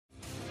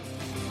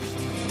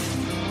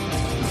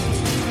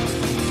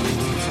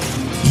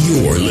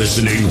You're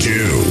listening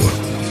to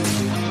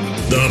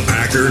the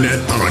Packernet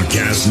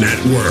Podcast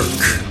Network.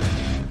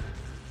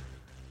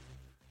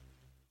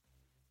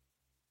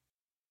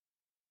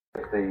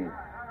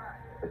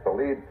 It's the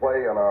lead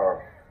play in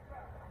our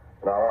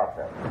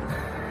offense.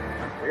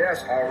 We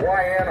ask our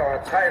YN or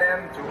a tight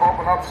end to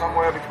open up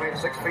somewhere between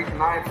 6 feet and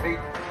 9 feet.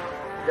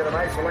 Get an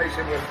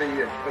isolation with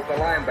the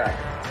linebacker.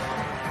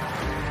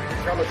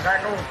 Tell the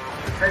tackle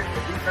to take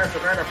the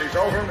defensive end if he's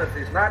over him. If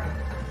he's not,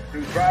 to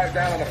drive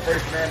down on the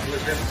first man to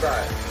his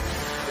inside.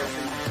 If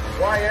the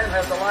YN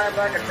has the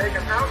linebacker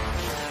taken out,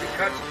 he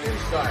cuts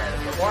inside.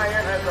 If the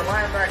YN has the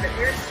linebacker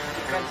in,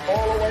 he comes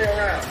all the way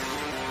around.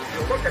 If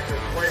you look at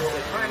this play, what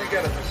we're trying to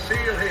get is a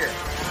seal here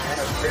and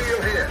a seal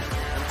here,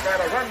 and try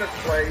to run this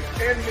play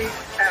in the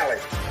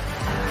alley.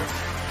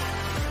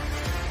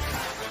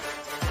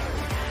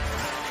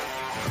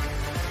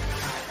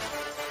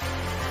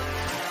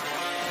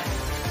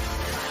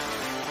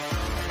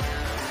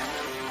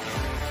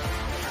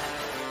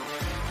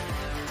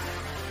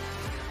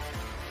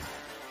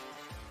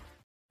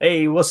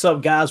 Hey, what's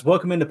up, guys?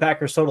 Welcome into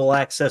Packers Total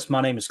Access.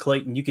 My name is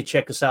Clayton. You can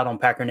check us out on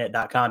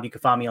Packernet.com. You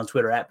can find me on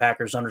Twitter at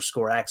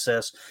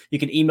Packers_access. You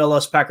can email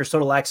us,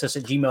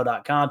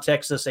 PackersTotalAccess@gmail.com.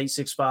 Text us,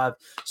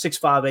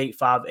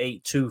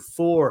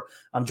 865-658-5824.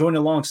 I'm joined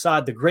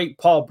alongside the great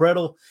Paul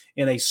Bretl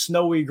in a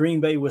snowy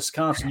Green Bay,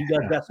 Wisconsin. You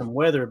guys got some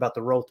weather about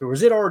to roll through.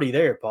 Is it already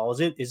there, Paul?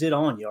 Is it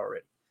on you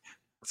already?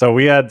 So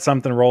we had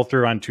something roll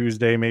through on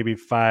Tuesday, maybe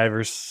 5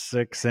 or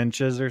 6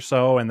 inches or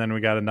so. And then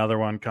we got another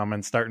one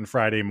coming starting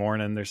Friday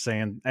morning. They're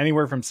saying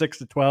anywhere from 6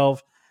 to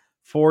 12,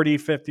 40,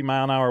 50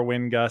 mile an hour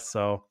wind gusts.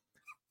 So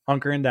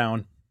hunkering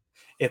down.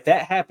 If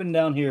that happened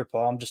down here,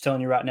 Paul, I'm just telling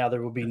you right now,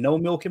 there will be no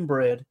milk and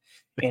bread.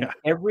 And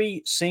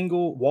every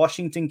single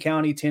Washington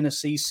County,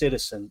 Tennessee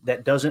citizen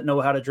that doesn't know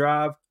how to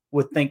drive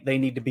would think they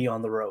need to be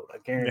on the road. I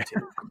guarantee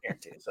it. I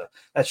guarantee it. So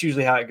that's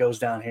usually how it goes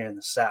down here in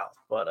the South.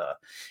 But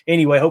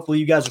anyway, hopefully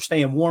you guys are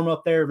staying warm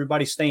up there.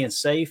 Everybody's staying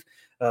safe,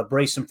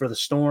 bracing for the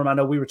storm. I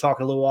know we were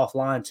talking a little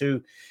offline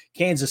too.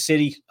 Kansas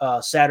City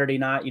Saturday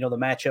night, the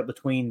matchup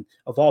between,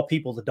 of all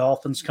people, the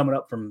Dolphins coming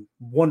up from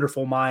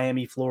wonderful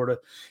Miami, Florida,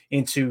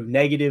 into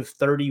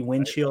 -30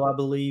 wind chill, I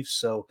believe.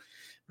 So,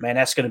 man,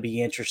 that's going to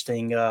be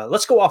interesting.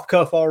 Let's go off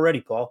cuff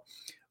already, Paul.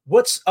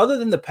 What's other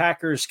than the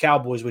Packers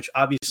Cowboys, which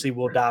obviously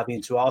we'll dive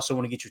into. I also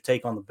want to get your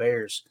take on the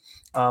Bears.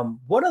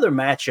 What other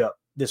matchup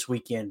this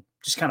weekend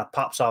just kind of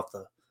pops off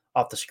the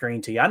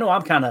screen to you? I know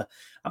I'm kind of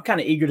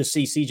eager to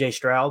see CJ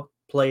Stroud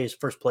play his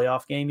first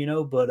playoff game,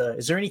 but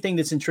is there anything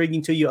that's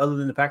intriguing to you other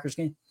than the Packers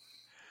game?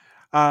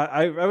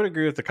 I would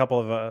agree with a couple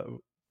of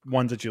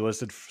ones that you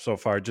listed so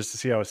far, just to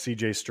see how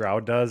CJ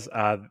Stroud does.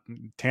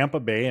 Tampa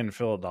Bay and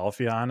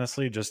Philadelphia,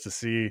 honestly, just to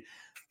see,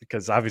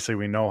 because obviously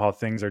we know how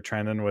things are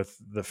trending with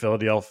the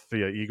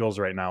Philadelphia Eagles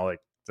right now.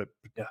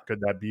 Could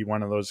that be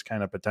one of those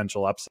kind of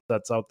potential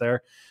upsets out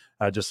there?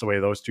 Just the way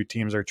those two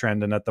teams are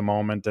trending at the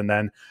moment. And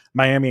then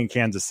Miami and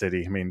Kansas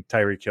City. I mean,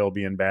 Tyreek Hill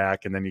being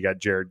back, and then you got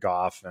Jared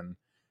Goff and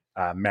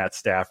Matt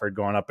Stafford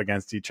going up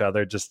against each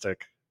other. Just a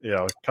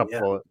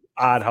couple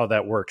odd how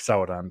that works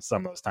out on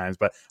some of those times.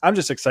 But I'm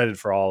just excited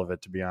for all of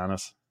it, to be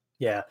honest.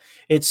 Yeah,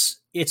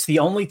 it's the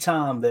only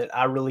time that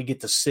I really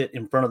get to sit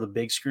in front of the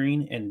big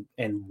screen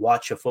and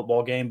watch a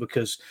football game,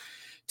 because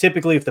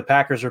typically if the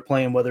Packers are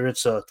playing, whether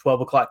it's a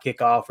 12 o'clock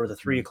kickoff or the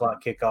 3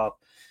 o'clock kickoff,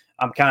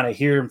 I'm kind of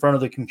here in front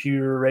of the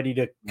computer ready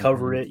to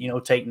cover it,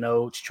 take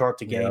notes, chart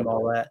the game,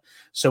 all that.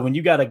 So when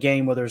you got a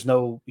game where there's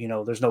no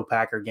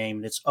Packer game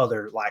and it's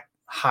other like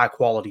high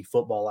quality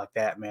football like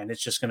that, man,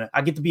 it's just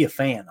I get to be a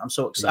fan. I'm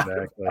so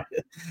excited about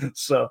it.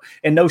 So,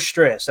 and no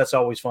stress. That's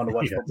always fun to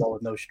watch football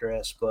with no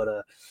stress.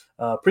 But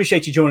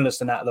appreciate you joining us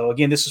tonight, though.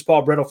 Again, this is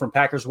Paul Bretl from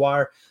Packers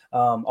Wire.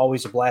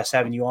 Always a blast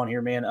having you on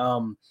here, man.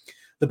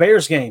 The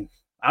Bears game,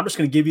 I'm just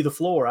going to give you the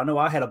floor. I know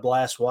I had a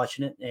blast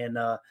watching it, and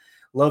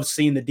loved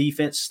seeing the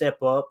defense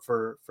step up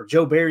for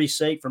Joe Barry's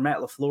sake, for Matt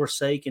LaFleur's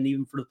sake, and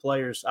even for the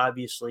players,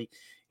 obviously.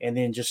 And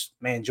then just,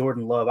 man,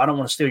 Jordan Love. I don't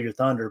want to steal your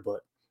thunder, but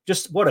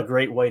just what a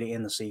great way to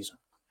end the season.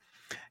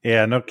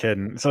 Yeah, no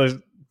kidding. So there's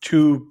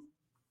two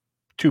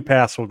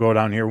paths will go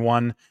down here.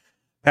 One,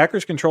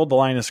 Packers controlled the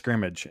line of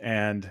scrimmage,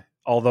 and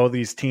although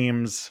these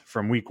teams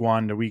from week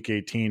 1 to week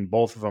 18,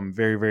 both of them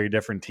very, very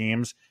different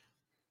teams,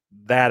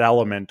 that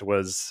element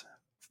was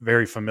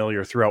very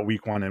familiar throughout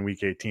week 1 and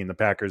week 18. The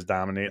Packers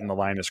dominating the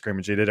line of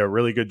scrimmage. They did a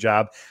really good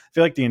job. I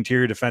feel like the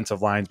interior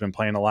defensive line's been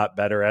playing a lot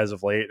better as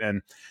of late.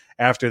 And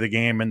after the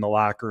game in the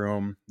locker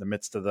room, the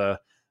midst of the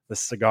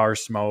cigar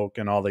smoke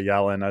and all the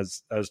yelling, I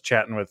was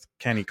chatting with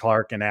Kenny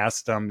Clark and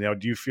asked him,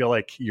 do you feel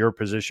like your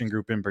position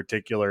group in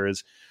particular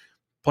is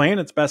playing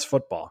its best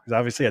football? Because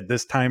obviously at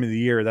this time of the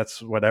year,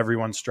 that's what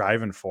everyone's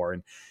striving for.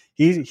 And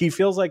he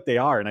feels like they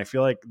are. And I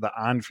feel like the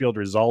on-field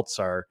results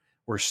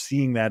we're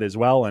seeing that as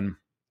well. And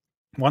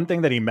one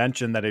thing that he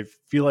mentioned that I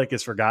feel like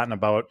is forgotten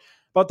about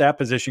that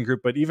position group,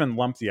 but even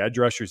lump the edge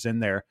rushers in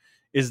there,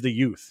 is the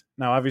youth.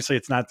 Now, obviously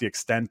it's not the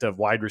extent of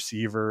wide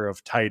receiver,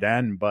 of tight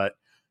end, but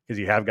because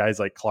you have guys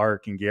like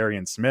Clark and Gary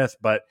and Smith,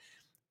 but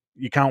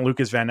you count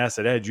Lucas Van Ness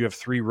at edge, you have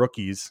 3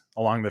 rookies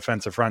along the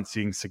defensive front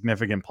seeing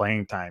significant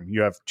playing time.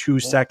 You have 2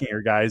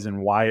 second-year guys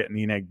in Wyatt and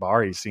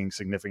Enagbari seeing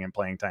significant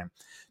playing time.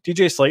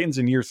 TJ Slayton's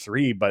in year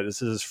 3, but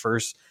this is his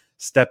first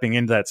stepping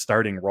into that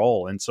starting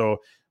role. And so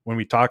when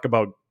we talk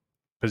about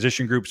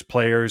position groups,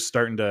 players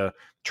starting to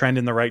trend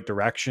in the right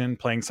direction,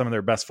 playing some of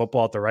their best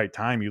football at the right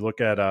time, you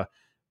look at a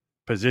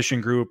position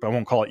group, I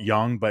won't call it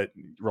young, but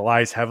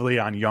relies heavily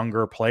on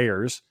younger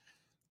players.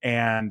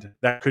 And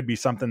that could be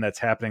something that's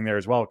happening there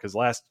as well, because the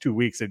last 2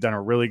 weeks, they've done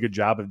a really good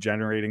job of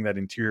generating that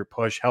interior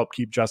push, help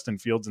keep Justin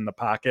Fields in the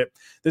pocket.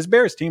 This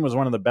Bears team was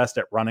one of the best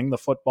at running the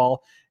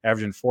football,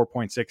 averaging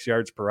 4.6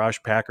 yards per rush.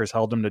 Packers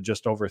held them to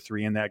just over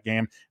 3 in that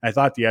game. And I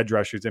thought the edge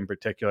rushers in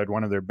particular had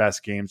one of their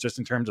best games just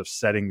in terms of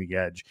setting the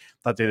edge.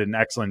 I thought they did an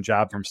excellent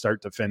job from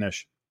start to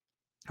finish.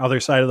 Other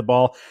side of the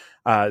ball,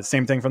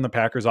 same thing from the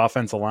Packers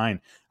offensive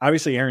line.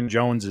 Obviously,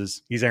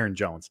 he's Aaron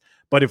Jones.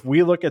 But if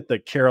we look at the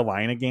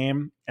Carolina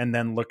game and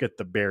then look at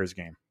the Bears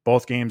game,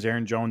 both games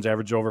Aaron Jones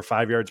averaged over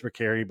 5 yards per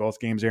carry. Both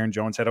games Aaron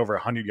Jones had over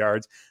 100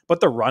 yards. But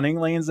the running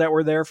lanes that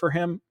were there for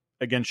him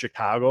against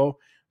Chicago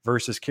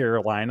versus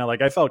Carolina,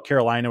 like I felt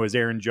Carolina was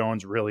Aaron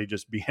Jones really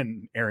just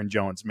being Aaron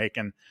Jones,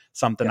 making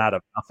something out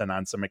of nothing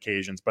on some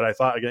occasions. But I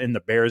thought in the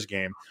Bears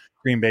game,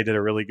 Green Bay did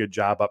a really good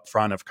job up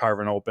front of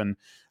carving open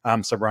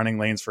some running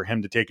lanes for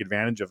him to take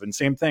advantage of. And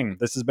same thing,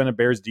 this has been a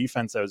Bears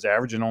defense that was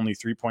averaging only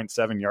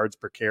 3.7 yards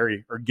per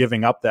carry or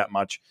giving up that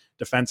much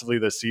defensively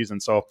this season.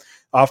 So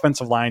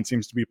offensive line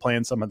seems to be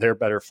playing some of their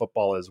better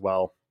football as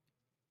well.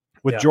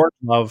 With Jordan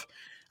Love,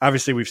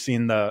 obviously we've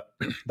seen the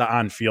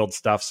on-field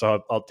stuff,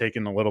 so I'll take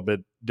in a little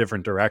bit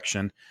different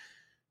direction.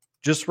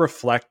 Just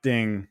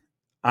reflecting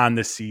on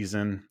this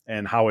season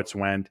and how it's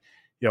went,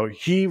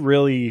 he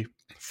really,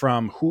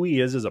 from who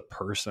he is as a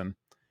person,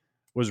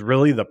 was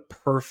really the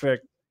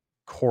perfect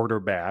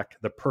quarterback,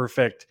 the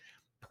perfect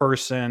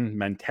person,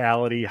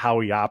 mentality, how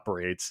he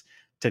operates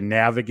to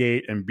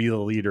navigate and be the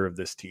leader of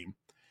this team.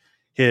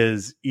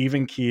 His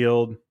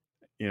even-keeled,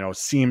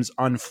 seems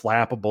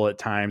unflappable at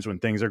times when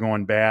things are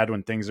going bad,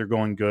 when things are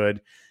going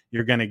good.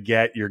 You're going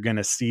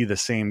to see the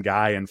same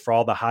guy. And for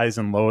all the highs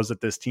and lows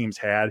that this team's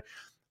had,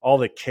 all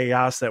the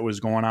chaos that was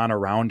going on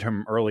around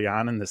him early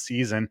on in the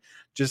season,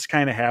 just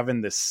kind of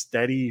having this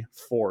steady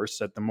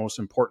force at the most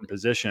important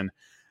position,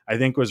 I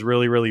think was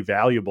really, really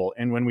valuable.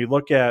 And when we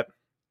look at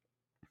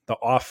the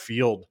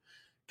off-field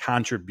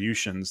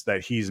contributions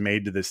that he's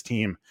made to this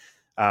team,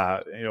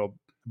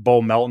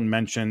 Bo Melton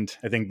mentioned,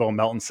 I think Bo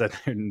Melton said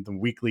in the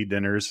weekly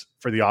dinners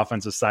for the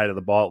offensive side of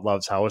the ball at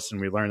Love's house, and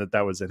we learned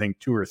that was, I think,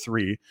 2 or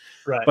 3.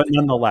 Right. But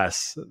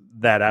nonetheless,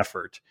 that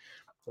effort.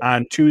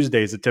 On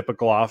Tuesdays, a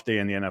typical off day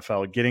in the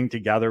NFL, getting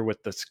together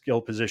with the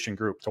skill position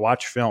group to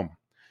watch film.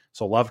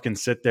 So Love can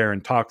sit there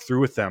and talk through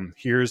with them.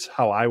 Here's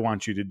how I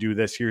want you to do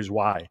this. Here's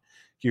why.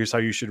 Here's how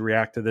you should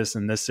react to this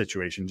in this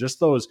situation. Just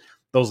those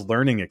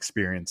learning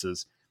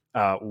experiences.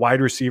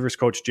 Wide receivers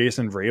coach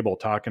Jason Vrabel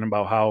talking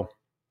about how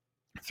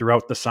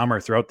throughout the summer,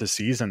 throughout the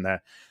season,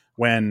 that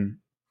when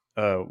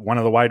one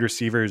of the wide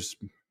receivers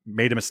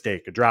made a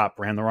mistake, a drop,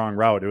 ran the wrong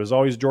route, it was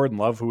always Jordan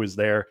Love who was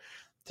there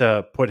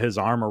to put his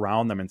arm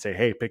around them and say,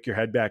 hey, pick your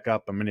head back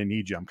up. I'm going to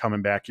need you. I'm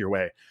coming back your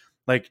way.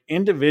 Like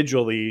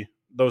individually,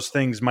 those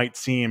things might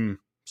seem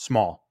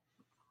small,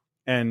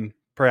 and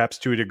perhaps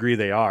to a degree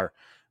they are,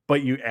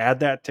 but you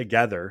add that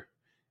together,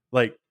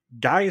 like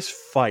guys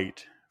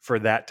fight for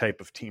that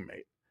type of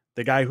teammate.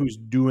 The guy who's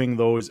doing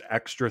those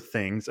extra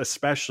things,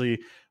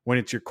 especially when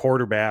it's your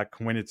quarterback,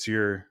 when it's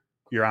your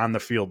on the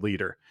field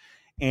leader.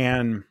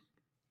 And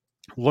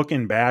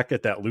looking back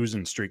at that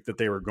losing streak that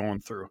they were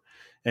going through,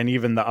 and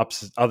even the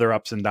other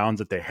ups and downs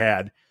that they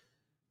had,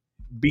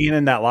 being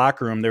in that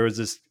locker room, there was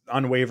this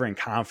unwavering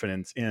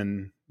confidence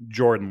in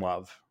Jordan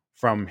Love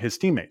from his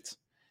teammates.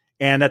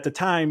 And at the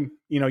time,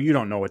 you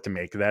don't know what to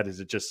make of that. Is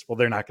it just, well,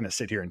 they're not going to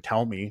sit here and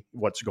tell me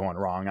what's going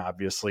wrong,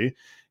 obviously.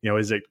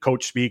 Is it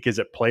coach speak? Is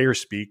it player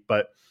speak?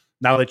 But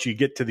now that you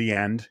get to the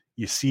end,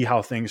 you see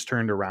how things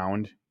turned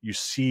around. You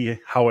see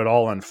how it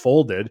all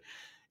unfolded.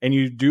 And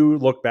you do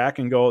look back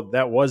and go,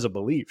 that was a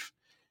belief.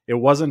 It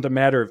wasn't a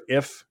matter of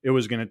if it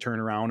was going to turn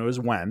around. It was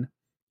when.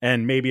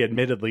 And maybe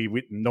admittedly,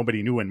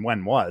 nobody knew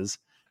when was.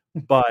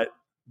 But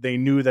they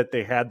knew that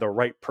they had the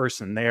right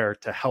person there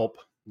to help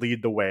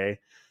lead the way,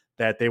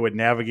 that they would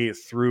navigate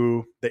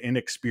through the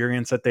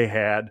inexperience that they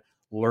had,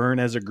 learn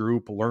as a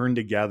group, learn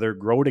together,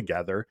 grow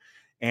together.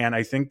 And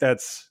I think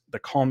that's the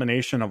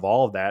culmination of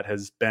all of that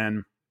has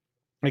been,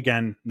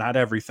 again, not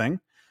everything,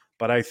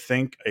 but I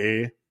think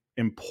a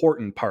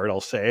important part,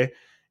 I'll say,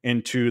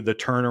 into the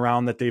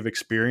turnaround that they've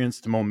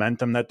experienced, the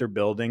momentum that they're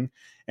building,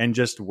 and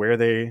just where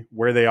they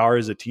are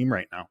as a team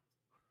right now.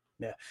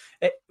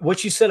 Yeah.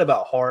 What you said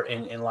about Hart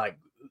and like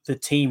the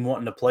team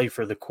wanting to play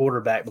for the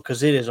quarterback,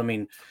 because it is,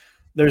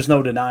 there's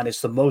no denying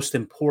it's the most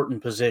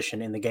important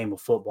position in the game of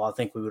football. I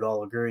think we would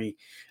all agree.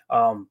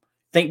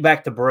 Think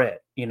back to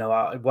Brett.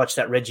 I watched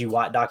that Reggie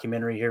White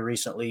documentary here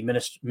recently,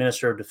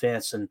 Minister of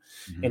Defense, and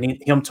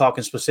him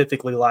talking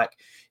specifically like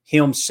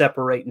him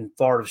separating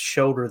Favre's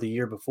shoulder the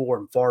year before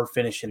and Favre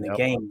finishing the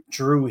game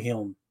drew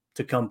him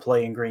to come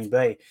play in Green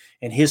Bay,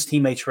 and his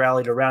teammates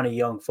rallied around a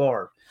young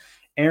Favre.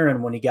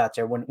 Aaron, when he got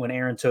there, when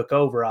Aaron took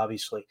over,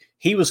 obviously,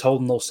 he was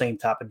holding those same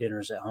type of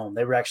dinners at home.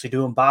 They were actually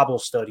doing Bible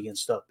study and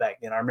stuff back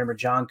then. I remember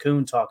John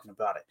Kuhn talking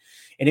about it.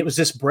 And it was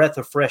this breath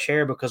of fresh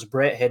air because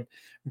Brett had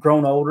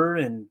grown older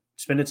and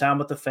spending time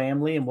with the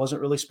family and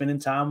wasn't really spending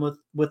time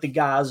with the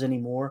guys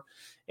anymore.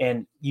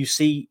 And you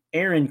see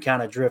Aaron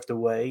kind of drift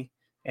away,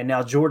 and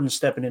now Jordan's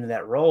stepping into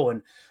that role.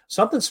 And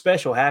something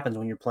special happens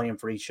when you're playing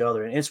for each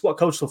other. And it's what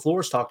Coach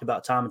LaFleur's talked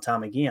about time and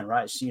time again,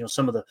 right? So,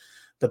 some of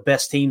the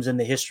best teams in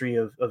the history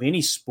of any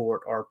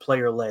sport are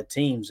player-led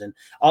teams. And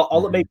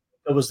all it made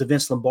was the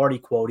Vince Lombardi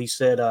quote. He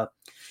said,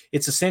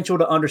 it's essential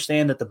to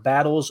understand that the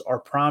battles are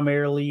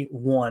primarily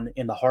won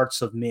in the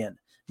hearts of men.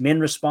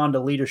 Men respond to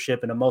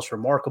leadership in a most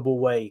remarkable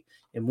way.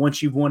 And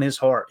once you've won his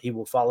heart, he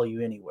will follow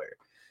you anywhere.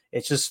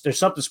 It's just, there's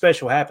something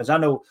special happens. I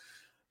know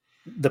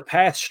the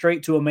path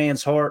straight to a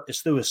man's heart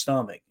is through his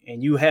stomach.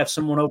 And you have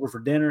someone over for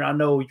dinner, I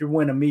know you're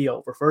winning me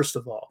over, first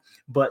of all.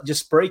 But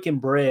just breaking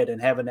bread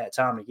and having that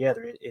time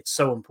together, it's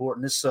so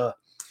important. It's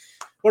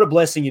what a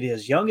blessing it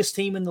is. Youngest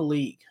team in the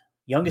league,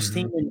 youngest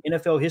team in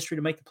NFL history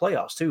to make the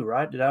playoffs too,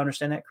 right? Did I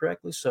understand that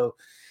correctly? So,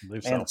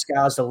 man, the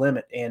sky's the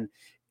limit. And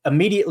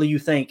immediately you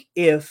think,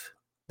 if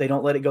they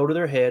don't let it go to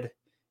their head,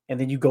 and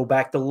then you go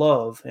back to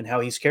Love and how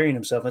he's carrying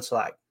himself, it's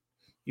like,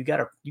 you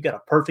got a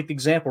perfect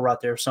example right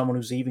there of someone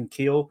who's even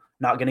keel,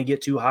 not going to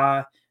get too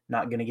high,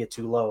 not going to get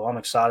too low. I'm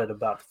excited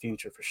about the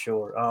future for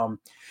sure.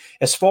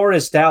 As far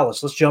as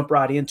Dallas, let's jump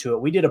right into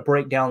it. We did a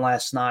breakdown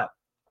last night,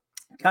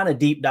 kind of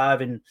deep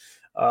dive in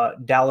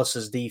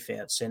Dallas's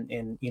defense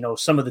and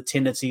some of the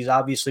tendencies.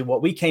 Obviously,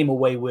 what we came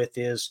away with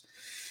is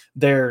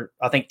they're,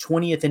 I think,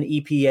 20th in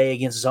EPA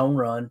against zone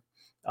run.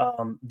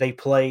 They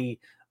play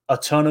a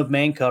ton of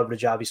man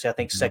coverage, obviously, I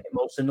think second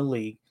most in the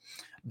league.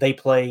 They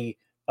play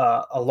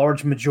a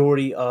large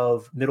majority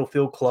of middle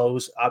field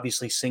close,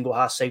 obviously single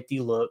high safety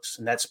looks,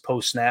 and that's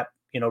post-snap,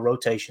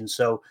 rotation.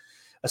 So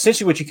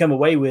essentially what you come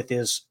away with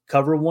is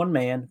cover one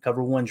man,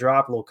 cover one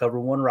drop, little cover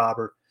one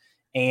robber,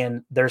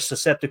 and they're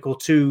susceptible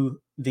to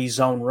the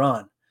zone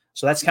run.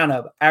 So that's kind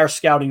of our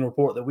scouting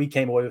report that we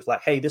came away with,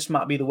 like, hey, this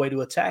might be the way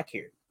to attack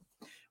here.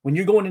 When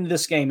you're going into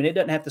this game, and it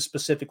doesn't have to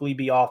specifically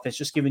be offense,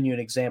 just giving you an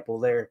example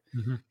there,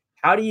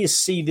 how do you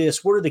see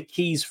this? What are the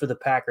keys for the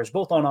Packers,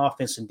 both on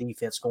offense and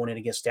defense, going in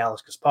against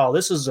Dallas? Because, Paul,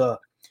 this is a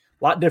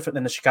lot different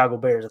than the Chicago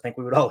Bears. I think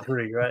we would all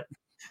agree, right?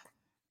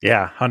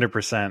 Yeah,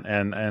 100%.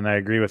 And I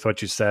agree with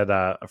what you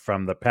said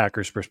from the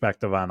Packers'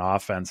 perspective on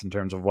offense in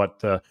terms of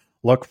what to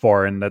look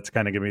for. And that's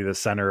kind of going to be the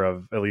center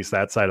of at least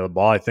that side of the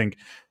ball. I think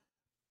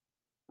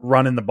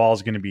running the ball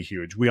is going to be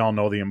huge. We all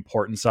know the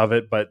importance of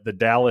it, but the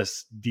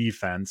Dallas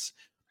defense,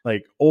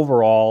 like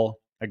overall,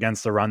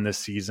 against the run this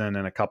season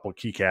in a couple of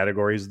key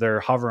categories, they're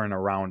hovering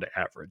around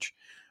average.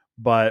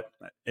 But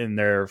in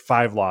their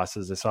 5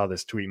 losses, I saw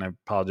this tweet, and I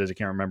apologize, I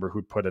can't remember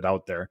who put it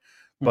out there.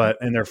 But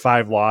in their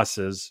 5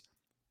 losses,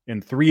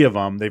 in 3 of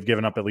them, they've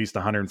given up at least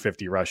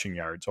 150 rushing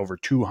yards, over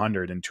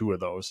 200 in 2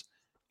 of those.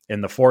 In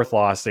the 4th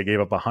loss, they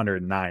gave up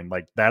 109.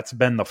 Like, that's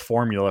been the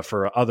formula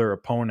for other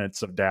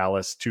opponents of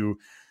Dallas to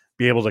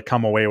be able to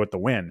come away with the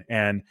win.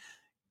 And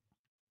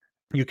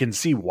you can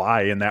see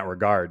why in that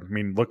regard. I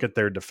mean, look at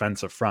their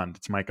defensive front.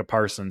 It's Micah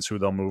Parsons who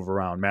they'll move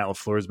around. Matt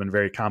LaFleur has been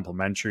very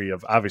complimentary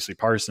of obviously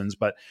Parsons,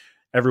 but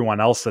everyone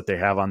else that they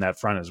have on that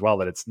front as well,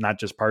 that it's not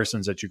just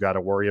Parsons that you got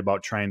to worry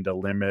about trying to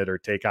limit or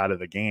take out of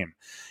the game.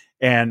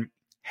 And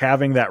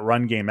having that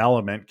run game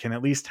element can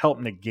at least help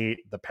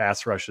negate the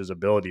pass rush's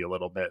ability a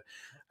little bit.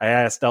 I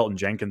asked Elton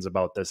Jenkins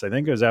about this. I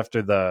think it was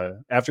after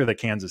the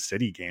Kansas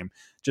City game,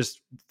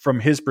 just from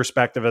his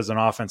perspective as an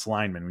offense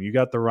lineman, when you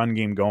got the run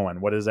game going,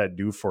 what does that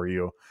do for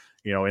you,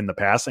 in the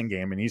passing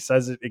game? And he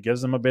says it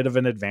gives them a bit of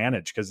an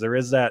advantage because there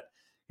is that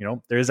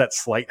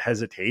slight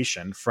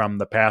hesitation from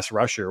the pass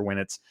rusher when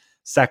it's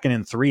 2nd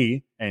and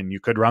 3 and you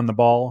could run the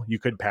ball, you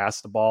could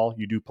pass the ball,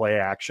 you do play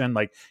action.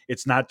 Like,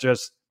 it's not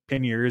just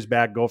pin your ears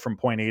back, go from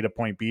point A to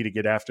point B to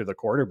get after the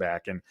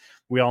quarterback. And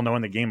we all know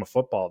in the game of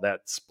football,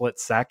 that split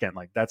second,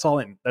 like that's all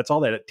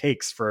that it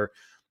takes for,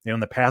 in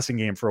the passing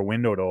game for a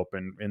window to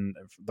open, in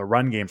the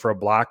run game for a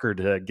blocker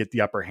to get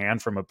the upper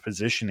hand from a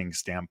positioning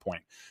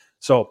standpoint.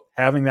 So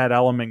having that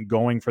element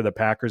going for the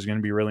Packers is going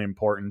to be really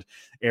important.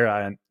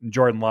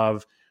 Jordan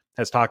Love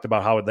has talked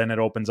about how then it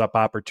opens up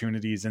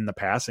opportunities in the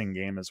passing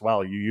game as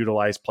well. You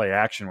utilize play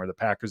action, where the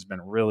Packers have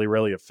been really,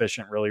 really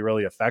efficient, really,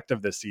 really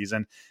effective this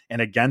season,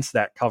 and against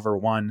that cover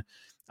one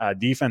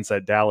defense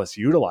that Dallas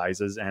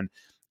utilizes. And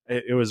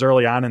it was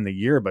early on in the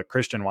year, but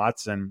Christian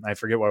Watson, I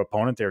forget what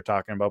opponent they were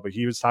talking about, but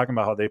he was talking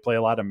about how they play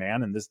a lot of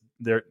man, and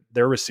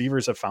their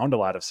receivers have found a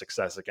lot of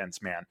success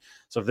against man.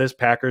 So if this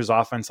Packers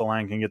offensive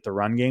line can get the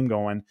run game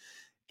going,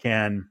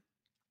 can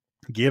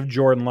give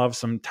Jordan Love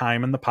some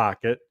time in the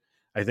pocket,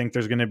 I think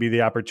there's going to be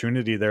the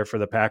opportunity there for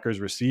the Packers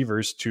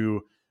receivers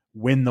to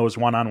win those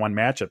one-on-one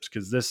matchups,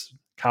 because this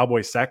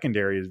Cowboys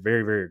secondary is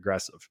very, very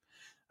aggressive.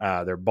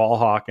 They're ball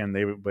hawking.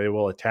 They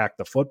will attack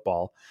the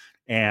football.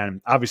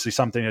 And obviously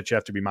something that you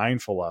have to be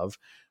mindful of.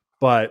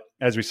 But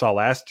as we saw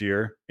last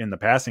year in the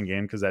passing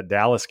game, because that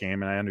Dallas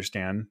game, and I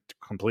understand,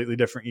 completely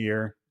different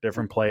year,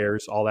 different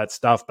players, all that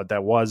stuff, but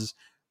that was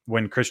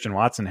when Christian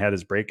Watson had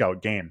his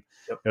breakout game.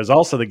 Yep. It was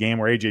also the game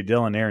where A.J.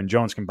 Dillon and Aaron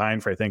Jones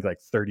combined for, I think, like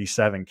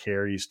 37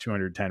 carries,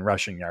 210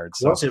 rushing yards.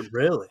 So, was it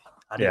really?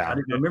 I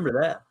didn't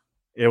remember that.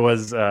 It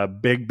was a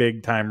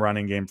big time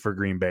running game for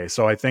Green Bay.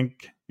 So I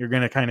think you're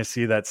going to kind of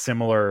see that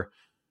similar,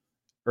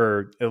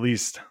 or at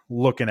least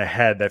looking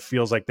ahead, that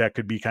feels like that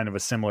could be kind of a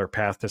similar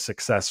path to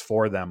success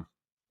for them.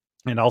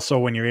 And also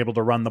when you're able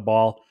to run the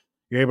ball,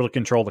 you're able to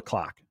control the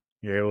clock.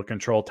 You're able to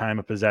control time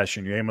of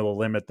possession. You're able to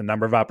limit the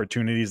number of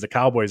opportunities the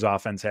Cowboys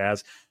offense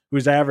has,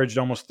 who's averaged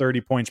almost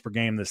 30 points per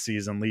game this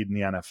season, leading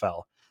the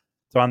NFL.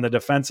 So on the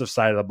defensive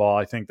side of the ball,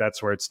 I think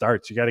that's where it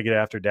starts. You got to get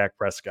after Dak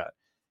Prescott.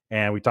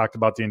 And we talked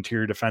about the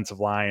interior defensive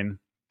line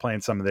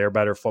playing some of their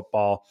better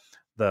football.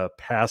 The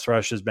pass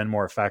rush has been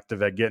more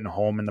effective at getting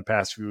home in the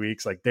past few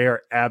weeks. Like, they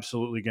are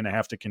absolutely going to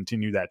have to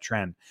continue that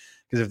trend,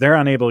 because if they're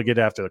unable to get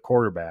after the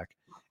quarterback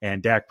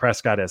and Dak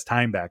Prescott has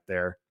time back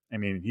there, I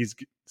mean,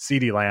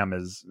 CeeDee Lamb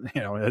is,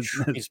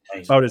 it's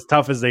about as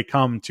tough as they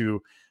come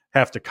to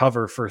have to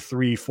cover for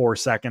 3-4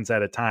 seconds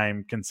at a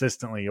time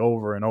consistently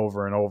over and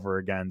over and over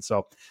again.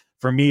 So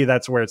for me,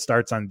 that's where it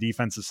starts on the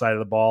defensive side of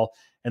the ball.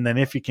 And then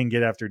if you can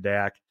get after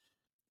Dak,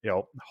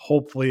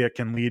 hopefully it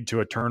can lead to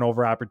a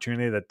turnover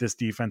opportunity that this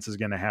defense is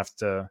going to have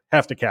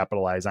to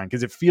capitalize on.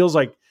 Because it feels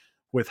like,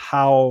 with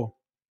how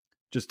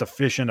just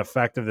efficient,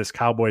 effective this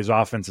Cowboys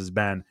offense has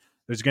been,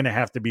 there's going to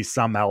have to be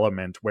some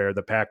element where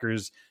the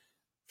Packers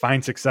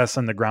find success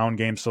in the ground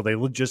game, so they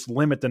just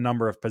limit the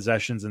number of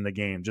possessions in the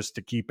game just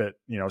to keep it,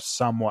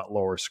 somewhat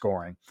lower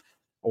scoring.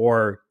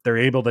 Or they're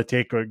able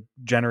to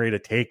generate a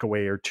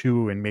takeaway or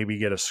two and maybe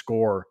get a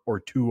score or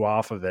two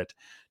off of it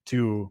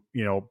to,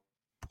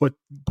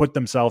 put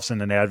themselves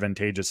in an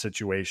advantageous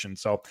situation.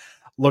 So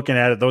looking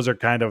at it, those are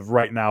kind of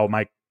right now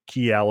my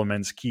key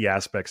elements, key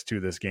aspects to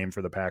this game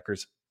for the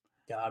Packers.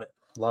 Got it.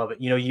 Love it.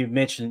 You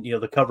mentioned,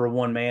 the cover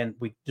one man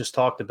we just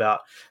talked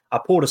about. I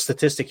pulled a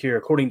statistic here.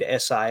 According to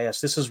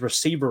SIS, this is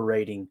receiver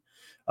rating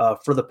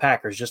for the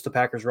Packers, just the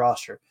Packers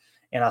roster.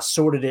 And I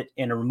sorted it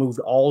and removed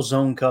all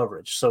zone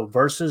coverage. So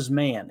versus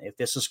man, if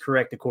this is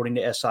correct, according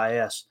to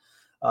SIS,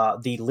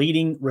 the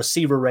leading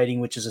receiver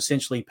rating, which is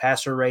essentially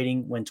passer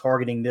rating when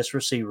targeting this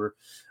receiver,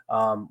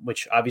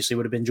 which obviously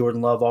would have been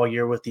Jordan Love all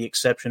year, with the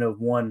exception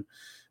of one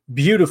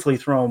beautifully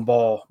thrown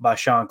ball by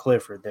Sean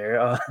Clifford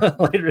there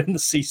later in the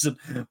season.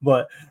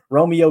 But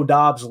Romeo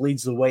Doubs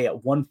leads the way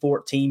at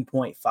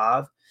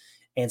 114.5,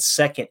 and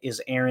second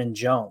is Aaron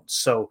Jones.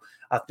 So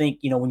I think,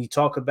 when you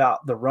talk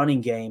about the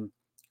running game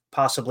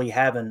possibly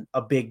having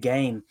a big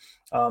game,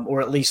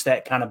 or at least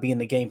that kind of being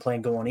the game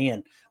plan going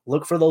in,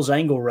 look for those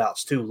angle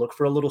routes too. Look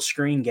for a little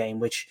screen game,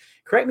 which,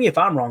 correct me if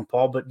I'm wrong,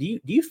 Paul, but do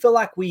you feel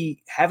like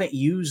we haven't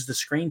used the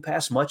screen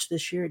pass much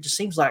this year? It just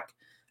seems like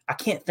I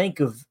can't think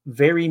of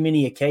very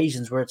many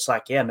occasions where it's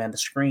like, yeah, man, the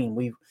screen.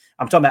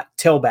 I'm talking about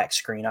tailback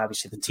screen,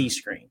 obviously the T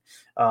screen.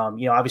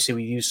 Obviously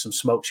we use some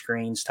smoke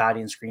screens, tight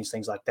end screens,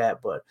 things like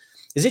that. But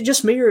is it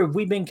just me, or have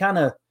we been kind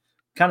of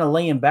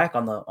laying back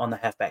on the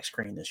halfback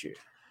screen this year?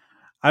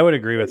 I would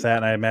agree with that,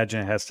 and I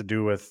imagine it has to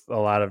do with a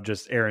lot of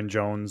just Aaron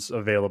Jones'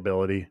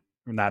 availability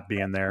not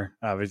being there.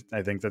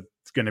 I think that's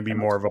going to be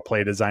more of a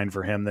play design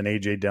for him than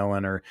A.J.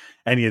 Dillon or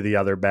any of the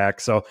other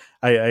backs. So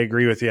I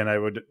agree with you, and I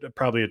would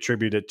probably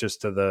attribute it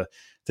just to the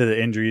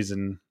injuries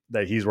and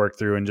that he's worked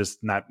through, and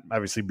just not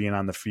obviously being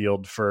on the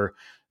field for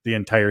the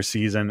entire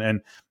season.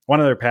 And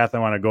one other path I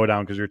want to go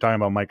down, because we were talking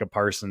about Micah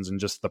Parsons and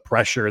just the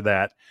pressure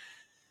that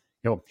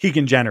he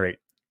can generate.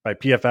 By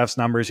PFF's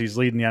numbers, he's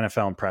leading the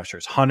NFL in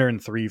pressures,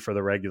 103 for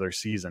the regular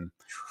season.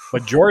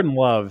 But Jordan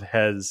Love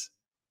has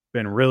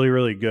been really,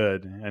 really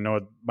good. I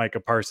know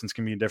Micah Parsons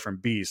can be a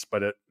different beast,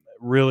 but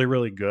really,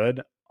 really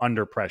good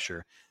under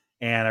pressure.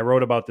 And I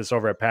wrote about this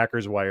over at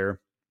Packers Wire,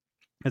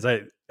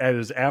 because it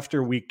was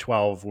after week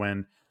 12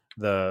 when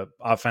the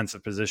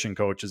offensive position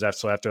coaches,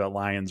 after that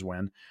Lions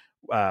win,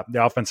 the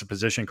offensive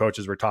position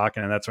coaches were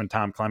talking, and that's when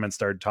Tom Clements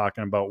started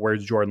talking about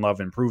where's Jordan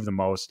Love improved the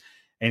most.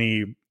 And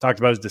he talked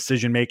about his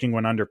decision-making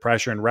when under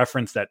pressure and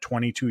referenced that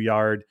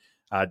 22-yard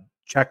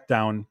check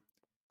down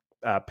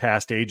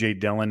past A.J.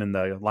 Dillon in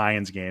the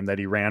Lions game that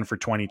he ran for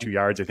 22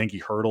 yards. I think he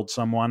hurdled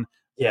someone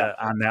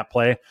on that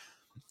play.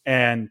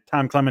 And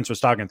Tom Clements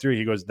was talking through.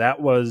 He goes, that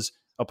was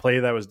a play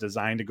that was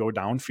designed to go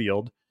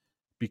downfield.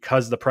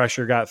 Because the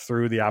pressure got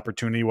through, the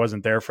opportunity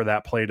wasn't there for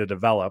that play to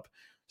develop.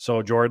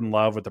 So Jordan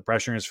Love, with the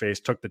pressure in his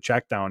face, took the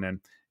check down. And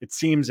it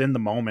seems in the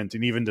moment,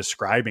 and even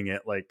describing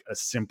it, like a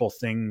simple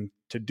thing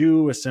to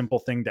do, a simple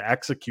thing to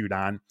execute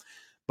on.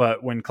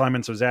 But when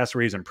Clements was asked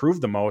where he's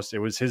improved the most, it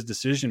was his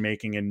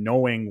decision-making and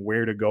knowing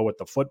where to go with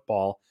the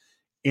football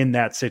in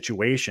that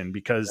situation,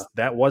 because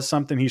that was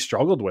something he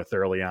struggled with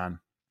early on.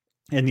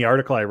 In the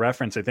article I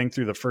referenced, I think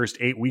through the first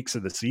 8 weeks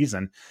of the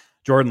season,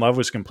 Jordan Love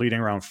was completing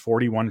around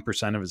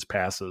 41% of his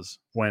passes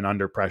when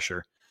under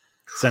pressure.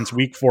 Since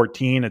week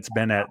 14, it's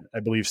been at, I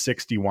believe,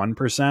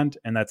 61%,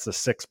 and that's the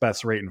sixth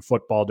best rate in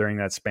football during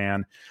that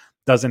span.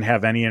 Doesn't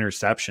have any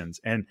interceptions.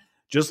 And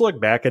just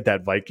look back at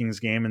that Vikings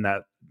game and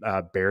that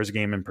Bears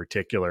game in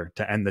particular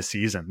to end the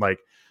season. Like,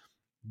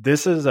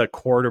 this is a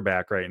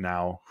quarterback right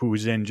now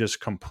who's in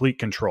just complete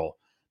control.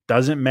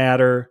 Doesn't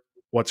matter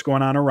what's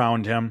going on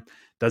around him.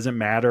 Doesn't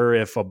matter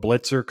if a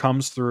blitzer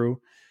comes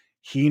through.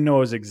 He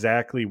knows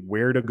exactly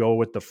where to go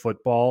with the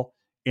football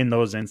in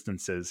those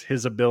instances.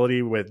 His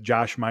ability with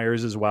Josh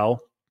Myers as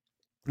well,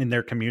 in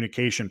their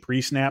communication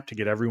pre-snap to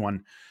get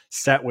everyone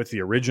set with the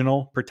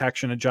original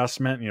protection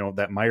adjustment,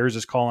 that Myers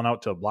is calling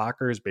out to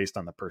blockers based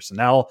on the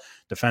personnel,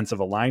 defensive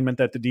alignment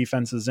that the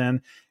defense is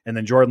in. And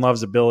then Jordan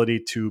Love's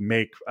ability to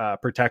make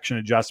protection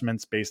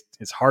adjustments based,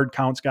 his hard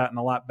count's gotten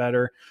a lot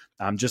better.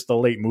 Just the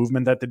late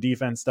movement that the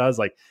defense does.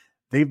 Like,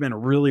 they've been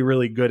really,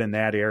 really good in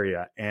that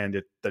area.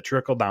 And the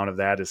trickle down of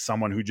that is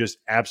someone who just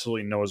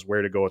absolutely knows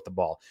where to go with the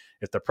ball.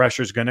 If the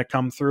pressure is going to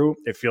come through,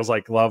 it feels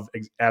like Love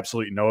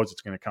absolutely knows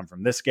it's going to come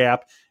from this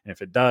gap. And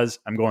if it does,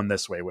 I'm going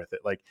this way with it.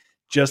 Like,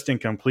 just in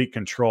complete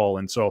control.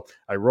 And so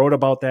I wrote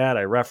about that.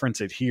 I reference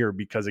it here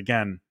because,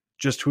 again,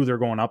 just who they're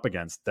going up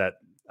against, that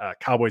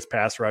Cowboys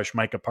pass rush,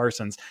 Micah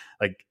Parsons,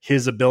 like,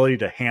 his ability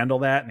to handle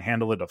that and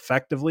handle it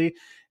effectively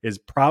is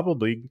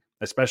probably,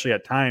 especially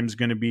at times,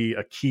 going to be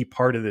a key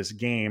part of this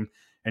game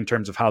in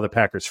terms of how the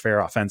Packers fare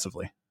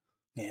offensively.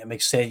 Yeah, it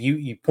makes sense.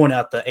 You point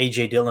out the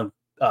A.J. Dillon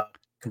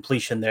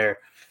completion there.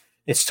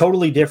 It's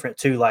totally different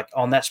too. Like,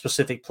 on that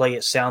specific play,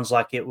 it sounds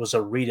like it was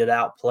a read it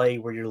out play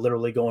where you're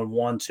literally going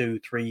 1, 2,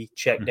 3,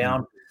 check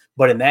down.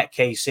 But in that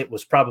case, it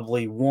was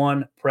probably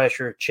one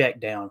pressure check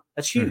down.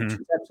 That's huge.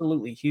 It's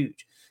absolutely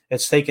huge.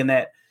 It's taking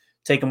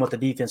what the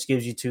defense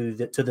gives you to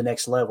the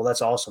next level.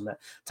 That's awesome.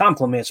 Tom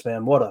Clements,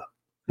 man, what a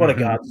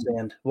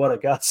godsend. What a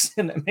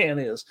godsend that man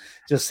is.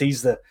 Just,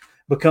 he's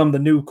become the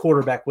new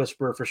quarterback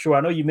whisperer for sure.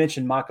 I know you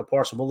mentioned Micah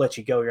Parsons. We'll let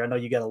you go here. I know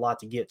you got a lot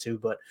to get to,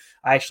 but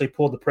I actually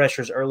pulled the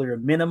pressures earlier,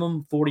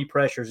 minimum 40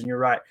 pressures. And you're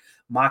right.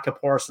 Micah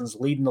Parsons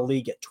leading the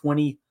league at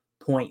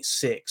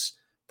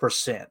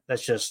 20.6%.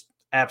 That's just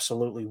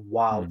absolutely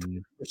wild.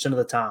 20% of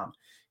the time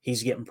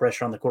he's getting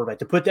pressure on the quarterback.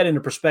 To put that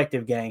into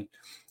perspective, gang,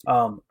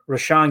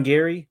 Rashawn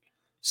Gary,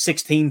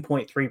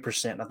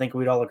 16.3%. I think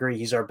we'd all agree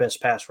he's our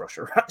best pass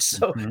rusher, right?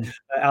 So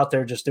out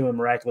there just doing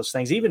miraculous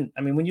things. Even,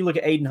 I mean, when you look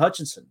at Aiden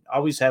Hutchinson,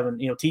 always having,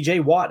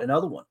 TJ Watt,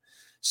 another one,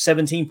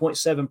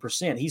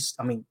 17.7%. He's,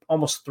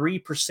 almost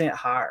 3%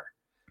 higher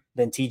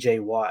than TJ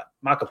Watt.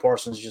 Micah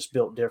Parsons just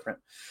built different.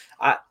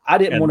 I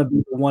didn't want to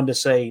be the one to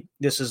say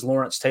this is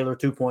Lawrence Taylor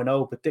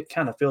 2.0, but it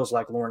kind of feels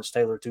like Lawrence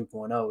Taylor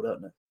 2.0,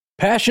 doesn't it?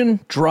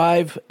 Passion,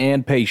 drive,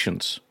 and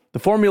patience. The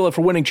formula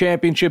for winning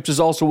championships is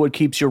also what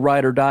keeps your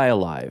ride or die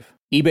alive.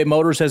 eBay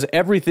Motors has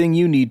everything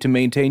you need to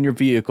maintain your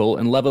vehicle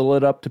and level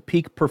it up to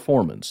peak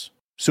performance.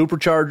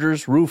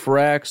 Superchargers, roof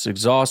racks,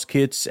 exhaust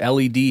kits,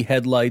 LED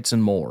headlights,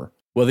 and more.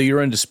 Whether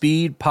you're into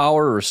speed,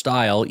 power, or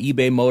style,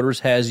 eBay Motors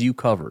has you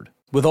covered.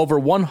 With over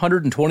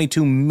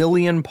 122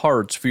 million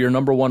parts for your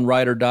number one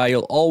ride or die,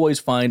 you'll always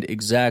find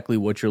exactly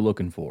what you're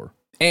looking for.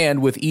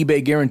 And with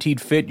eBay Guaranteed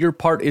Fit, your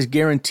part is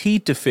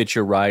guaranteed to fit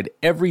your ride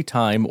every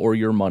time or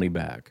your money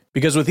back.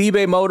 Because with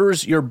eBay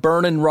Motors, you're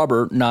burning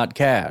rubber, not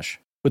cash.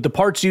 With the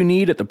parts you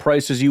need at the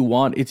prices you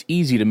want, it's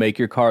easy to make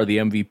your car the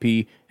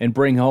MVP and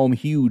bring home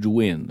huge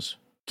wins.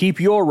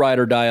 Keep your ride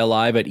or die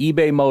alive at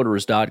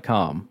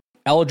ebaymotors.com.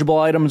 Eligible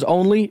items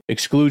only,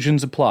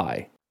 exclusions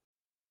apply.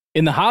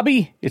 In the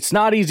hobby, it's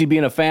not easy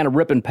being a fan of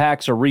ripping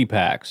packs or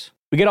repacks.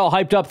 We get all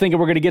hyped up thinking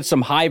we're going to get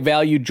some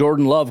high-value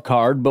Jordan Love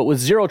card, but with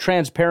zero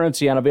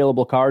transparency on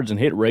available cards and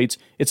hit rates,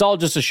 it's all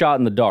just a shot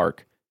in the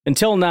dark.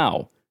 Until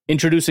now.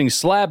 Introducing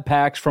slab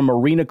packs from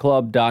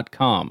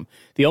arenaclub.com,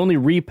 the only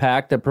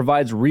repack that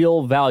provides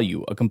real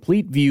value, a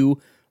complete view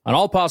on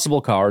all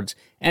possible cards,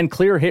 and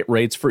clear hit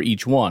rates for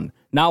each one.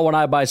 Now when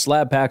I buy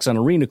slab packs on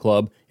Arena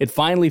Club, it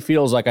finally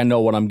feels like I know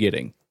what I'm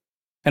getting.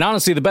 And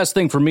honestly, the best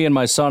thing for me and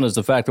my son is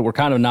the fact that we're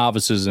kind of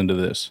novices into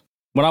this.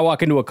 When I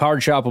walk into a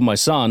card shop with my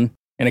son,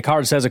 and a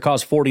card says it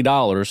costs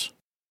 $40,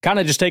 kind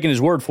of just taking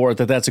his word for it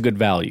that that's a good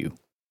value.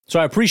 So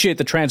I appreciate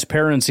the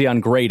transparency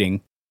on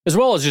grading, as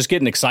well as just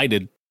getting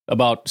excited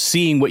about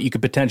seeing what you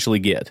could potentially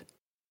get.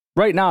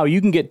 Right now,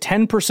 you can get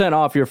 10%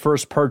 off your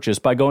first purchase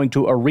by going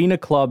to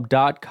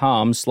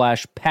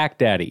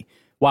arenaclub.com/packdaddy.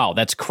 Wow,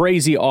 that's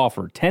crazy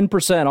offer.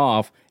 10%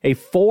 off a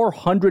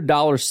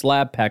 $400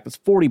 slab pack. That's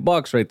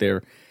 $40 right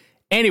there.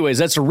 Anyways,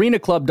 that's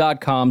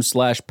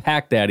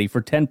arenaclub.com/packdaddy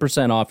for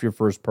 10% off your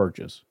first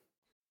purchase.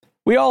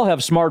 We all have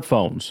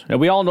smartphones, and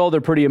we all know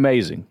they're pretty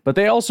amazing, but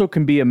they also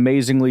can be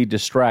amazingly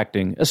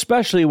distracting,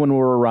 especially when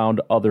we're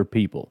around other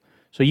people.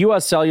 So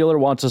US Cellular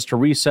wants us to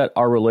reset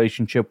our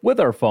relationship with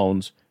our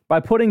phones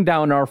by putting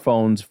down our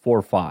phones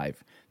for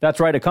 $5. That's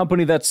right, a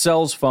company that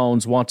sells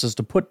phones wants us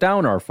to put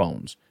down our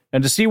phones.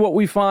 And to see what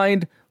we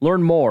find,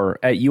 learn more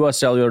at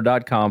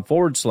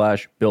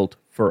uscellular.com/built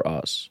for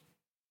us.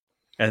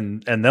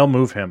 And they'll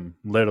move him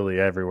literally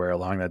everywhere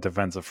along that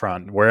defensive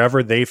front,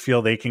 wherever they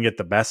feel they can get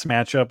the best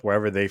matchup,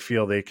 wherever they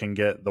feel they can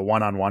get the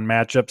one-on-one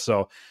matchup.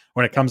 So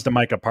when it comes to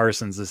Micah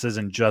Parsons, this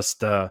isn't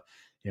just,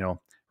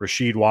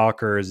 Rasheed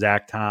Walker,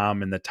 Zach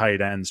Tom, and the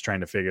tight ends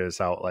trying to figure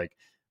this out. Like,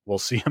 we'll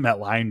see him at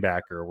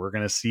linebacker. We're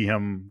going to see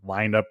him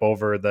lined up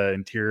over the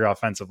interior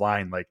offensive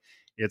line. Like,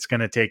 it's going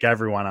to take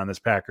everyone on this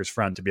Packers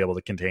front to be able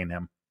to contain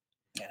him.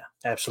 Yeah,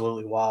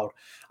 absolutely wild.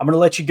 I'm going to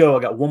let you go.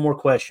 I got one more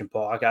question,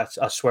 Paul.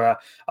 I swear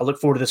I look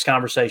forward to this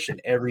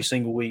conversation every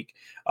single week.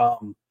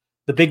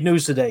 The big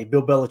news today,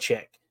 Bill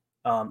Belichick.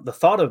 The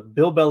thought of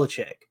Bill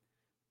Belichick,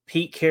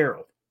 Pete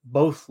Carroll,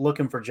 both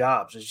looking for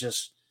jobs is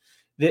just,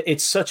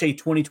 it's such a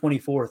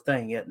 2024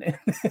 thing, isn't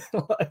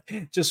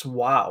it? Just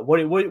wow.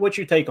 What's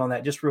your take on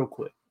that? Just real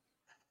quick.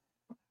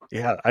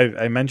 Yeah,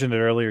 I mentioned it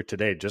earlier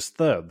today. Just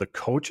the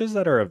coaches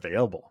that are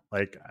available.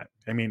 Like,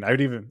 I mean, I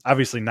would even,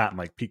 obviously not in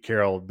like Pete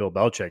Carroll, Bill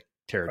Belichick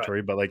territory,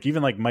 right, but like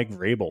even like Mike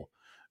Vrabel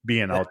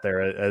being out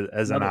there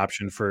as an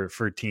option for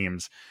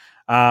teams.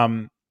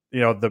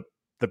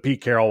 The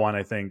Pete Carroll one,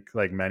 I think,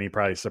 like many,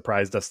 probably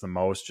surprised us the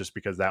most, just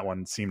because that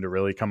one seemed to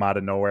really come out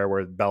of nowhere.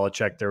 Where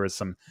Belichick, there was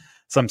some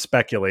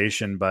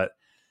speculation, but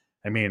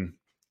I mean,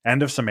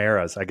 end of some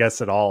eras. I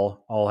guess it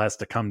all has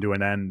to come to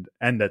an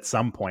end at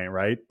some point,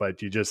 right?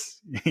 But you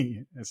just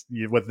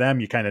with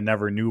them, you kind of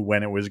never knew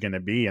when it was going to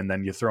be, and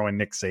then you throw in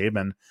Nick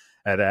Saban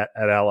at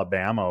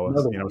Alabama,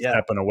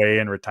 stepping away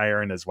and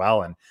retiring as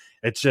well, and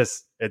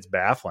it's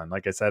baffling.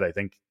 Like I said, I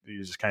think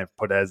you just kind of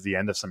put it as the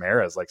end of some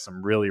eras, like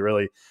some really,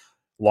 really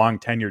long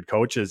tenured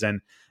coaches. And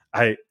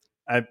I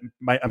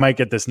might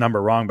get this number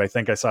wrong, but I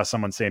think I saw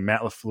someone say Matt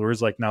LaFleur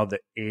is like now the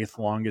 8th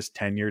longest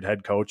tenured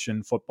head coach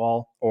in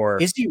football.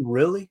 Or is he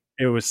really?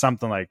 It was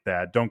something like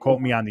that. Don't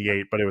quote me on the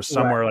 8, but it was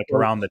somewhere like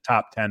around the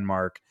top 10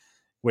 mark,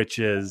 which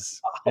is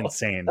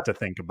insane to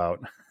think about.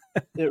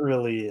 It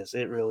really is.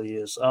 It really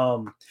is.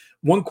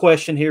 One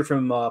question here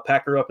from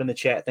Packer up in the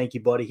chat. Thank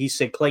you, buddy. He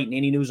said, Clayton,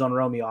 any news on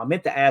Romeo? I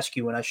meant to ask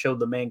you when I showed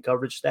the man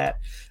coverage stat.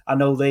 I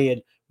know they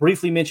had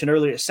briefly mentioned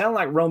earlier, it sounded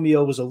like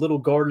Romeo was a little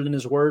guarded in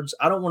his words.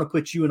 I don't want to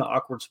put you in an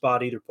awkward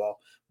spot either, Paul.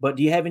 But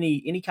do you have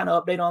any kind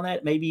of update on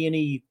that? Maybe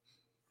any,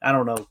 I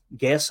don't know,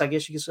 guess, I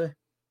guess you could say?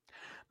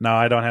 No,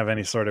 I don't have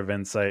any sort of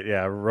insight.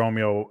 Yeah,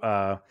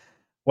 Romeo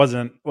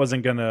wasn't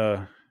going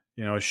to,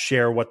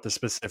 share what the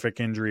specific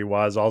injury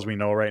was. All we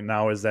know right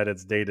now is that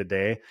it's day to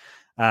day.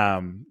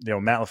 Matt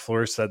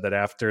LaFleur said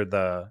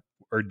that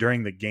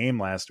during the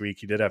game last week,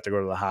 he did have to go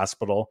to the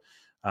hospital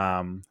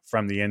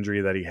from the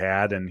injury that he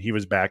had, and he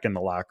was back in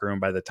the locker room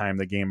by the time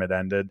the game had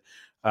ended.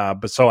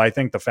 But so I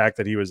think the fact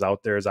that he was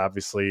out there is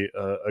obviously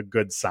a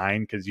good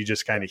sign, because you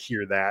just kind of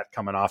hear that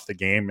coming off the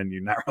game and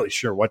you're not really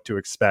sure what to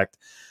expect.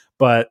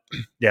 But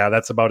yeah,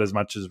 that's about as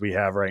much as we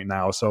have right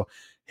now. So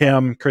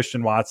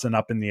Christian Watson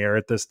up in the air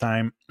at this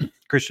time.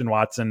 Christian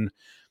Watson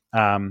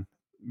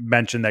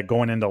mentioned that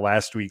going into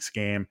last week's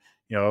game,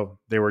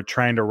 they were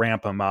trying to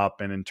ramp him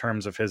up, and in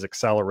terms of his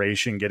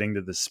acceleration, getting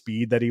to the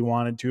speed that he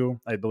wanted to,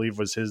 I believe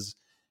was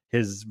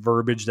his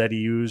verbiage that he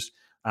used.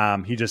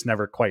 He just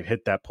never quite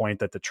hit that point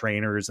that the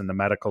trainers and the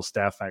medical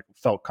staff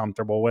felt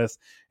comfortable with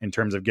in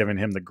terms of giving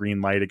him the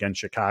green light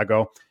against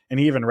Chicago. And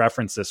he even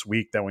referenced this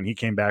week that when he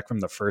came back from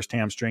the first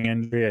hamstring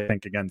injury, I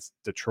think against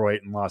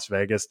Detroit and Las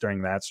Vegas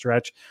during that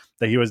stretch,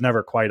 that he was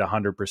never quite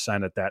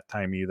 100% at that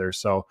time either.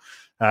 So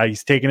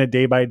he's taking it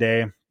day by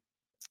day.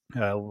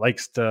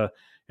 Likes to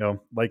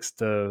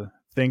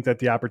think that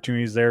the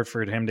opportunity is there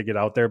for him to get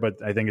out there, but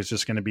I think it's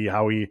just going to be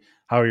how he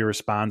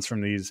responds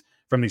from these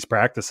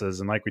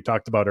practices. And like we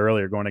talked about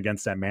earlier, going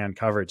against that man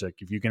coverage,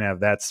 like if you can have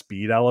that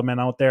speed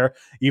element out there,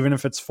 even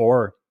if it's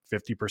for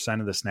 50%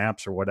 of the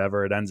snaps or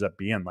whatever it ends up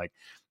being, like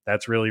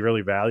that's really,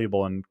 really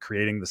valuable in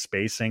creating the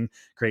spacing,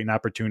 creating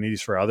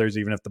opportunities for others,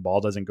 even if the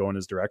ball doesn't go in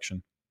his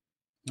direction.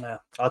 Yeah,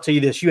 I'll tell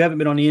you this: you haven't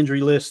been on the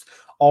injury list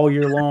all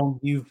year long.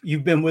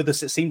 You've been with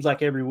us, it seems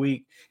like, every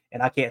week,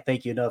 and I can't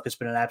thank you enough. It's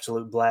been an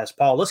absolute blast,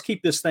 Paul. Let's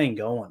keep this thing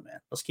going, man.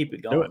 Let's keep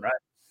it going, right?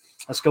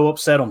 Let's go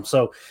upset them.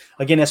 So,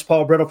 again, that's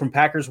Paul Bretl from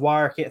Packers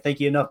Wire. Can't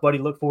thank you enough, buddy.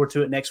 Look forward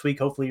to it next week.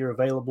 Hopefully you're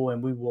available,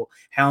 and we will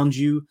hound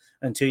you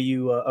until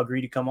you agree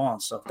to come on.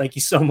 So thank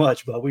you so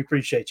much, bud. We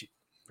appreciate you.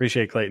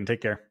 Appreciate it, Clayton.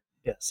 Take care.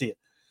 Yeah, see you.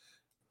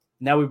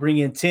 Now we bring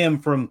in Tim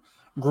from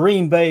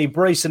Green Bay,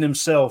 bracing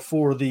himself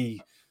for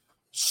the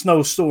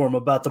snowstorm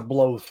about to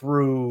blow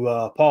through.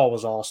 Paul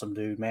was awesome,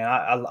 dude, man.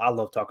 I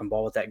love talking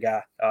ball with that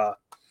guy.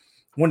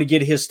 Wanted to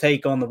get his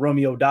take on the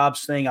Romeo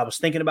Doubs thing. I was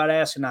thinking about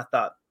asking. I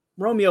thought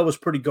Romeo was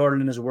pretty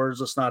guarded in his words.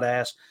 Let's not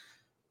ask.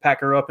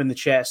 Packer up in the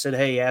chat said,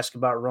 hey, ask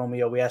about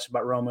Romeo. We asked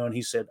about Romeo, and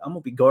he said, I'm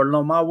going to be guarded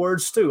on my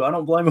words too. I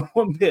don't blame him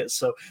one bit.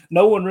 So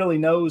no one really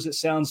knows. It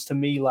sounds to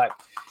me like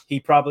he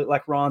probably,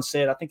 like Ron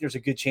said, I think there's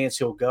a good chance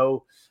he'll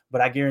go.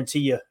 But I guarantee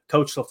you,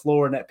 Coach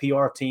LaFleur and that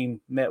PR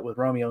team met with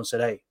Romeo and said,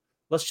 hey,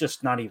 let's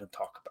just not even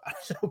talk about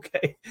it.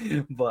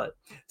 Okay. But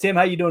Tim,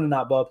 how you doing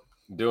tonight, bub?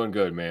 Doing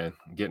good, man.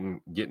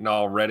 Getting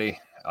all ready.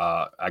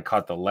 I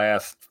caught the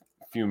last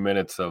few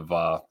minutes of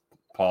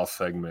Paul's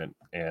segment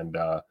and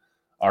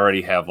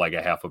already have like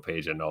a half a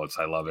page of notes.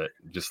 I love it.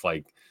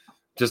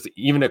 Just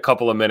even a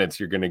couple of minutes,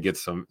 you're going to get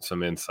some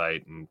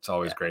insight, and it's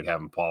always great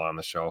having Paul on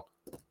the show.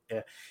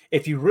 Yeah.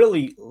 If you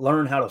really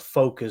learn how to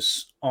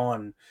focus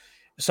on,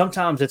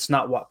 sometimes it's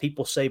not what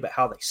people say, but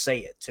how they say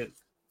it too.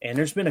 And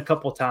there's been a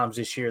couple of times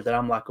this year that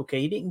I'm like,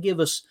 okay, he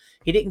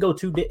didn't go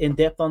too in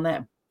depth on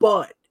that,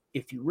 but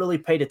if you really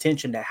paid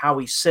attention to how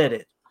he said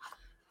it,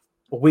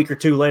 a week or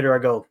two later, I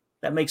go,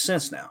 that makes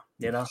sense now.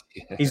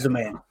 He's the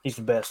man. He's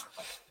the best.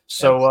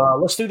 So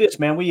let's do this,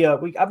 man.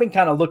 I've been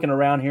kind of looking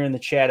around here in the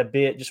chat a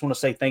bit. Just want to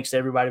say thanks to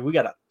everybody. We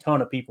got a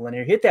ton of people in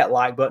here. Hit that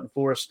like button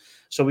for us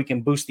so we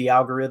can boost the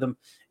algorithm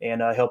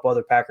and help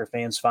other Packer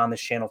fans find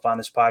this channel, find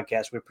this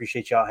podcast. We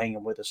appreciate y'all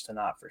hanging with us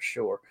tonight for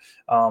sure.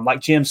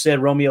 Like Jim said,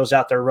 Romeo's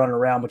out there running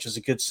around, which is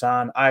a good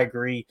sign. I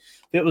agree.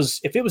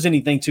 If it was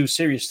anything too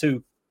serious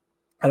too,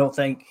 I don't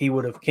think he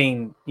would have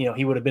came.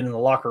 He would have been in the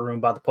locker room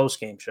by the post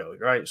game show,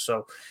 right?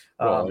 So,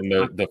 and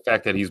the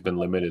fact that he's been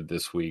limited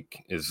this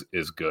week is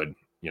good.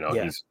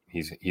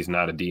 He's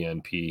not a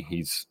DNP.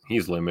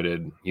 He's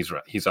limited.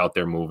 He's out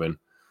there moving.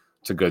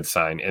 It's a good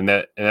sign, and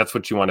that's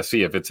what you want to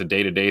see. If it's a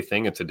day-to-day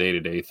thing, it's a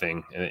day-to-day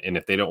thing. And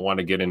if they don't want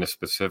to get into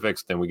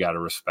specifics, then we got to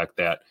respect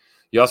that.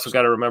 You also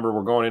got to remember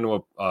we're going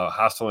into a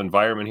hostile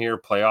environment here,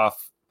 playoff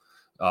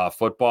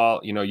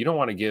football. You don't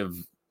want to give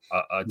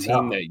a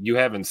team that you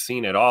haven't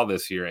seen at all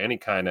this year any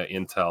kind of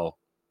intel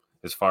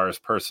as far as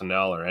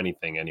personnel or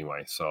anything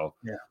anyway. So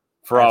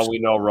for all we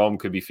know, Rome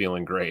could be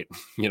feeling great,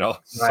 Right,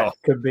 so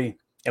could be.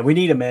 And we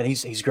need him, man.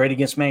 He's great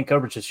against man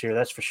coverage this year.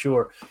 That's for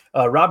sure.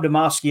 Rob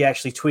Domofsky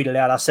actually tweeted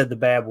out, I said the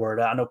bad word.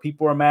 I know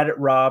people are mad at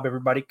Rob.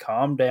 Everybody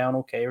calm down.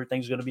 Okay.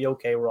 Everything's going to be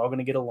okay. We're all going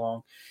to get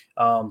along.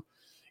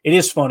 It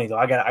is funny though.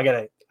 I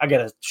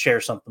gotta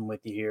share something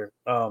with you here.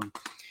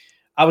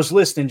 I was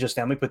listening just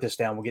now. Let me put this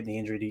down. We'll get in the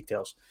injury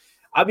details.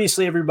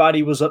 Obviously,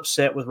 everybody was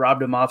upset with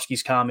Rob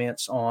Domofsky's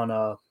comments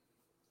on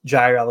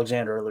Jair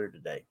Alexander earlier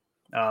today.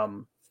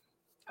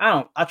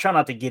 I try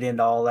not to get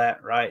into all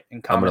that, right?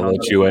 And I'm going to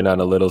let you in on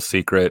a little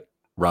secret.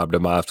 Rob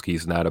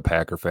Domofsky's not a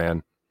Packer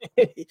fan.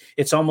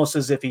 It's almost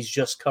as if he's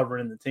just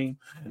covering the team.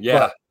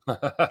 Yeah.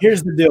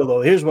 Here's the deal,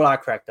 though. Here's what I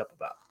cracked up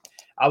about.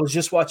 I was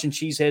just watching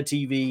Cheesehead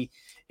TV,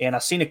 and I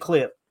seen a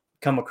clip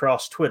come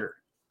across Twitter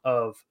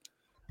of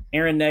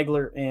Aaron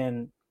Nagler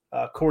and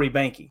Corey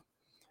Banke.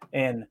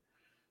 And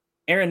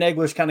Aaron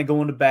Nagler's kind of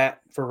going to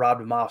bat for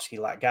Rob Domofsky,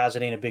 like, guys,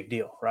 it ain't a big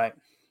deal, right?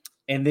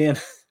 And then,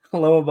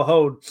 lo and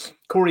behold,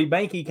 Corey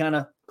Banke kind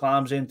of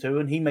climbs into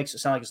it, and he makes it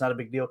sound like it's not a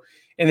big deal.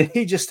 And then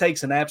he just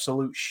takes an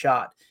absolute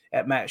shot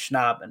at Matt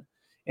Schneidman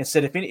and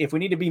said, if we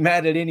need to be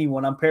mad at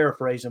anyone, I'm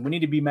paraphrasing, we need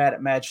to be mad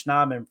at Matt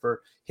Schneidman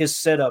for his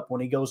setup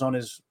when he goes on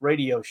his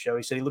radio show.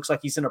 He said he looks like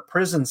he's in a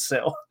prison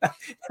cell. And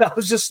I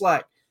was just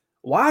like,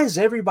 why is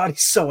everybody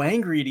so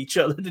angry at each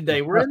other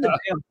today? We're in the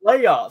damn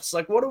playoffs.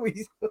 Like, what are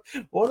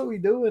we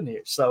doing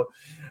here? So,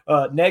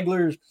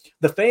 Nagler's,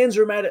 the fans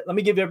are mad at, let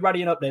me give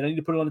everybody an update. I need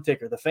to put it on the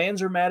ticker. The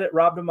fans are mad at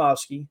Rob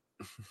Domofsky.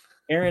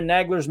 Aaron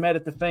Nagler's mad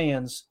at the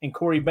fans, and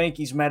Corey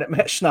Banke's mad at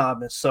Matt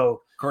Schneidman.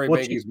 So Corey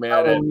Banke's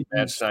mad at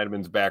Matt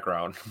Schneidman's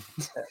background.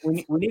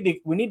 we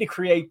need to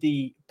create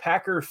the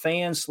Packer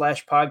fans /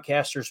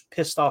 podcasters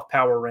pissed off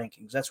power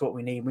rankings. That's what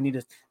we need. We need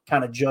to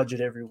kind of judge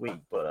it every week.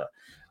 But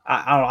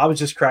I don't know. I was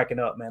just cracking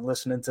up, man,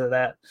 listening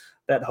to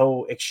that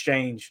whole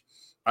exchange.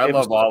 I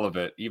love all of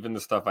it, even the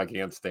stuff I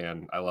can't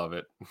stand. I love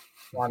it.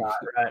 Why not?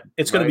 Right?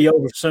 It's going to be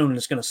over soon, and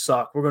it's going to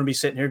suck. We're going to be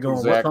sitting here going,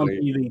 "What's on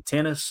TV?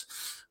 Tennis."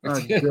 Oh,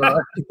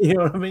 God. You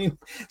know what I mean?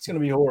 It's going to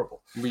be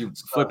horrible. We'll be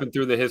flipping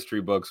through the history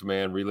books,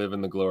 man,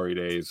 reliving the glory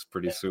days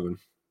pretty soon.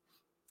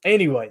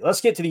 Anyway, let's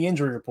get to the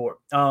injury report.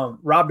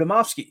 Rob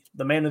Domofsky,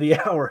 the man of the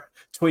hour,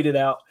 tweeted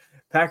out,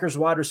 Packers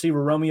wide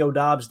receiver Romeo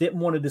Doubs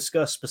didn't want to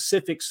discuss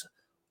specifics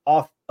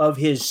of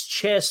his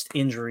chest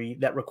injury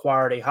that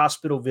required a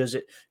hospital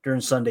visit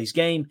during Sunday's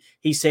game.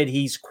 He said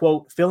he's,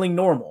 quote, feeling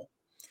normal.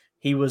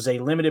 He was a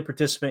limited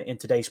participant in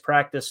today's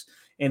practice.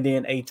 And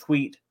then a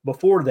tweet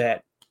before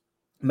that,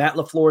 Matt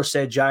LaFleur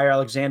said Jair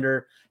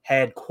Alexander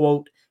had,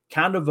 quote,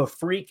 kind of a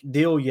freak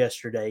deal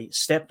yesterday,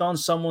 stepped on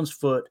someone's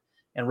foot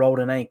and rolled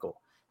an ankle.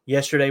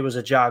 Yesterday was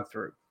a jog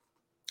through.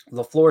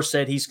 LaFleur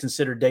said he's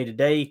considered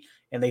day-to-day,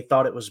 and they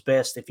thought it was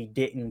best if he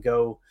didn't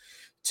go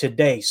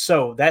today.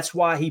 So that's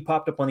why he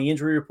popped up on the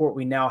injury report.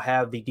 We now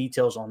have the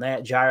details on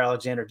that. Jair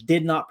Alexander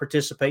did not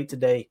participate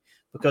today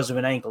because of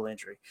an ankle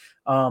injury.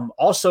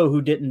 Also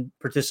who didn't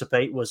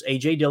participate was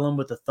A.J. Dillon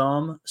with the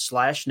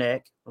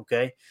thumb/neck,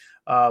 okay?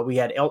 We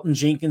had Elton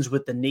Jenkins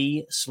with the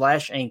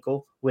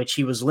knee/ankle, which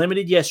he was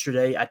limited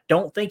yesterday. I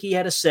don't think he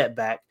had a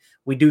setback.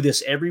 We do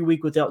this every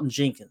week with Elton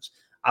Jenkins.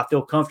 I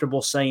feel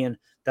comfortable saying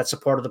that's a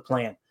part of the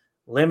plan.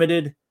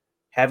 Limited,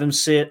 have him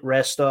sit,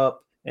 rest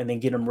up, and then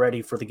get him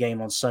ready for the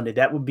game on Sunday.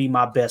 That would be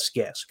my best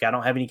guess. Okay, I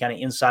don't have any kind of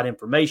inside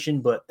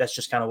information, but that's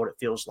just kind of what it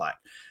feels like.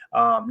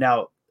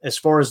 Now, as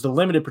far as the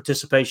limited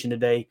participation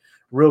today,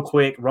 real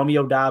quick,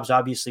 Romeo Doubs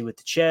obviously with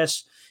the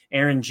chest,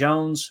 Aaron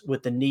Jones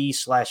with the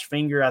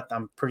knee/finger.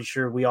 I'm pretty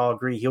sure we all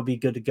agree he'll be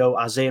good to go.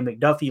 Isaiah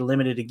McDuffie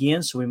limited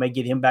again, so we may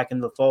get him back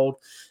into the fold.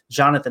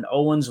 Jonathan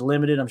Owens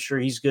limited. I'm sure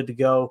he's good to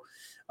go.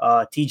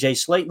 TJ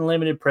Slayton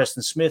limited.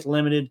 Preston Smith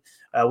limited,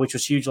 which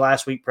was huge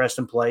last week.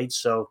 Preston played,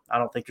 so I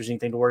don't think there's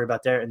anything to worry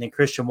about there. And then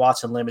Christian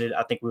Watson limited.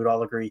 I think we would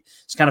all agree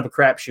it's kind of a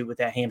crapshoot with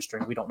that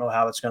hamstring. We don't know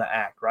how it's going to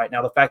act right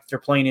now. The fact that they're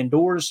playing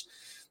indoors,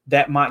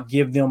 that might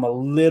give them a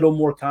little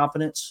more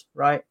confidence,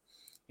 right,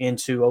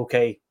 into,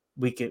 okay,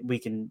 we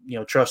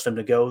can trust him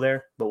to go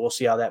there, but we'll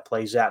see how that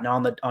plays out.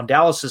 Now on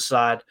Dallas's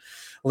side,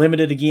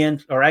 limited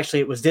again, or actually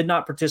it was did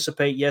not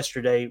participate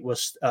yesterday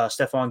was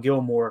Stephon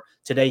Gilmore.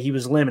 Today he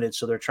was limited,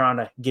 so they're trying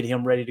to get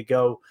him ready to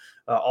go.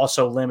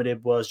 Also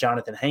limited was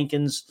Jonathan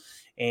Hankins,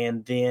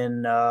 and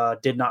then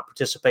did not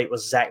participate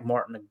was Zach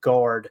Martin, a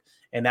guard,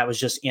 and that was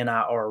just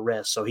NIR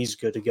arrest, so he's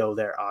good to go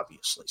there,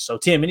 obviously. So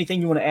Tim,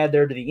 anything you want to add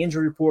there to the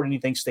injury report?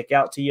 Anything stick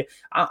out to you?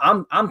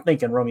 I'm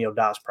thinking Romeo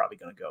Dobbs probably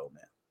going to go,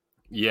 man.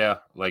 Yeah,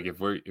 like if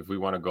we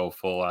want to go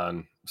full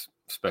on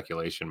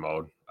speculation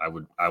mode, I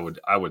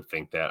would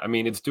think that. I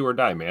mean, it's do or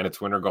die, man.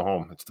 It's win or go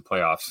home. It's the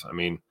playoffs. I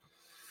mean,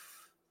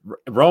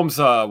 Rome's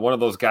one of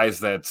those guys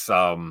that's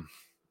I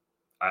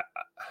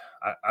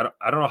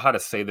don't know how to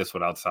say this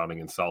without sounding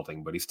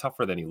insulting, but he's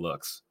tougher than he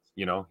looks.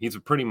 He's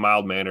a pretty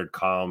mild-mannered,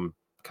 calm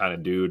kind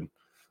of dude.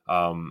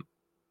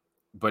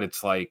 But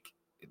it's like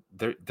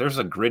there's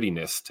a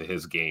grittiness to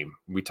his game.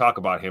 We talk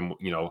about him,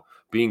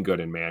 being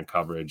good in man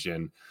coverage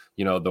and,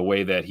 the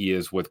way that he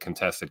is with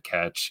contested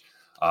catch,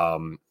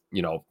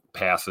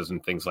 passes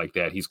and things like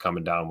that. He's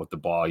coming down with the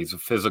ball. He's a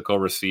physical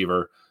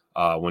receiver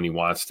when he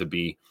wants to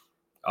be.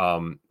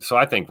 So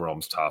I think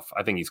Rome's tough.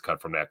 I think he's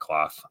cut from that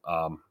cloth.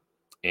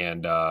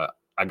 And I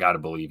got to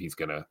believe he's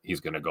gonna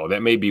go.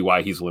 That may be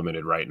why he's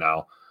limited right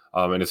now.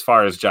 And as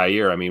far as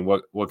Jair, I mean,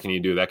 what can you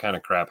do? That kind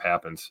of crap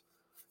happens.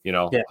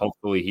 Yeah.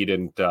 Hopefully he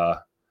didn't.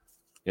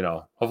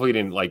 Hopefully he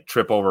didn't like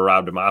trip over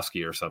Rob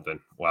Domofsky or something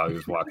while he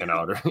was walking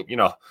out. Or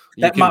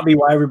that might be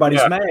why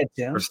everybody's mad.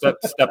 Tim. Or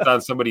stepped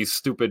on somebody's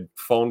stupid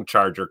phone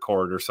charger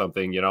cord or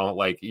something.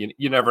 Like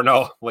you never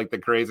know. Like the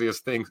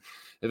craziest things.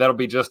 That'll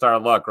be just our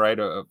luck, right?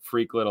 A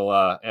freak little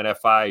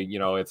NFI.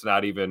 It's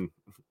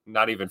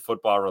not even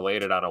football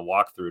related on a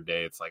walkthrough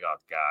day. It's like, oh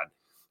God.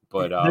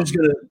 But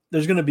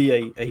there's gonna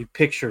be a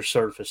picture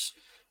surface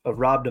of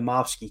Rob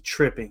Domofsky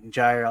tripping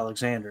Jair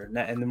Alexander,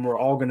 and then we're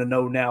all gonna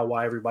know now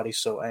why everybody's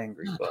so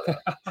angry.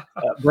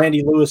 But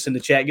Brandy Lewis in the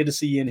chat, good to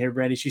see you in here,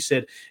 Brandy. She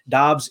said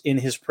Dobbs in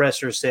his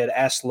presser said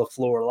 "Ask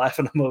LaFleur,"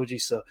 laughing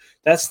emoji. So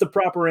that's the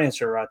proper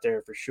answer right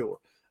there for sure.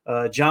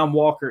 John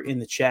Walker in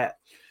the chat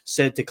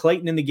said to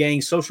Clayton and the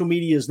gang, social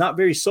media is not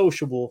very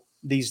sociable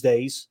these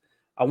days.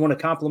 I want to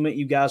compliment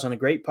you guys on a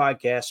great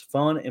podcast,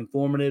 fun,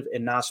 informative,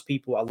 and nice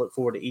people. I look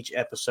forward to each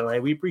episode. Hey,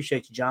 we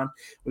appreciate you, John.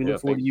 We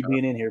look forward to you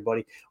being in here,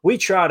 buddy. We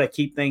try to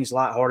keep things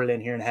lighthearted in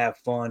here and have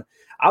fun.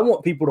 I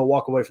want people to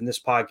walk away from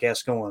this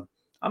podcast going,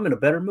 I'm in a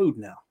better mood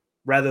now,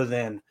 rather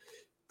than,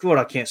 God,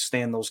 I can't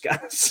stand those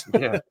guys.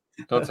 Yeah,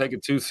 don't take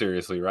it too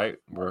seriously, right?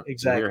 We're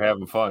here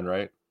having fun,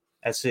 right?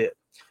 That's it.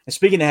 And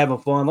speaking of having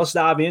fun, let's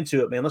dive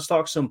into it, man. Let's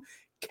talk some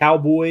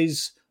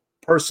Cowboys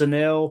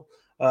personnel.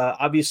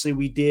 Obviously,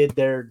 we did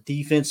their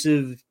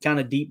defensive kind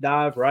of deep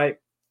dive, right?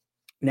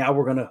 Now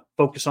we're going to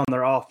focus on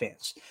their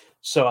offense.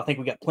 So I think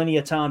we got plenty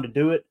of time to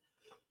do it.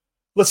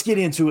 Let's get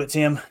into it,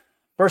 Tim.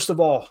 First of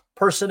all,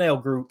 personnel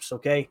groups,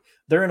 okay?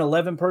 They're in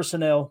 11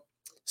 personnel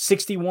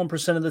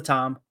 61% of the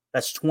time.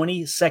 That's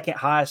 22nd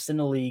highest in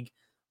the league.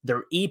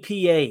 Their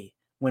EPA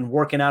when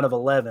working out of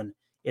 11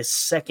 is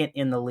second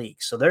in the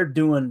league. So they're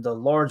doing the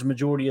large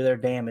majority of their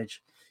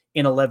damage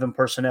in 11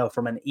 personnel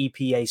from an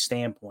EPA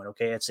standpoint,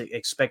 okay? It's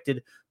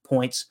expected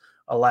points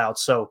allowed.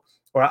 So,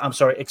 or I'm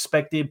sorry,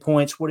 expected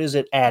points, what is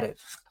it, added?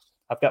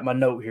 I've got my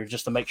note here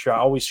just to make sure I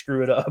always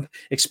screw it up.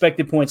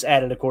 Expected points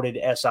added according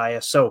to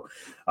SIS. So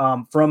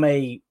from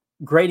a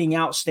grading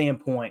out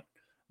standpoint,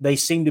 they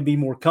seem to be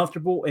more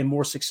comfortable and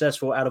more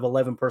successful out of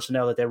 11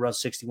 personnel that they run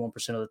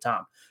 61% of the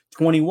time.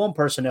 21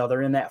 personnel,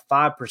 they're in that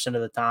 5%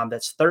 of the time.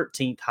 That's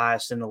 13th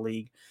highest in the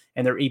league,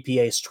 and their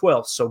EPA is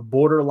 12th. So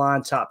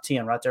borderline top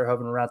 10, right there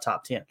hovering around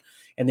top 10.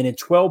 And then in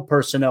 12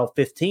 personnel,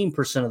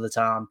 15% of the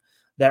time,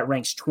 that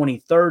ranks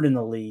 23rd in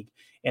the league,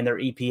 and their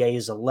EPA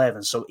is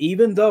 11. So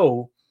even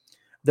though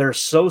they're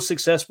so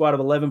successful out of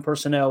 11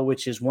 personnel,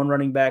 which is one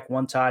running back,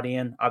 one tight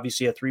end,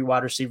 obviously a 3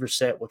 wide receiver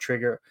set will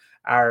trigger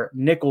our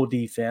nickel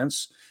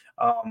defense.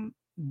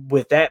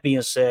 With that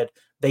being said,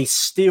 they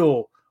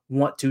still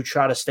want to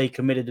try to stay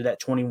committed to that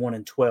 21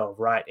 and 12,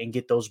 right, and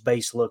get those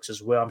base looks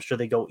as well. I'm sure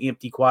they go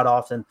empty quite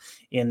often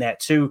in that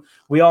too.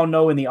 We all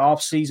know in the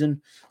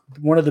offseason,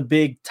 one of the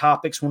big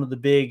topics, one of the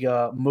big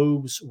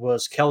moves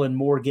was Kellen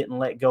Moore getting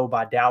let go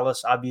by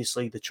Dallas.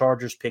 Obviously, the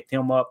Chargers picked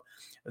him up.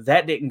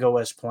 That didn't go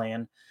as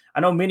planned. I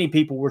know many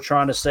people were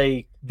trying to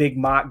say Big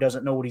Mike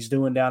doesn't know what he's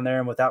doing down there,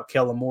 and without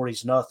Kellen Moore,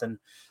 he's nothing.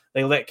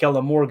 They let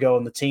Kellen Moore go,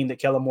 and the team that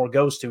Kellen Moore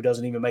goes to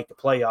doesn't even make the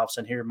playoffs,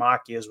 and here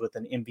Mike is with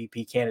an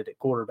MVP candidate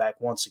quarterback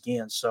once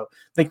again. So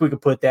I think we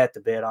could put that to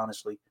bed,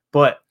 honestly.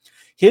 But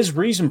his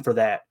reason for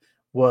that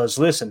was,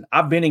 listen,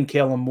 I've been in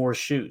Kellen Moore's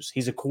shoes.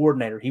 He's a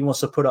coordinator. He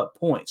wants to put up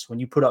points. When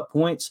you put up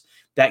points,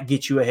 that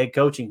gets you a head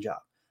coaching job.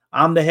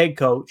 I'm the head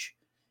coach,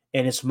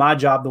 and it's my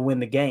job to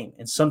win the game.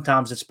 And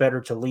sometimes it's better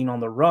to lean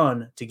on the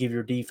run to give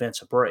your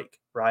defense a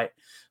break, right?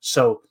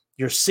 So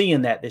you're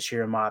seeing that this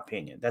year, in my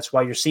opinion. That's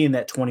why you're seeing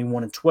that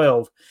 21 and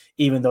 12,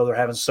 even though they're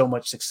having so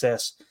much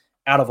success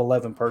out of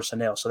 11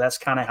 personnel. So that's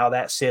kind of how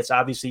that sits.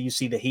 Obviously, you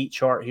see the heat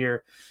chart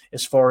here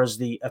as far as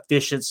the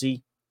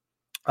efficiency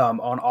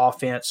On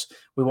offense.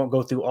 We won't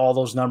go through all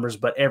those numbers,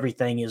 but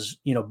everything is,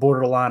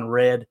 borderline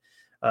red,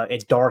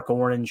 and dark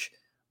orange.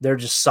 They're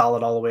just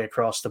solid all the way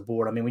across the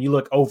board. I mean, when you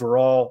look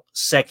overall,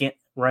 second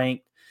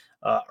ranked,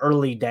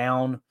 early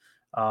down.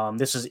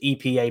 This is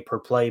EPA per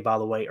play, by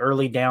the way.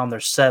 Early down, they're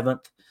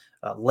 7th.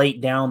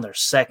 Late down, they're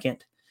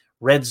 2nd.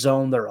 Red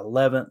zone, they're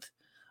 11th.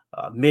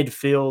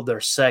 Midfield, they're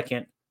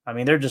 2nd. I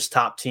mean, they're just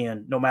top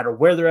 10, no matter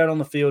where they're at on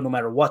the field, no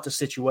matter what the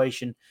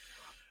situation.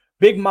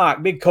 Big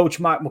Coach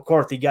Mike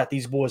McCarthy got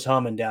these boys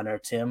humming down there,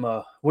 Tim.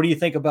 What do you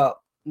think about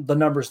the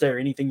numbers there?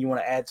 Anything you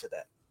want to add to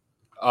that?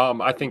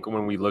 I think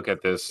when we look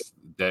at this,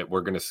 that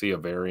we're going to see a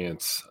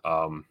variance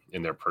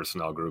in their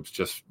personnel groups,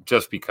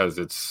 just because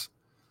it's,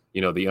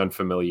 the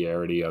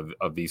unfamiliarity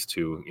of these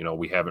two.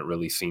 We haven't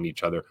really seen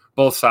each other.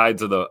 Both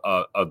sides of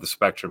the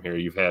spectrum here.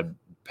 You've had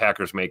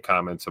Packers make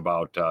comments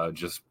about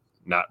just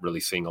not really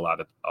seeing a lot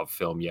of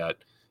film yet,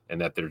 and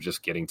that they're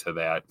just getting to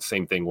that.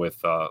 Same thing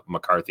with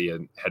McCarthy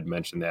had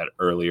mentioned that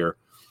earlier,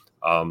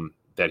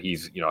 that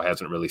he's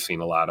hasn't really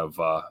seen a lot of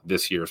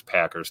this year's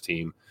Packers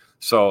team.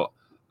 So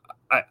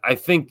I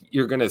think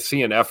you're going to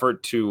see an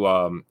effort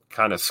to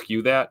kind of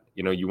skew that.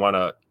 You want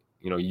to,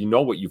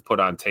 what you've put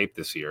on tape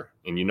this year,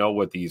 and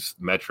what these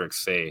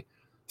metrics say.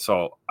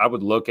 So I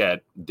would look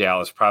at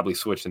Dallas probably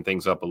switching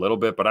things up a little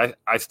bit, but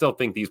I still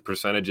think these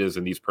percentages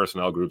and these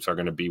personnel groups are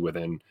going to be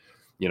within,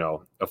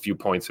 a few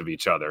points of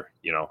each other.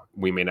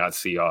 We may not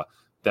see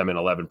them in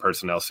 11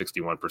 personnel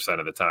 61%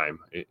 of the time,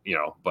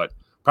 but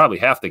probably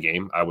half the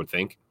game, I would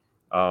think.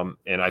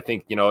 And I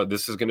think,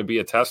 this is going to be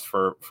a test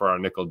for our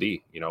nickel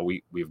D.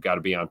 We've got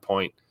to be on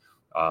point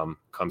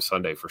come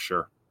Sunday for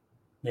sure.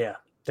 Yeah,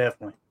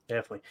 definitely.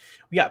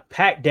 We got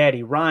Pack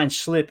Daddy Ryan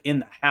Slip in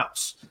the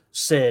house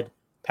said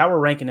power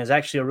ranking is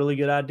actually a really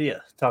good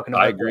idea. Talking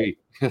about I agree.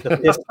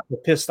 the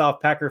pissed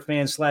off Packer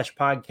fan /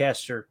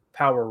 podcaster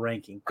power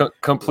ranking,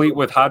 complete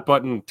with hot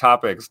button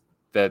topics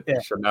that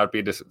should not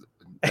be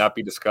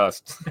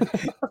discussed.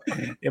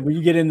 And when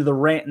you get into the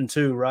ranting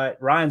too, right?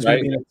 Ryan's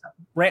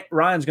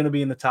going to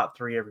be in the top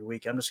 3 every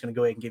week. I'm just going to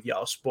go ahead and give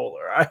y'all a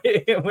spoiler.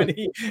 Right?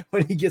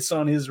 when he gets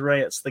on his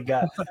rants, the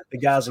guys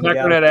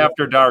Packernet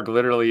After Dark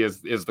literally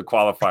is the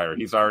qualifier.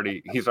 He's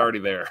already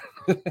there.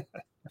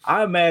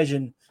 I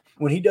imagine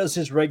when he does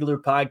his regular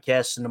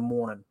podcasts in the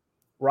morning,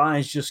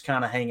 Ryan's just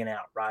kind of hanging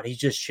out, right? He's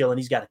just chilling.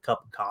 He's got a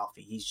cup of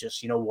coffee. He's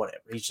just,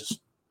 whatever. He's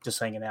just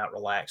hanging out,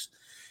 relaxed.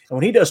 And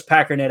when he does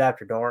Packernet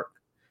After Dark,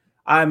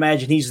 I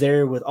imagine he's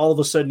there with all of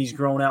a sudden he's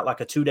grown out like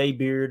a 2-day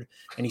beard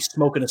and he's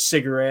smoking a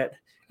cigarette.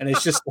 And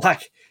it's just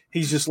like,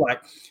 he's just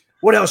like,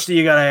 what else do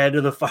you got to add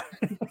to the fire?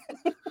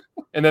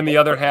 And then the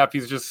other half,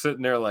 he's just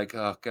sitting there like,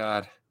 oh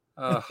God.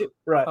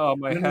 Right. Oh,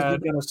 my head. We're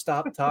going to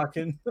stop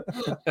talking.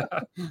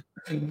 I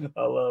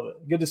love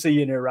it. Good to see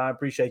you in there, Ryan.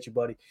 Appreciate you,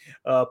 buddy.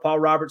 Paul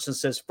Robertson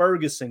says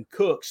Ferguson,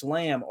 Cooks,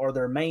 Lamb are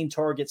their main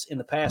targets in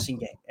the passing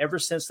game. Ever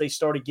since they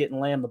started getting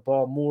Lamb the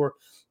ball more,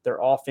 their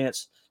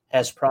offense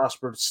has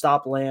prospered.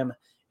 Stop Lamb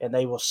and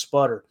they will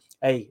sputter.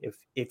 Hey,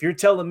 if you're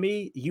telling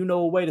me you know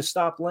a way to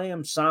stop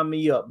Lamb, sign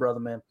me up, brother,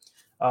 man.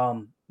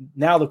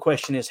 Now the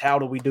question is, how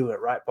do we do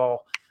it, right,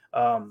 Paul?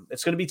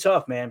 It's going to be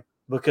tough, man,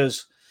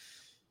 because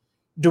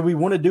do we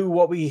want to do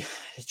what we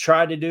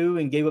tried to do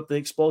and gave up the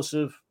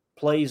explosive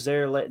plays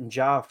there, letting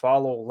Ja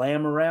follow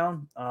Lamb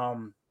around,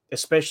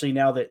 especially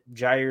now that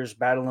Jair's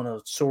battling a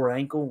sore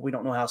ankle? We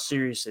don't know how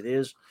serious it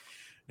is.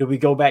 Do we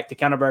go back to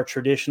kind of our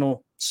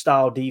traditional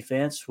style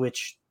defense,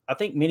 which I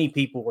think many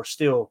people were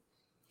still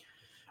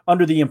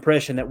under the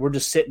impression that we're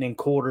just sitting in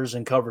quarters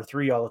and cover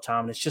 3 all the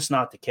time, and it's just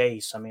not the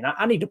case. I mean,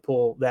 I need to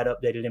pull that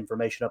updated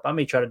information up. I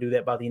may try to do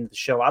that by the end of the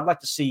show. I'd like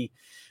to see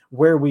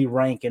where we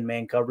rank in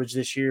man coverage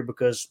this year,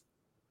 because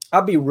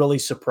I'd be really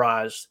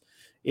surprised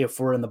if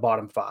we're in the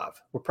bottom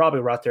 5. We're probably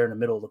right there in the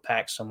middle of the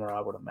pack somewhere,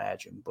 I would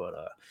imagine. But,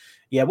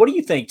 yeah, what do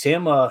you think,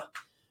 Tim?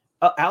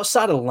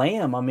 Outside of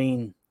Lamb, I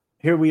mean,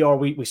 here we are.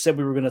 We said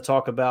we were going to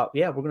talk about,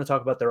 we're going to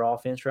talk about their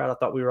offense, right? I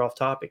thought we were off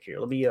topic here.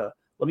 Let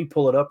me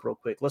pull it up real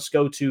quick. Let's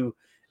go to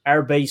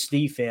our base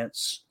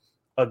defense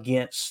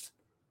against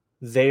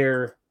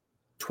their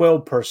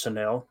 12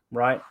 personnel,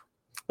 right?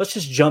 Let's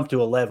just jump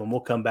to 11. We'll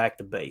come back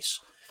to base.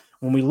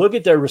 When we look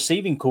at their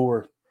receiving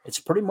core, it's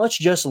pretty much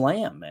just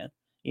Lamb, man.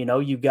 You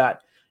got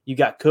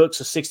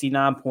Cooks a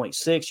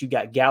 69.6. You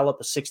got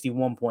Gallup a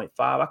 61.5.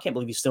 I can't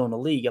believe he's still in the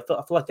league. I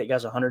feel like that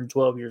guy's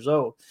 112 years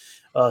old.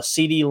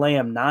 CD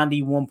Lamb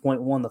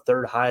 91.1, the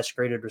third highest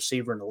graded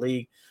receiver in the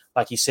league.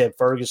 Like you said,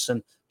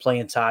 Ferguson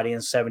playing tight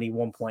end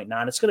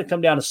 71.9. It's going to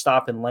come down to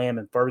stopping Lamb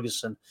and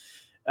Ferguson.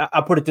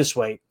 I put it this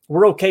way: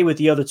 we're okay with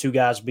the other 2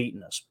 guys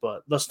beating us,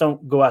 but let's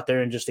don't go out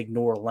there and just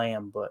ignore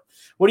Lamb. But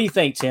what do you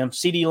think, Tim?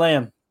 CD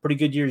Lamb, pretty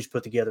good year he's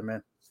put together,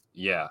 man.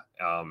 Yeah,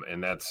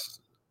 and that's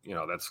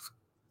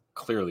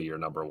clearly your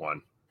number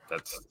one.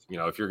 That's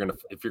if you're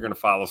gonna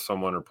follow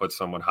someone or put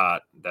someone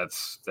hot,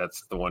 that's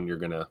the one you're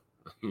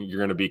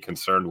gonna be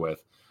concerned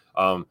with.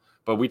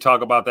 But we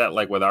talk about that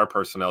like with our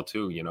personnel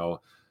too.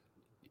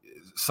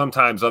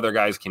 Sometimes other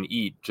guys can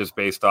eat just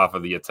based off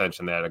of the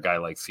attention that a guy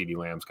like CeeDee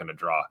Lamb's going to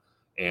draw.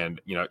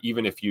 And,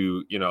 even if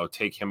you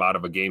take him out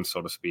of a game,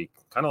 so to speak,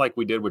 kind of like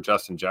we did with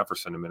Justin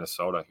Jefferson in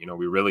Minnesota,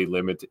 we really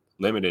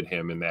limited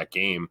him in that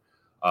game.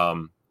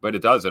 But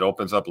it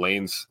opens up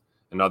lanes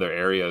in other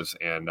areas.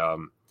 And,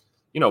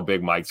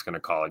 Big Mike's going to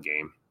call a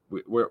game.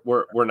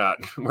 We're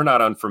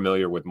not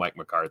unfamiliar with Mike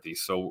McCarthy.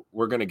 So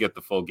we're going to get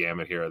the full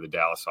gamut here of the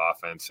Dallas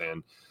offense.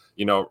 And,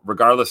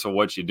 regardless of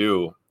what you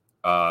do,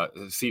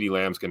 CeeDee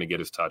Lamb's going to get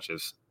his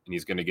touches and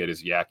he's going to get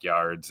his yak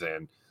yards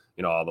and,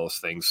 all those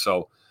things.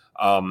 So,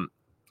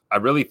 I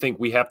really think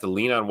we have to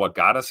lean on what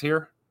got us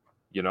here,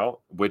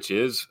 which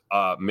is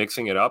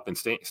mixing it up and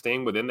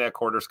staying within that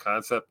quarters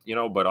concept,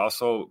 but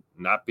also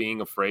not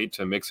being afraid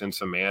to mix in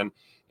some man.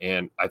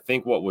 And I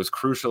think what was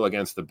crucial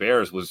against the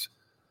Bears was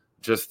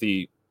just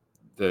the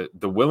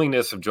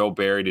willingness of Joe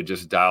Barry to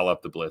just dial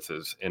up the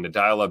blitzes and to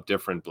dial up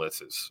different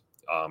blitzes,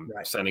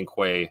 right. Sending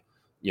Quay,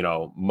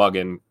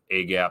 mugging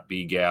A gap,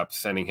 B gap,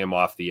 sending him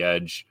off the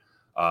edge,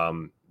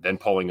 then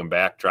pulling him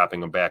back,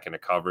 dropping him back into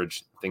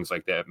coverage, things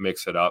like that,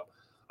 mix it up.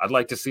 I'd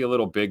like to see a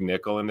little big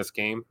nickel in this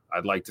game.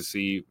 I'd like to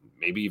see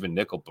maybe even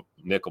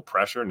nickel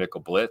pressure,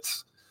 nickel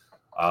blitz.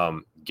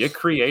 Get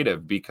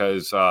creative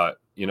because,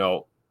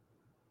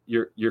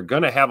 you're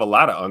going to have a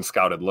lot of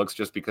unscouted looks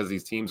just because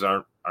these teams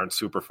aren't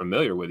super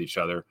familiar with each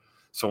other.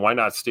 So why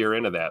not steer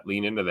into that,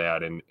 lean into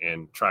that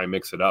and try and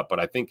mix it up.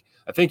 But I think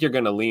you're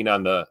going to lean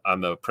on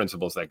the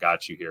principles that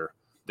got you here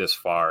this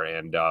far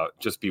and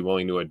just be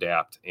willing to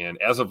adapt.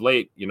 And as of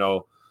late,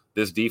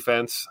 this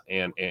defense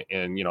and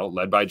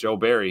led by Joe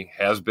Barry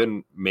has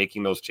been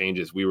making those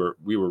changes. We were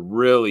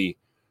really,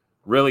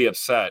 really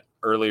upset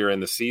earlier in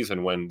the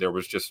season when there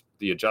was just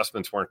the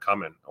adjustments weren't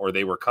coming, or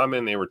they were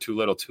coming, they were too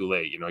little, too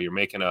late. You're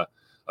making a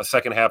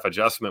second half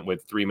adjustment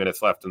with 3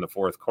 minutes left in the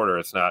fourth quarter.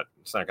 It's not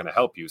going to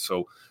help you.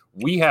 So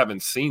we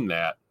haven't seen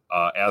that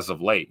as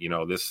of late.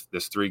 This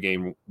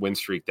 3-game win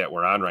streak that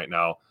we're on right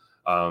now.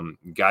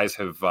 Guys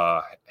have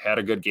had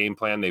a good game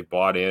plan. They've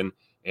bought in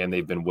and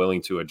they've been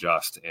willing to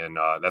adjust. And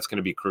that's going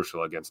to be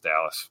crucial against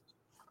Dallas.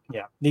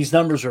 Yeah, these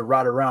numbers are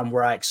right around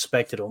where I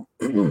expected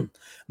them.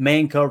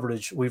 Man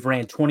coverage, we've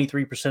ran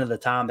 23% of the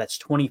time. That's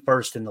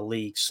 21st in the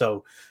league.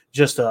 So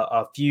just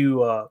a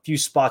few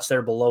spots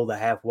there below the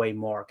halfway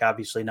mark.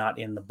 Obviously not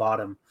in the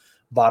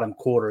bottom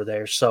quarter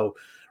there. So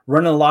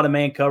running a lot of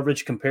man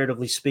coverage,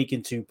 comparatively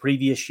speaking, to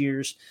previous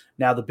years.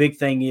 Now the big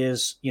thing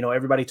is,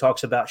 everybody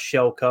talks about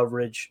shell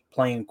coverage,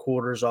 playing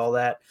quarters, all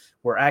that.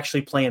 We're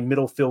actually playing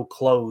middle field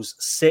close,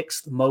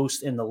 6th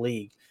most in the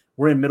league.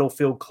 We're in middle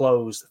field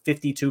close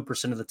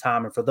 52% of the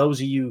time. And for those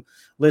of you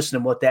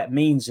listening, what that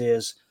means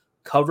is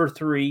cover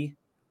 3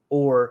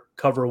 or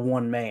cover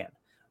 1 man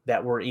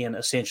that we're in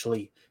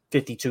essentially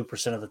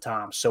 52% of the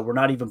time. So we're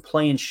not even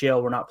playing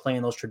shell. We're not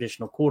playing those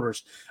traditional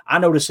quarters. I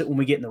notice it when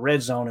we get in the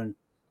red zone, and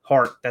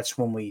Hart, that's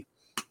when we,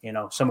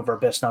 some of our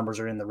best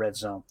numbers are in the red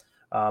zone.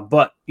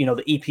 But, the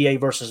EPA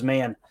versus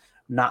man,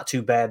 not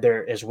too bad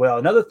there as well.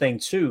 Another thing,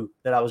 too,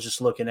 that I was just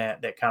looking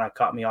at that kind of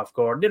caught me off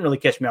guard. Didn't really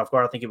catch me off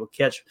guard. I think it would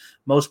catch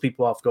most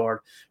people off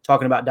guard.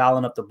 Talking about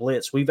dialing up the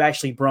blitz. We've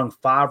actually brung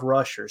 5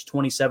 rushers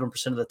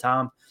 27% of the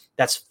time.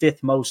 That's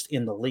 5th most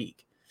in the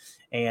league.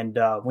 And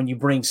when you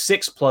bring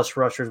 6+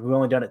 rushers, we've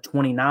only done it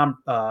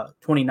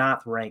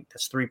 29th ranked.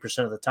 That's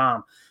 3% of the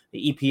time.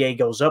 The EPA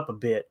goes up a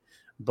bit,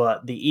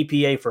 but the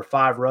EPA for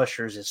 5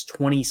 rushers is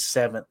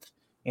 27th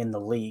in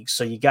the league.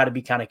 So you got to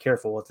be kind of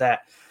careful with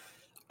that.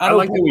 I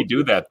like that we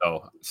do that,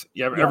 though.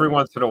 Yeah, every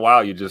once in a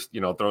while, you just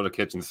throw the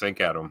kitchen sink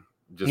at them.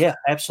 Yeah,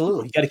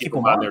 absolutely. You got to keep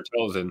them on their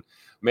toes. And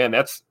man,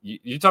 that's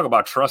you talk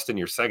about trust in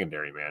your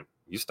secondary, man.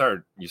 You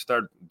start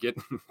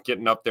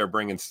getting up there,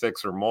 bringing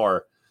 6 or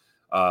more.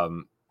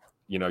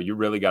 You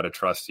really got to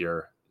trust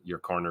your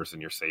corners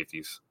and your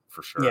safeties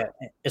for sure. Yeah,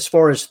 as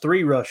far as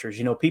 3 rushers,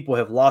 people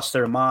have lost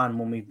their mind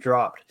when we've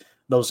dropped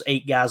those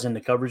 8 guys into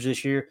coverage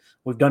this year.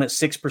 We've done it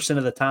 6%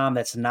 of the time.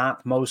 That's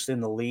 9th most in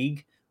the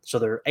league. So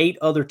there are 8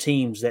 other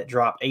teams that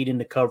drop 8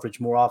 into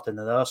coverage more often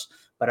than us.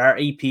 But our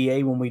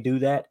EPA, when we do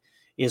that,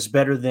 is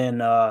better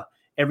than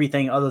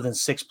everything other than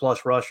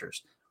 6+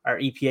 rushers. Our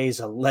EPA is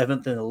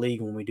 11th in the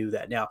league when we do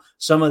that. Now,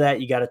 some of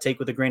that you got to take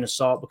with a grain of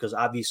salt because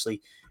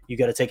obviously you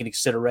got to take into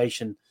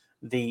consideration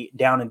the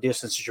down and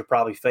distances you're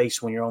probably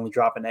faced when you're only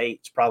dropping 8.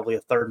 It's probably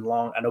a 3rd and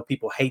long. I know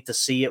people hate to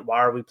see it. Why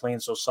are we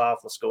playing so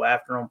soft? Let's go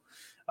after them.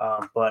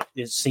 But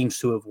it seems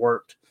to have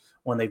worked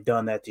when they've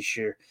done that this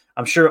year.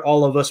 I'm sure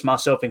all of us,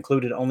 myself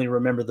included, only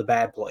remember the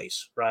bad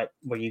plays, right?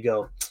 Where you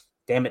go,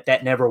 damn it,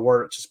 that never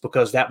works. It's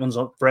because that one's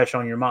fresh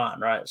on your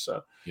mind, right?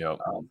 So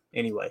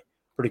anyway,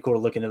 pretty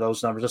cool looking at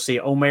those numbers. Let's see.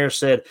 Omer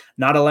said,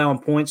 not allowing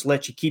points,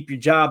 let you keep your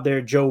job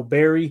there, Joe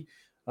Barry.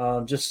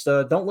 Just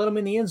don't let them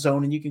in the end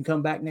zone and you can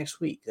come back next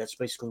week. That's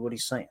basically what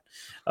he's saying.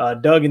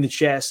 Doug in the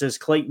chat says,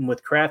 Clayton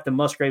with Kraft and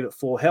Musgrave at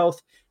full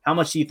health. How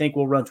much do you think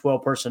we'll run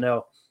 12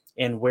 personnel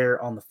and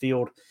where on the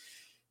field?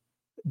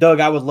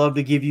 Doug, I would love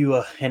to give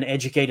you an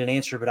educated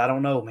answer, but I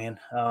don't know, man.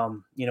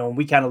 When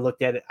we kind of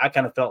looked at it, I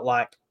kind of felt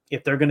like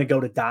if they're going to go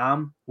to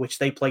dime, which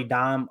they play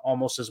dime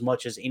almost as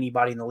much as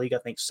anybody in the league, I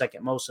think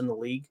 2nd most in the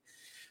league,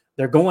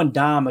 they're going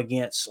dime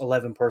against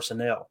 11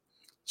 personnel.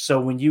 So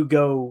when you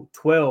go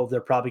 12,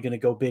 they're probably going to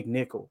go big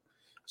nickel.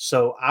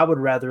 So I would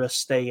rather us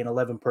stay in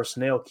 11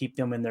 personnel, keep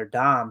them in their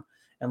dime,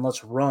 and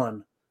let's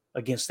run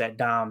against that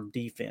dime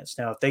defense.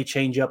 Now, if they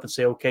change up and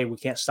say, okay, we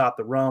can't stop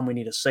the run, we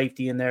need a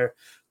safety in there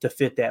to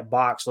fit that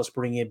box, let's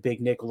bring in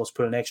big nickel, let's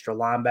put an extra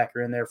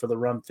linebacker in there for the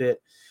run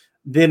fit,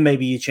 then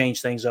maybe you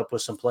change things up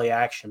with some play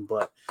action.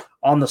 But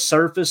on the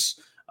surface,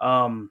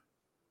 I'm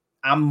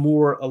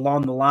more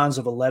along the lines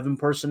of 11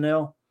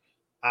 personnel.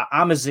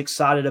 I'm as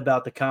excited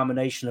about the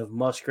combination of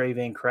Musgrave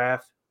and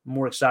Kraft,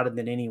 more excited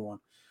than anyone.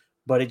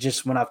 But it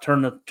just, when I've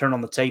turned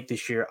on the tape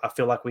this year, I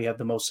feel like we have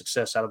the most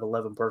success out of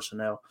 11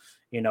 personnel.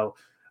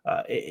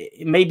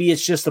 Maybe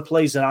it's just the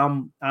plays that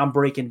I'm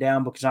breaking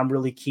down because I'm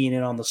really keying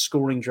in on the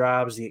scoring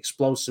drives, the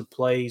explosive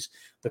plays,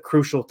 the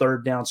crucial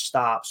third down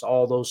stops,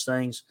 all those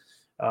things.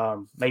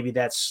 Maybe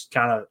that's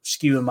kind of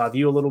skewing my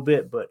view a little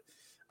bit, but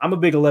I'm a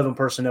big 11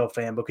 personnel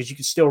fan because you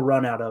can still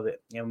run out of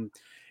it. And,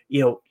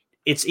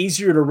 it's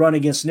easier to run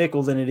against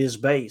nickel than it is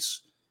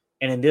base.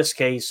 And in this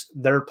case,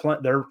 they're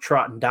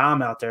trotting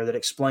dime out there that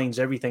explains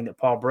everything that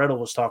Paul Bretl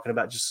was talking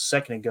about just a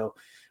second ago,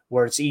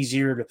 where it's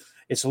a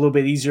little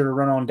bit easier to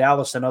run on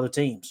Dallas than other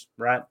teams,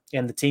 right?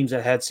 And the teams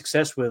that had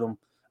success with them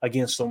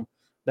against them,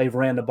 they've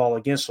ran the ball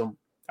against them.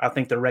 I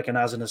think they're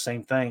recognizing the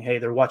same thing. Hey,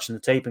 they're watching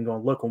the tape and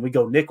going, look, when we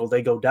go nickel,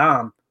 they go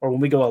dime, or when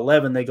we go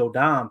 11, they go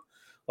dime.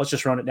 Let's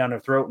just run it down their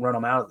throat and run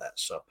them out of that.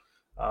 So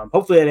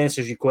hopefully that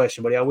answers your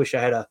question, buddy. I wish I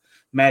had a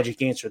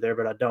magic answer there,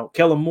 but I don't.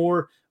 Kellen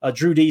Moore,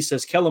 Drew D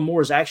says Kellen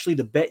Moore is actually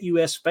the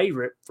BetUS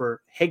favorite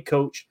for head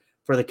coach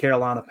for the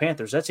Carolina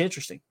Panthers. That's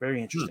interesting.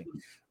 Very interesting.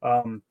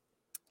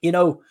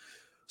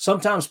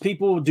 Sometimes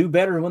people do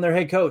better when they're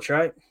head coach,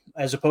 right?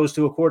 As opposed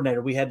to a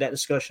coordinator. We had that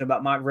discussion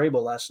about Mike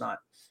Vrabel last night.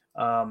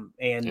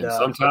 And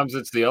sometimes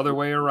it's the other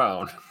way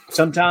around.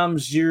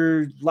 Sometimes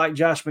you're like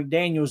Josh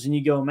McDaniels and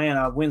you go, man,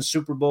 I win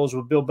Super Bowls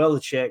with Bill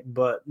Belichick,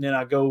 but then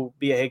I go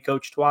be a head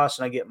coach twice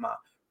and I get my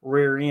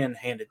rear end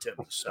handed to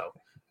me. So,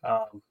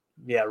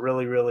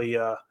 really, really,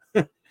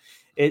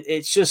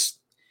 it's just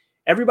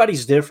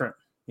everybody's different.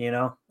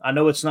 I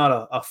know it's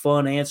not a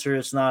fun answer.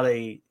 It's not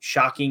a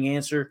shocking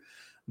answer,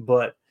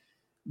 but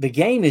the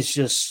game is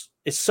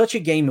it's such a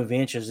game of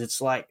inches.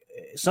 It's like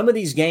some of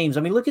these games.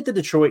 I mean, look at the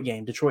Detroit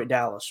game,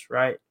 Detroit-Dallas,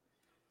 right?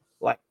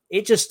 Like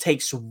it just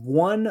takes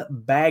one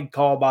bad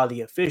call by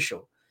the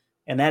official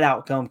and that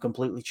outcome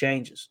completely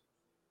changes.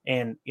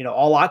 And,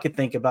 all I could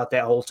think about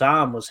that whole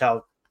time was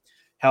how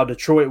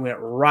Detroit went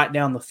right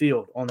down the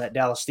field on that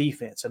Dallas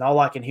defense. And all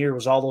I can hear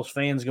was all those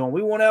fans going,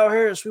 we want Al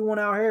Harris, we want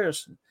Al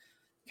Harris. And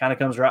kind of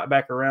comes right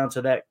back around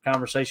to that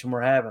conversation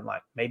we're having.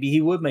 Like maybe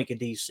he would make a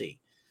DC.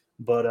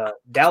 But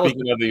Dallas.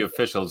 Speaking of the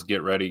officials,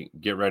 get ready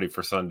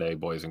for Sunday,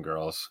 boys and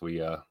girls. We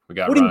got.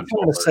 What are you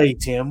trying to say,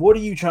 Tim? What are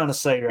you trying to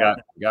say right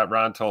now? We got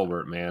Ron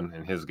Tolbert, man,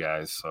 and his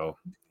guys. So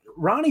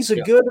Ronnie's a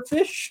good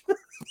fish.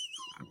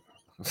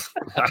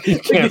 You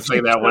can't say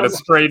that with a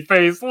straight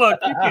face. Look,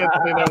 you can't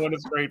say that with a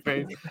straight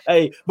face.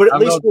 Hey, but at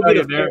least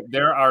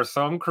there are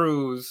some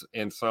crews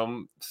and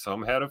some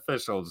head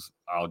officials.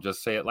 I'll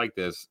just say it like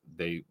this: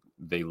 they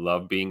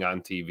love being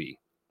on TV.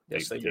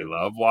 Yes, they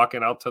love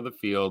walking out to the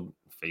field,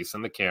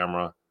 facing the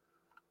camera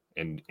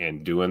and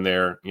doing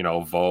their,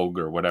 Vogue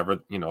or whatever,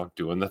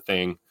 doing the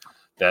thing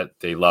that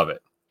they love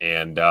it.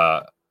 And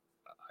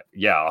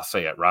I'll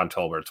say it. Ron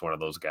Tolbert's one of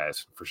those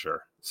guys for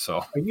sure.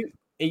 So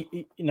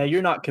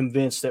you're not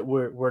convinced that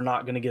we're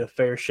not going to get a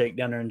fair shake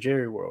down there in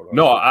Jerry World.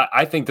 No,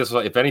 I think this will,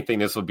 if anything,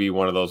 this will be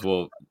one of those,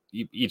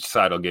 each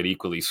side will get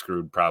equally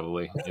screwed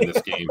probably in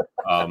this game.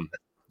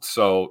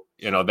 So,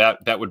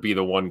 that would be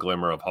the one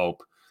glimmer of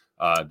hope.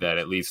 That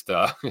at least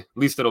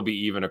it'll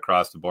be even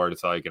across the board.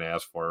 It's all you can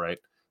ask for, right?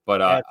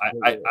 But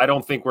I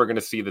don't think we're going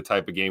to see the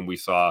type of game we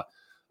saw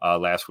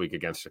last week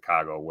against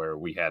Chicago, where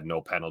we had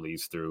no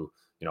penalties through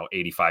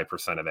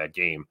 85% of that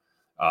game.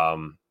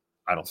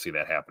 I don't see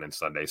that happening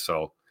Sunday.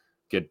 So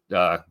get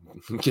your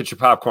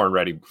popcorn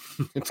ready.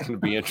 It's going to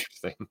be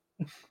interesting.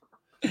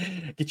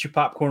 Get your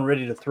popcorn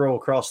ready to throw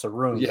across the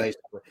room,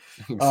 basically.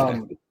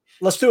 Exactly.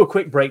 Let's do a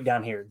quick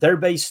breakdown here.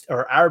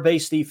 Our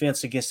base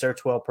defense against their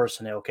 12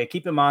 personnel. Okay,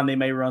 keep in mind they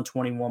may run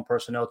 21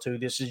 personnel too.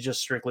 This is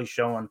just strictly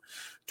showing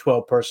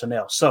 12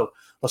 personnel. So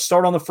let's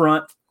start on the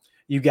front.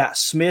 You got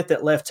Smith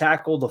at left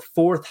tackle, the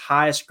fourth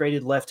highest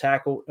graded left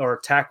tackle, or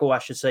tackle, I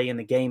should say, in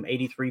the game,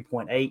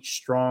 83.8,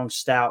 strong,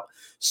 stout.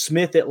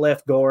 Smith at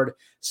left guard,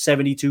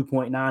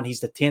 72.9.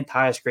 He's the 10th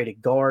highest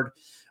graded guard.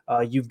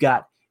 You've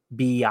got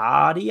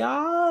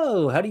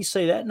Biadio. How do you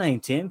say that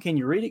name, Tim? Can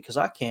you read it? Because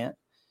I can't.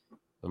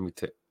 Let me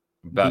take.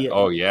 It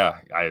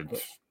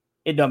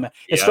doesn't matter.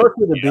 It starts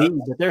with a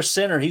B, but their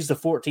center, he's the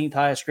 14th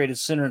highest graded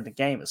center in the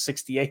game at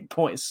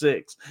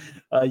 68.6.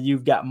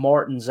 You've got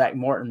Zach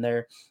Martin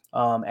there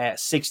at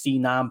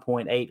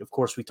 69.8. Of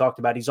course, we talked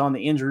about he's on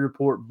the injury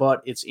report,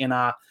 but it's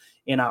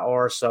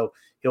NIR, so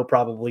he'll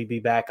probably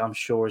be back, I'm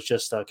sure. It's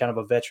just kind of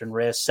a veteran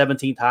rest.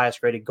 17th highest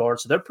graded guard,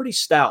 so they're pretty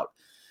stout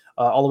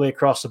all the way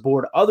across the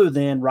board, other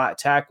than right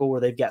tackle, where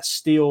they've got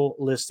Steele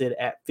listed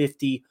at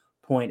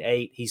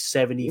 50.8. He's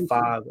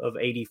 75 of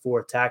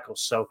 84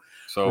 tackles. So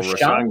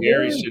Rashawn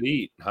Gary should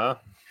eat, huh?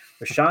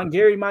 Rashawn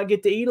Gary might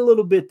get to eat a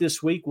little bit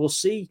this week. We'll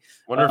see.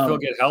 Wonder if he'll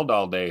get held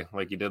all day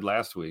like he did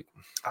last week.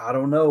 I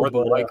don't know. More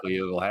but than likely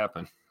it'll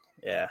happen.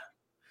 Yeah.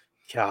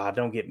 God,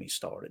 don't get me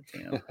started,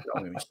 Tim.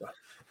 Don't get me started.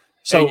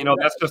 So hey,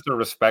 that's just a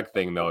respect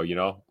thing, though.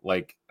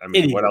 Like, I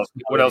mean,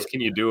 what else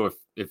can you do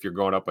if you're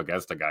going up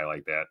against a guy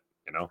like that?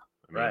 I mean,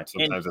 right.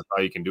 Sometimes that's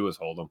all you can do is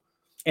hold him.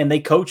 And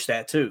they coach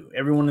that too.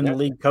 Everyone in the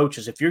league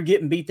coaches. If you're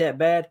getting beat that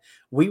bad,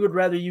 we would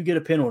rather you get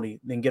a penalty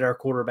than get our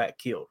quarterback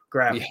killed.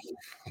 Grab him.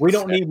 We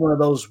don't need one of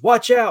those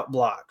watch out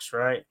blocks,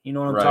 right? You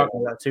know what I'm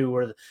talking about too,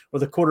 where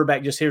the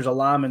quarterback just hears a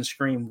lineman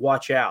scream,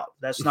 watch out.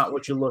 That's not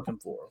what you're looking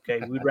for.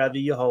 Okay. We'd rather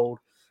you hold.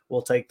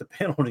 We'll take the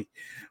penalty.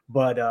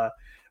 But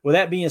with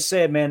that being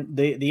said, man,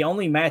 the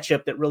only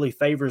matchup that really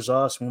favors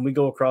us when we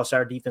go across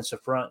our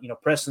defensive front,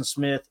 Preston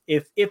Smith,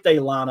 if they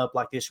line up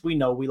like this, we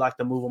know we like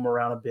to move them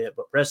around a bit.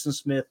 But Preston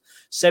Smith,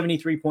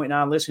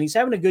 73.9. Listen, he's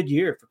having a good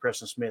year for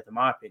Preston Smith, in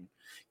my opinion.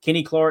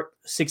 Kenny Clark,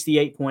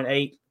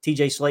 68.8.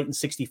 TJ Slayton,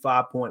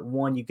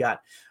 65.1. You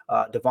got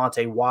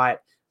Devontae Wyatt,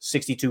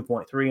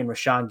 62.3. And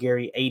Rashawn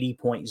Gary,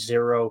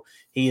 80.0.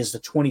 He is the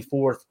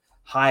 24th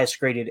highest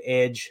graded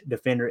edge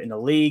defender in the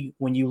league.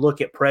 When you look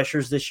at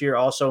pressures this year,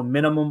 also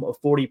minimum of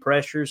 40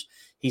 pressures,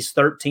 he's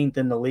 13th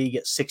in the league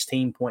at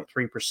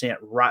 16.3%,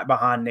 right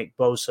behind Nick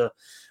Bosa,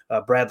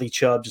 Bradley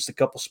Chubb, just a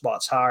couple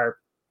spots higher.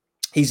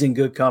 He's in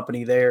good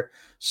company there.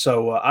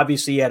 So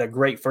obviously he had a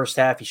great first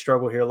half. He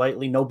struggled here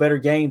lately. No better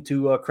game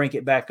to crank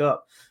it back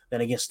up than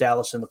against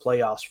Dallas in the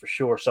playoffs for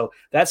sure. So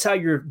that's how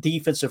your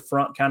defensive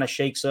front kind of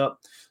shakes up.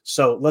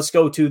 So let's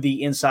go to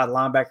the inside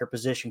linebacker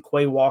position.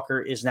 Quay Walker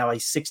is now a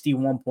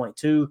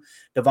 61.2.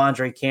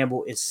 Devondre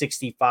Campbell is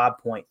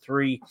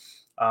 65.3.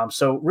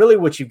 So really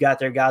what you've got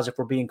there, guys, if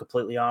we're being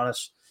completely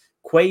honest,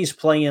 Quay's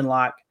playing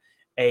like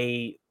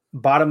a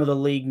bottom of the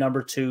league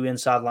number 2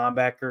 inside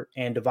linebacker,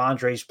 and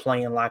Devondre's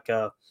playing like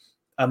a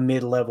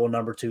mid-level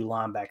number 2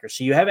 linebacker.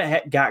 So you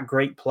haven't got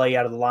great play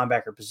out of the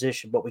linebacker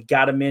position, but we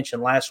got to mention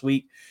last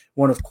week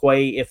one of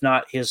Quay, if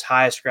not his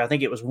highest grade, I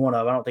think it was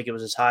I don't think it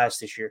was his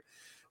highest this year,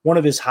 one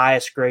of his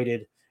highest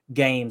graded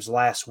games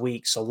last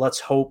week. So let's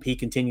hope he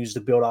continues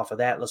to build off of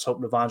that. Let's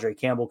hope Devondre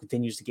Campbell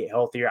continues to get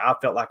healthier. I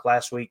felt like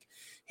last week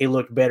he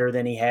looked better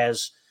than he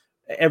has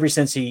ever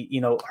since he,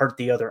 hurt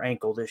the other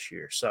ankle this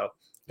year. So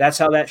that's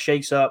how that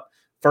shakes up.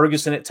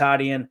 Ferguson at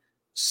tight end,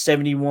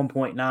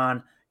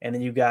 71.9. And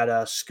then you've got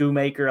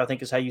Schoonmaker, I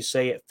think is how you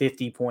say it,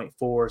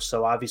 50.4.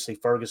 So obviously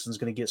Ferguson's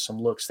going to get some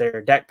looks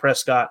there. Dak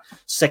Prescott,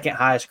 second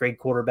highest grade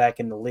quarterback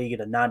in the league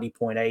at a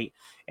 90.8.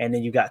 And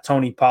then you got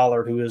Tony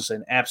Pollard, who is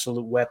an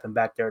absolute weapon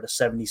back there at a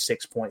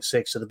 76.6.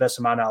 So to the best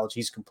of my knowledge,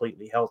 he's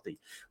completely healthy.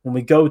 When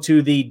we go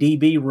to the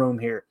DB room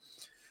here,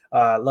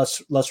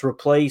 let's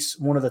replace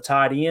one of the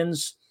tight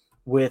ends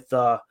with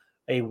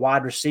a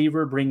wide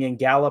receiver, bring in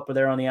Gallup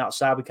there on the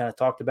outside. We kind of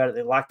talked about it.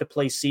 They like to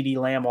play CeeDee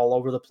Lamb all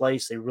over the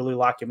place. They really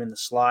like him in the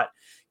slot.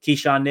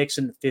 Keyshawn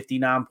Nixon,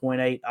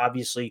 59.8.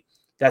 Obviously,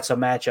 that's a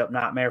matchup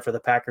nightmare for the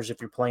Packers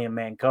if you're playing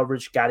man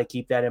coverage. Got to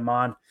keep that in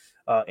mind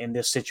in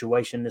this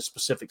situation, this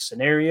specific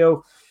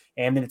scenario.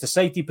 And then at the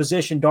safety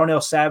position, Darnell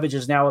Savage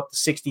is now up to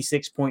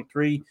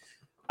 66.3.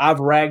 I've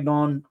ragged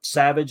on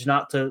Savage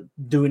not to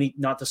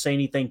say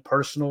anything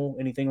personal,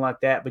 anything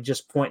like that, but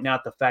just pointing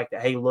out the fact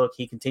that, hey, look,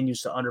 he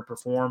continues to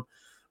underperform.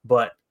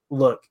 But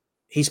look,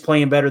 he's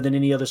playing better than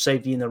any other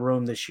safety in the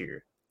room this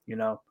year,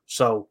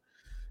 So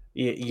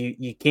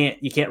you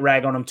can't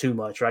rag on him too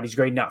much, right? He's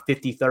grading out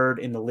 53rd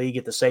in the league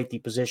at the safety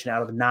position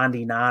out of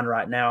 99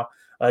 right now.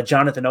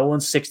 Jonathan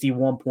Owens,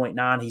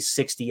 61.9. He's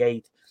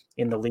 68th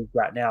in the league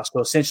right now.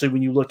 So essentially,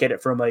 when you look at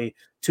it from a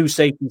 2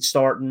 safety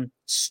starting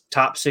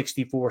top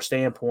 64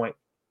 standpoint,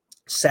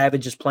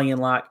 Savage is playing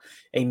like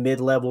a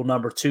mid-level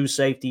number 2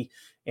 safety,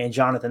 and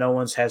Jonathan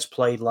Owens has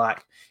played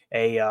like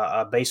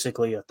a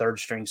basically a third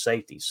string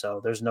safety.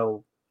 So there's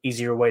no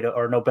easier way to,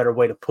 or no better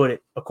way to put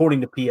it,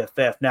 according to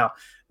PFF. Now,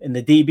 in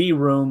the DB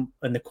room,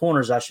 in the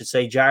corners, I should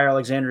say, Jair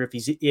Alexander, if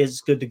he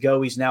is good to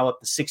go, he's now up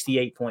to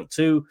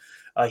 68.2.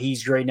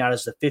 He's grading out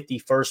as the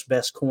 51st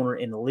best corner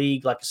in the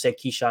league. Like I said,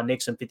 Keyshawn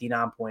Nixon,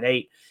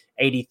 59.8,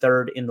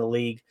 83rd in the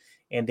league.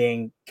 And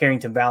then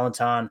Carrington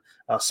Valentine,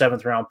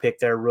 7th-round pick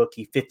there,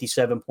 rookie,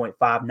 57.5,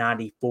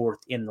 94th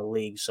in the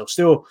league. So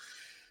still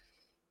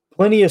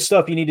plenty of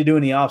stuff you need to do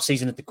in the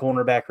offseason at the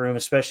cornerback room,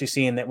 especially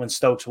seeing that when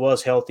Stokes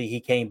was healthy, he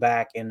came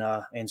back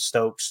and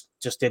Stokes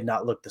just did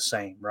not look the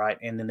same, right?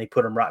 And then they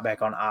put him right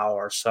back on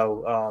IR.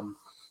 So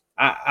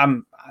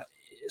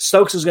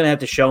Stokes is going to have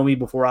to show me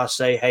before I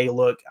say, hey,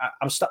 look,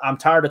 I'm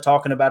tired of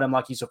talking about him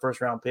like he's a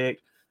first-round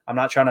pick. I'm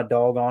not trying to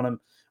dog on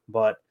him,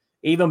 but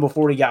even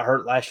before he got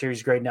hurt last year,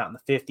 he's grading out in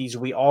the 50s.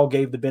 We all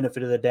gave the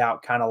benefit of the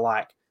doubt, kind of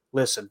like,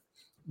 listen,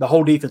 the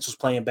whole defense was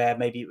playing bad.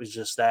 Maybe it was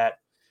just that.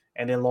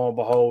 And then lo and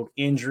behold,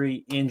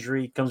 injury,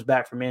 comes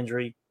back from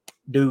injury,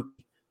 Duke,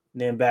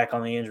 and then back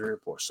on the injury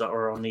report,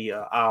 or on the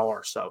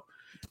IR. So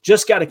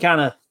just got to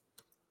kind of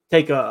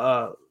take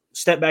a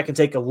step back and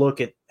take a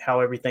look at how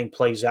everything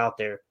plays out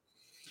there.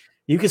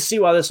 You can see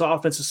why this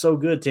offense is so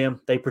good,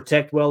 Tim. They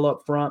protect well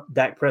up front.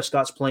 Dak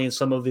Prescott's playing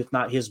some of, if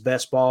not his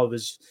best ball of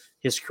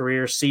his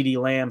career. CeeDee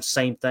Lamb,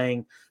 same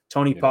thing.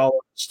 Tony Pollard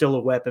still a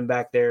weapon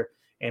back there,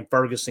 and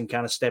Ferguson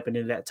kind of stepping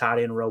into that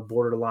tight end row,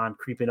 borderline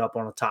creeping up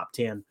on a top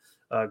 10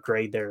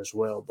 grade there as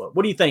well. But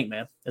what do you think,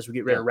 man, as we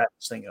get ready to wrap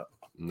this thing up?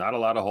 Not a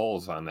lot of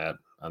holes on that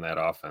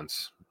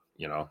offense.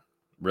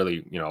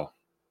 Really,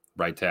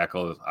 right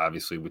tackle.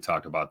 Obviously, we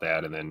talked about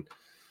that, and then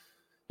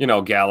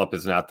Gallup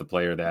is not the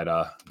player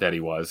that he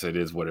was. It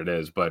is what it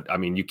is. But I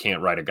mean, you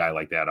can't write a guy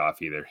like that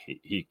off either.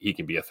 He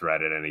can be a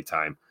threat at any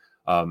time.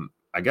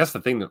 I guess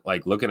the thing that,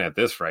 like, looking at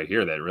this right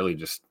here that really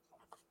just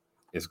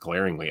is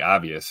glaringly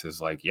obvious is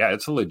like, yeah,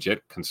 it's a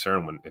legit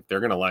concern if they're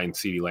going to line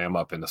CeeDee Lamb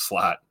up in the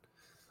slot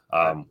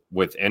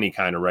with any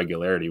kind of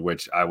regularity,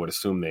 which I would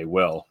assume they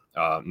will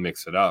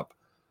mix it up.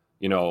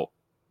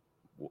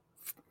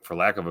 For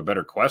lack of a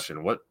better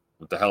question, what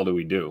the hell do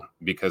we do?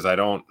 Because I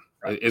don't.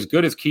 As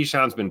good as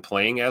Keyshawn's been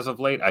playing as of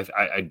late,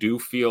 I do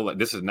feel that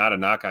this is not a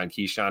knock on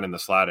Keyshawn in the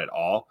slot at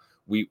all.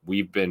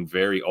 We've been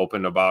very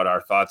open about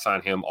our thoughts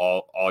on him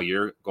all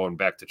year, going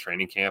back to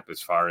training camp,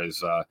 as far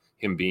as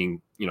him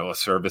being, a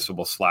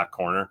serviceable slot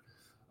corner.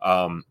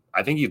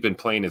 I think he's been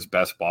playing his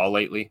best ball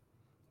lately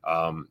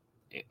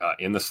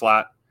in the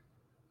slot,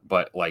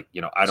 but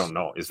I don't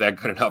know. Is that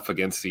good enough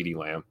against CeeDee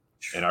Lamb?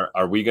 And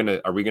are we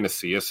gonna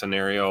see a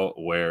scenario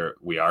where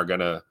we are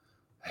gonna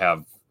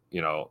have,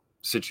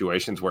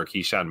 situations where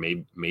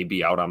Keyshawn may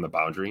be out on the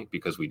boundary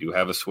because we do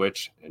have a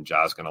switch and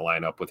Ja's going to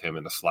line up with him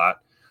in the slot?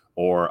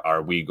 Or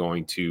are we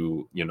going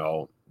to,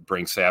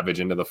 bring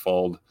Savage into the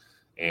fold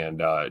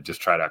and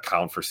just try to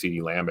account for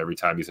CeeDee Lamb every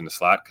time he's in the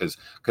slot?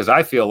 Because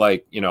I feel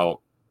like,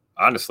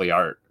 honestly,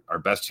 our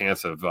best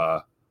chance of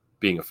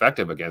being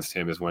effective against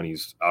him is when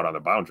he's out on the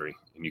boundary,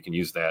 and you can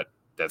use that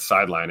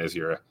sideline as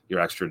your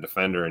extra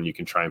defender, and you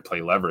can try and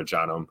play leverage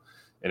on him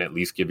and at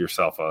least give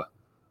yourself a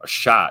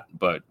shot.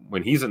 But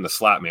when he's in the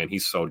slot, man,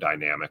 he's so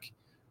dynamic.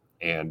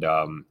 And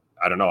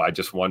I don't know. I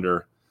just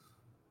wonder,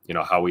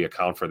 how we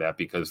account for that,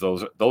 because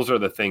those are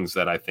the things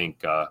that I think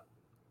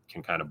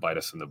can kind of bite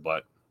us in the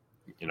butt,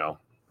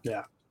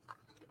 Yeah.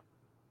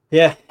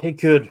 Yeah, it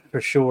could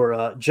for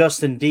sure.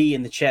 Justin D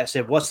in the chat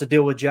said, what's the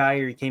deal with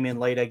Jair? He came in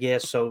late, I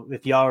guess. So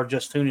if y'all are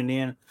just tuning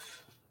in,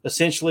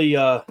 essentially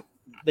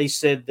they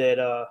said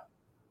that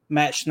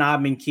Matt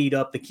Schneidman keyed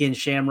up the Ken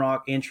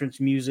Shamrock entrance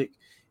music,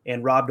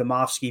 and Rob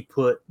Domofsky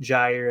put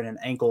Jair in an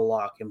ankle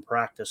lock in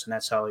practice, and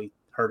that's how he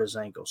hurt his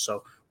ankle.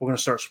 So we're going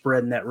to start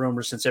spreading that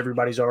rumor since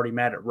everybody's already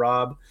mad at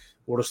Rob.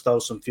 We'll just throw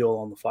some fuel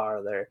on the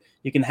fire there.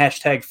 You can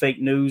hashtag fake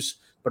news,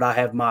 but I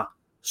have my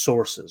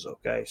sources,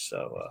 okay?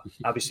 So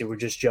obviously we're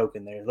just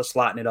joking there. Let's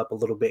lighten it up a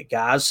little bit,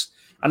 guys.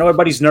 I know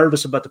everybody's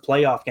nervous about the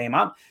playoff game.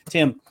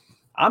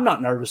 I'm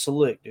not nervous a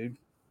lick, dude.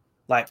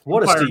 Like,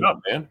 what a season. Up,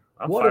 man.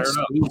 I'm what fired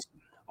a up. season.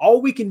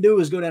 All we can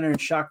do is go down there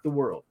and shock the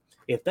world.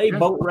 If they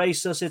boat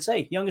race us, it's,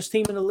 hey, youngest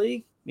team in the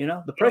league.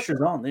 The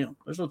pressure's on them.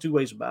 There's no two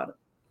ways about it.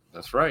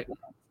 That's right.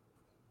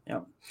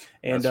 Yeah.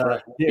 And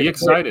right. Be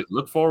excited.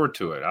 Look forward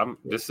to it.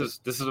 This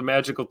is a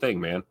magical thing,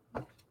 man.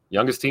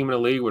 Youngest team in the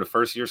league with a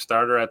first-year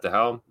starter at the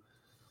helm.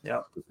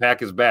 Yeah. The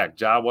pack is back.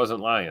 Ja wasn't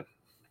lying.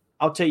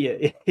 I'll tell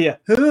you. Yeah.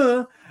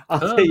 I'll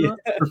tell you.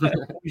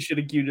 We should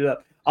have queued it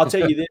up. I'll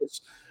tell you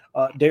this.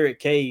 Derek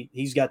K,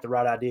 he's got the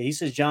right idea. He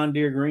says John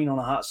Deere Green on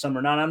a hot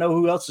summer night. I know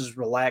who else is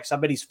relaxed. I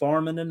bet he's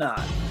farming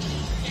tonight.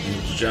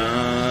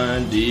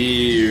 John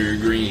Deere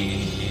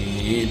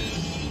Green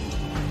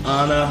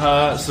on a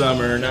hot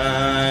summer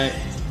night.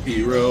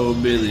 Hero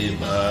Billy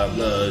Bob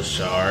loves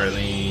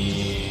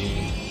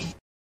Charlene.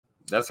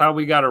 That's how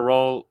we got to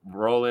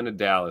roll into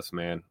Dallas,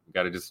 man. We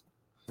got to just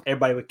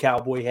everybody with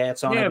cowboy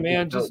hats on. Yeah,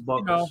 man. Just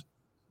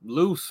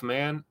loose,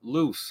 man.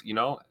 Loose.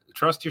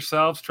 Trust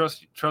yourselves.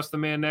 Trust the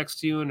man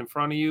next to you and in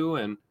front of you,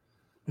 and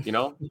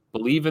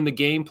believe in the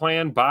game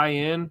plan. Buy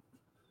in.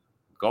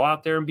 Go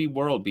out there and be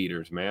world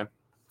beaters, man.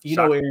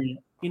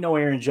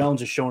 Aaron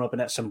Jones is showing up in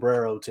that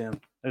sombrero,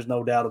 Tim. There's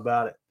no doubt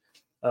about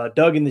it.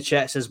 Doug in the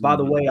chat says, by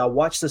the way, I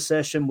watched the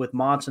session with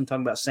Monson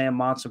talking about Sam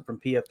Monson from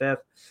PFF.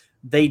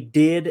 They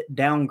did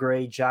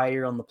downgrade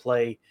Jair on the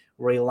play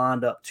where he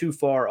lined up too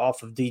far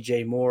off of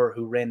DJ Moore,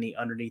 who ran the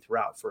underneath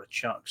route for a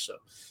chunk. So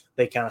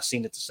they kind of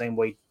seen it the same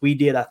way we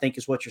did, I think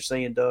is what you're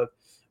saying, Doug.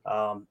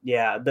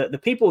 The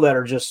people that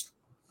are just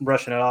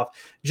brushing it off,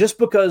 just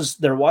because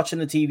they're watching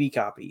the TV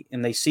copy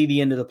and they see the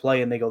end of the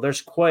play and they go,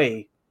 there's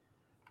Quay.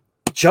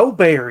 Joe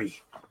Barry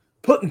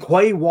putting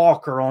Quay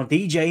Walker on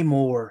DJ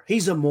Moore.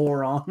 He's a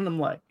moron. I'm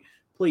like,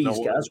 please,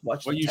 guys,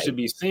 watch what you should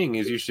be seeing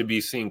is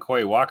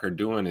Quay Walker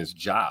doing his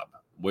job,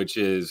 which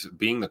is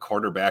being the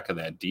quarterback of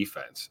that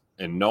defense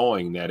and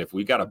knowing that if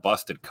we got a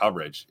busted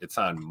coverage, it's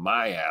on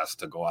my ass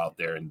to go out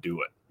there and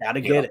do it. Got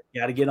to get it.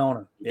 Got to get on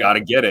him. Got to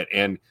get it.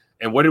 And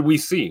what did we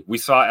see? We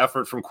saw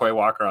effort from Quay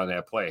Walker on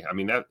that play. I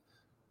mean, that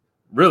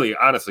really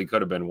honestly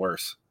could have been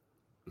worse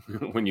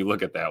when you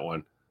look at that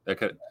one. That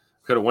could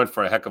have went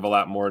for a heck of a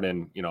lot more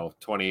than,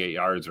 28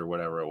 yards or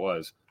whatever it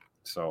was.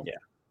 So, yeah,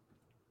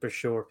 for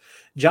sure.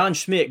 John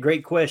Schmidt,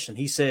 great question.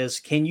 He says,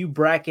 can you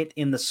bracket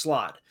in the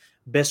slot?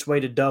 Best way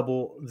to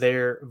double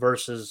there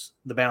versus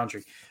the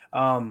boundary.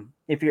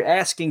 if you're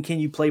asking, can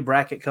you play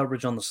bracket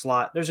coverage on the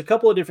slot? There's a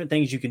couple of different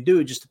things you can do.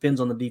 It just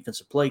depends on the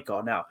defensive play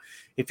call. Now,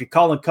 if you're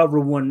calling cover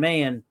one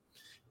man,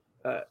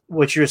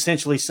 what you're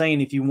essentially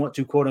saying, if you want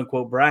to quote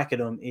unquote bracket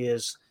him,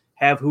 is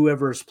have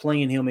whoever is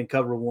playing him in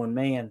cover one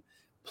man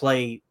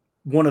play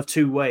one of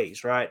two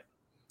ways, right?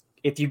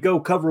 If you go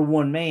cover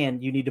one man,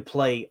 you need to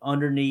play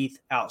underneath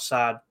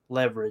outside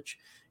leverage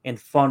and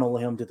funnel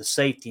him to the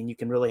safety, and you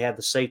can really have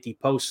the safety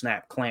post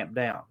snap clamp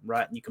down,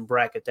 right? And you can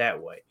bracket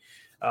that way.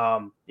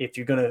 If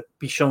you're going to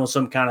be showing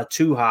some kind of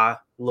too high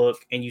look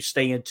and you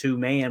stay in two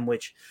man,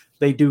 which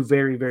they do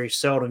very, very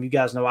seldom. You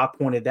guys know I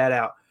pointed that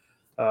out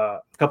a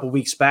couple of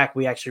weeks back.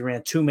 We actually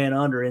ran two men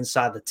under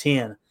inside the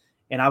 10.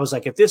 And I was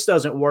like, if this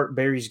doesn't work,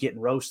 Barry's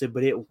getting roasted,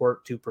 but it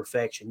worked to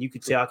perfection. You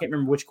could tell, I can't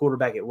remember which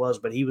quarterback it was,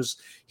 but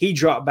he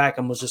dropped back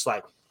and was just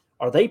like,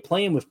 are they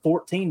playing with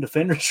 14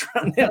 defenders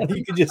right now?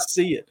 You could just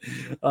see it.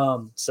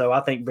 So I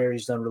think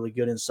Barry's done really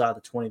good inside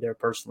the 20 there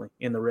personally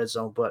in the red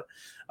zone. But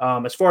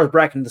as far as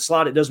bracketing the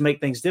slot, it does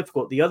make things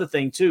difficult. The other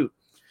thing too,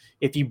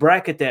 if you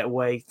bracket that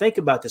way, think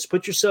about this.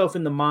 Put yourself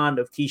in the mind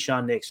of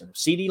Keyshawn Nixon. If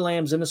CeeDee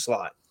Lamb's in the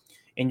slot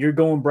and you're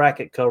going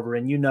bracket cover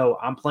and you know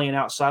I'm playing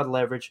outside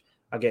leverage,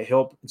 I get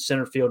help in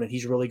center field, and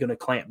he's really going to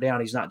clamp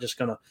down. He's not just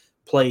going to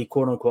play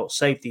quote-unquote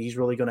safety. He's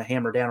really going to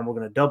hammer down, and we're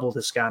going to double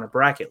this guy in a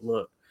bracket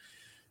look.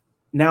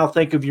 Now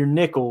think of your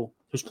nickel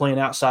who's playing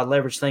outside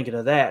leverage thinking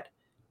of that,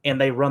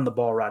 and they run the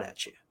ball right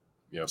at you.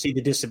 Yep. See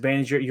the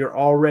disadvantage? You're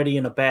already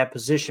in a bad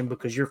position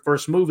because your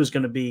first move is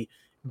going to be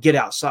get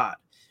outside.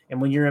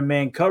 And when you're in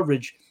man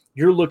coverage,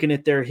 you're looking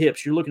at their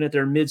hips. You're looking at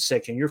their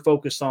midsection. You're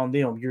focused on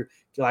them. You're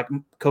like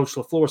Coach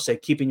LaFleur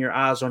said, keeping your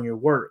eyes on your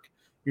work.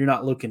 You're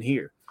not looking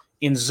here.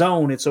 In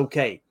zone, it's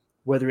okay.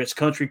 Whether it's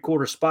country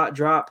quarter spot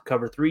drop,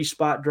 cover 3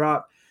 spot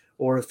drop,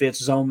 or if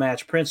it's zone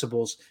match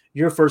principles,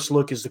 your first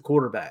look is the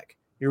quarterback.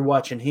 You're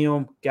watching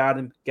him, got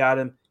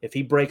him. If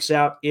he breaks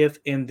out, if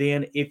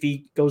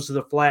he goes to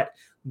the flat,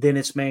 then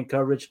it's man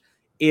coverage.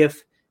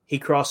 If he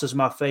crosses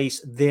my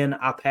face, then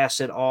I pass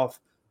it off.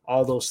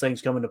 All those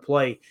things come into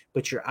play,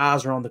 but your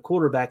eyes are on the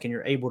quarterback and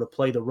you're able to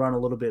play the run a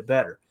little bit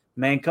better.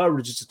 Man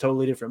coverage is a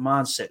totally different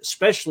mindset,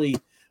 especially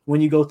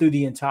when you go through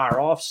the entire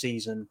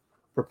offseason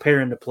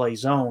preparing to play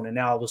zone, and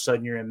now all of a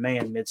sudden you're in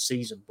man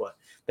mid-season. But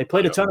they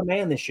played a ton of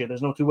man this year.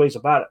 There's no two ways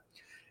about it.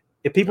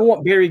 If people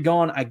want Barry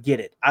gone, I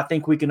get it. I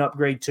think we can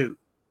upgrade too.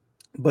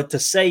 But to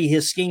say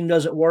his scheme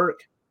doesn't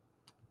work,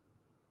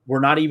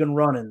 we're not even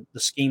running the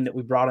scheme that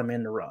we brought him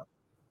in to run.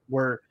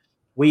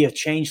 We have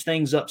changed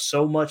things up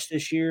so much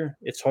this year,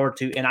 it's hard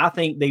to – and I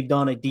think they've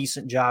done a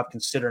decent job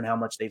considering how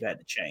much they've had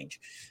to change.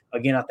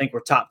 Again, I think we're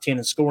top 10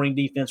 in scoring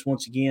defense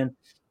once again.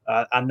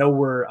 I'm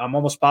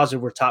almost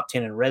positive we're top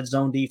 10 in red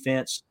zone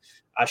defense.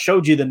 I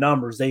showed you the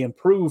numbers. They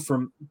improved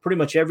from pretty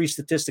much every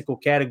statistical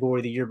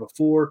category the year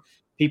before.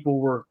 People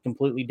were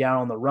completely down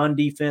on the run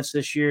defense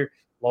this year.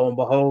 Lo and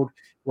behold,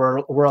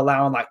 we're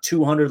allowing like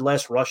 200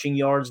 less rushing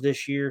yards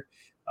this year.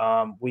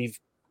 We've,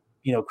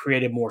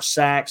 created more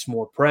sacks,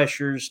 more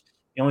pressures.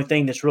 The only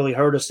thing that's really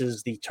hurt us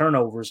is the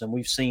turnovers, and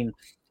we've seen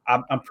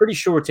I'm pretty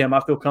sure, Tim,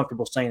 I feel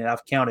comfortable saying that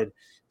I've counted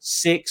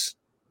 6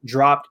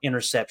 dropped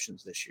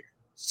interceptions this year.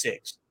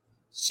 6.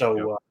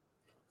 So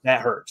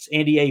that hurts.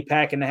 Andy A.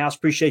 Pack in the house.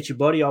 Appreciate you,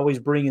 buddy. Always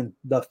bringing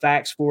the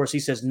facts for us. He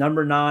says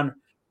number 9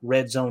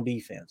 red zone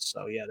defense.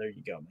 So, yeah, there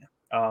you go,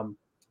 man.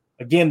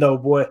 Again, though,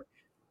 boy,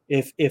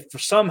 if for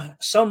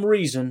some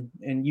reason,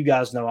 and you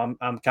guys know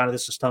I'm kind of –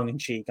 this is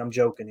tongue-in-cheek. I'm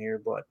joking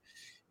here. But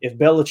if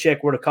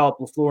Belichick were to call up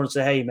LaFleur and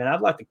say, hey, man,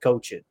 I'd like to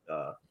coach it.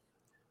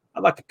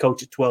 I'd like to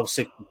coach at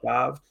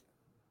 1265.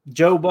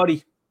 Joe,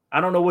 buddy, I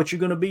don't know what you're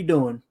going to be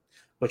doing,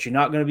 but you're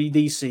not going to be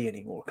DC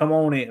anymore. Come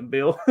on in,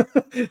 Bill.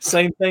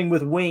 Same thing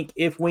with Wink.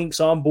 If Wink's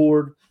on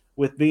board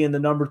with being the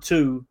number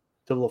 2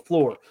 to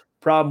LaFleur.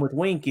 Problem with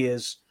Wink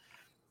is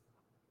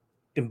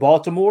in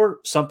Baltimore,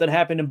 something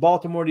happened in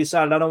Baltimore. He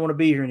decided, I don't want to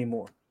be here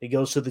anymore. He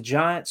goes to the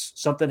Giants.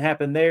 Something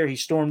happened there. He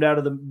stormed out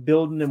of the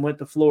building and went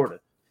to Florida.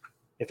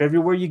 If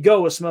everywhere you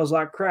go, it smells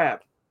like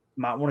crap,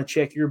 you might want to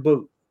check your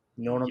boot.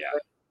 You know what I'm saying?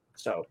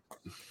 So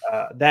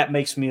that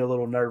makes me a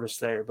little nervous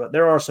there. But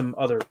there are some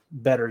other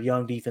better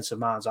young defensive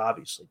minds,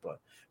 obviously. But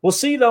we'll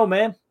see, though,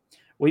 man.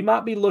 We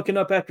might be looking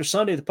up after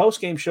Sunday, the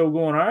postgame show,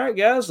 going, all right,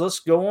 guys, let's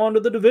go on to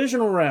the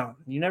divisional round.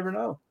 You never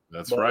know.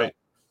 That's right.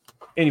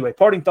 Anyway,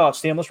 parting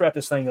thoughts, Tim. Let's wrap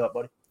this thing up,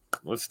 buddy.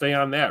 Let's stay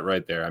on that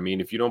right there. I mean,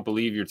 if you don't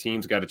believe your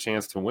team's got a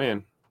chance to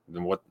win,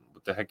 then what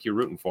the heck you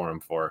rooting for them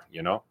for,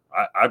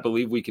 I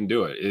believe we can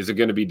do it. Is it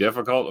going to be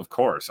difficult? Of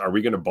course. Are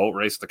we going to boat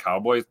race the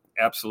Cowboys?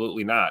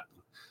 Absolutely not.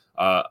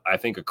 I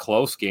think a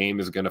close game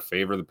is going to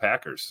favor the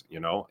Packers,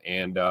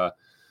 and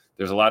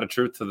there's a lot of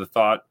truth to the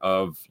thought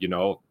of,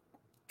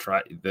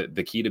 try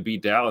the key to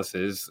beat Dallas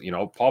is,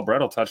 Paul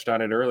Bretl touched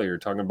on it earlier,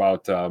 talking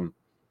about,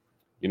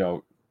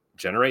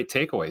 generate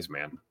takeaways,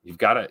 man. You've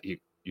got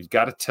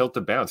to tilt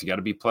the balance. You got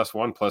to be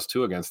 +1,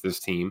 +2 against this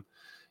team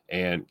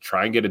and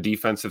try and get a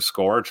defensive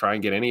score, try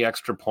and get any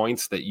extra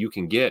points that you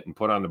can get and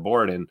put on the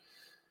board. And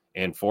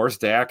and force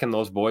Dak and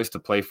those boys to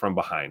play from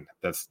behind.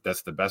 That's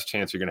the best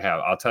chance you're going to have.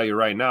 I'll tell you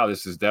right now,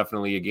 this is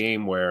definitely a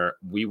game where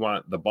we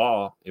want the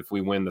ball if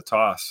we win the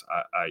toss.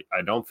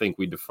 I don't think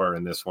we defer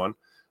in this one.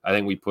 I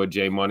think we put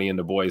Jay Money and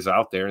the boys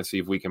out there and see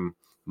if we can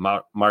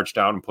march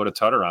down and put a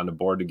tutter on the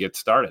board to get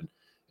started.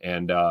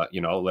 And,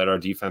 let our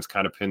defense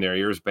kind of pin their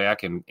ears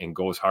back and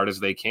go as hard as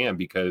they can,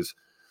 because,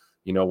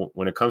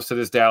 when it comes to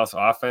this Dallas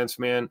offense,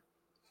 man,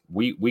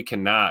 we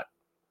cannot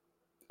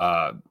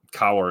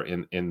cower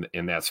in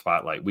that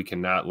spotlight. We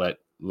cannot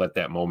let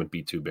that moment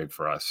be too big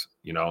for us.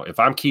 If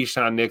I'm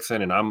Keyshawn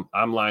Nixon and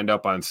I'm lined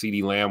up on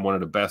CeeDee Lamb, one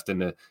of the best in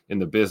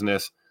the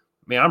business,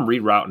 man, I'm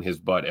rerouting his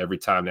butt every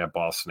time that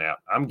ball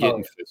snapped. I'm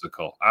getting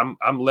physical.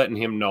 I'm letting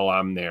him know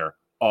I'm there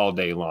all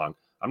day long.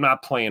 I'm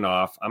not playing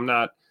off. I'm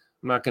not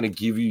going to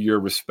give you your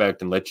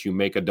respect and let you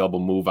make a double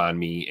move on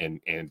me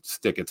and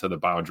stick it to the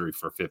boundary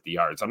for 50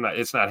 yards.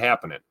 It's not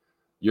happening.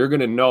 You're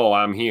going to know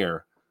I'm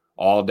here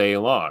all day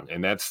long.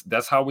 And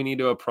that's how we need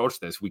to approach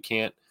this. We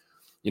got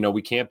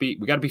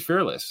to be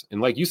fearless.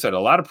 And like you said, a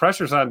lot of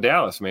pressure's on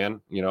Dallas, man.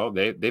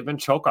 They've been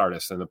choke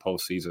artists in the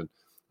postseason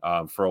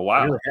for a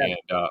while, really,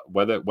 and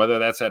whether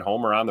that's at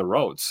home or on the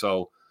road.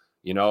 So,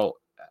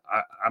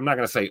 I'm not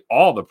going to say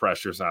all the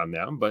pressure's on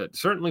them, but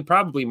certainly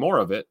probably more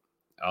of it.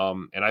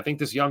 And I think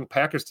this young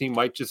Packers team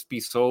might just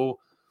be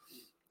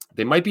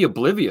they might be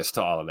oblivious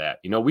to all of that.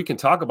 We can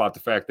talk about the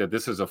fact that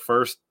this is a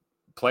first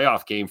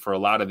playoff game for a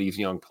lot of these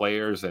young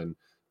players and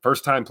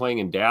first time playing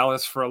in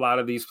Dallas for a lot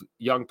of these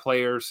young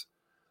players.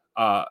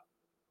 Who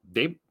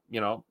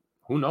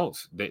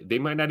knows? They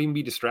might not even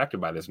be distracted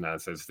by this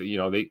nonsense.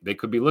 They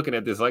could be looking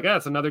at this like,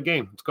 it's another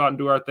game. Let's go out and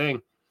do our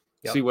thing.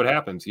 Yep. See what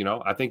happens.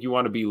 I think you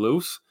want to be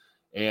loose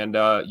and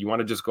you want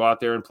to just go out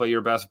there and play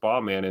your best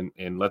ball, man,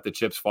 and let the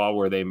chips fall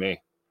where they may.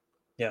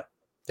 Yeah,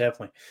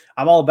 definitely.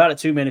 I'm all about it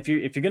too, man. If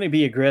you're going to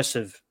be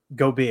aggressive,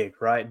 go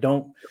big, right?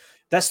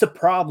 That's the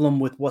problem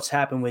with what's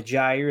happened with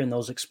Jair and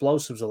those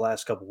explosives the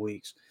last couple of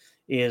weeks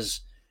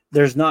is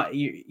there's not,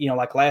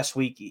 like last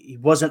week, he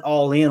wasn't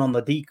all in on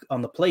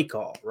the play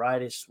call,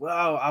 right? It's,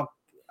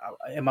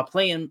 am I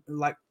playing?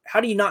 Like,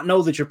 how do you not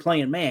know that you're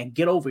playing man?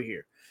 Get over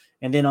here.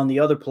 And then on the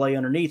other play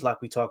underneath,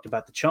 like we talked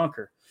about the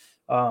chunker,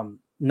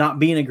 not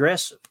being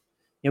aggressive.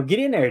 Get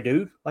in there,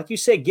 dude. Like you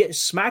said,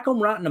 smack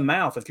them right in the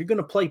mouth. If you're going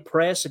to play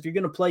press, if you're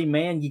going to play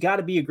man, you got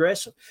to be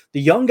aggressive.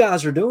 The young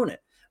guys are doing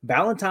it.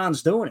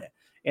 Valentine's doing it.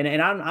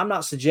 And I'm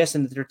not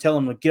suggesting that they're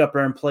telling them to get up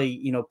there and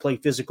play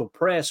physical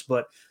press,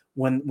 but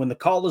when the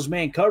call is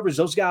man coverage,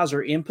 those guys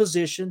are in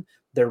position.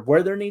 They're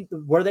where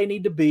they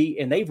need to be,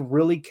 and they've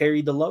really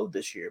carried the load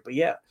this year. But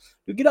yeah,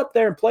 you get up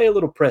there and play a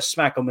little press,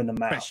 smack them in the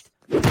mouth.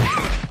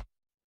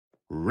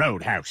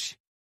 Roadhouse.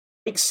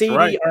 Make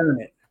CD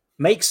earn it.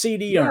 Make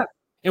CD earn it.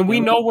 And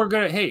we know we're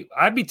going to, hey,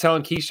 I'd be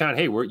telling Keyshawn,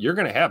 hey, you're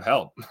going to have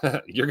help.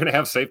 You're going to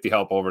have safety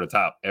help over the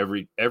top,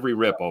 every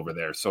rip over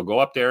there. So go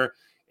up there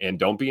and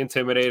don't be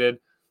intimidated.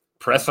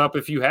 Press up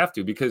if you have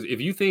to, because if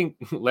you think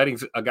letting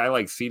a guy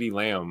like CeeDee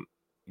Lamb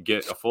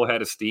get a full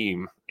head of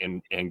steam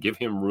and give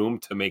him room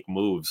to make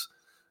moves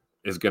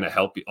is going to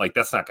help you, like,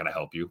 that's not going to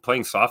help you.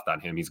 Playing soft on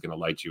him, he's going to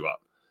light you up.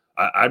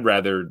 I'd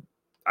rather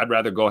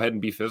go ahead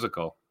and be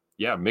physical.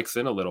 Yeah, mix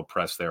in a little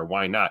press there.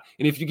 Why not?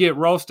 And if you get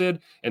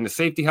roasted and the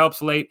safety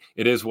helps late,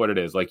 it is what it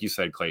is. Like you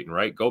said, Clayton,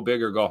 right? Go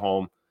big or go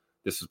home.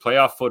 This is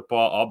playoff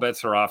football. All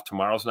bets are off.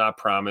 Tomorrow's not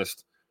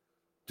promised.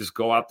 Just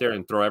go out there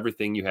and throw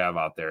everything you have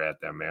out there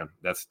at them, man.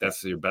 That's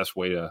your best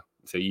way to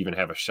even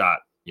have a shot,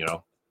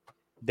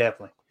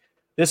 Definitely.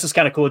 This is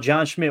kind of cool.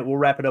 John Schmidt, we'll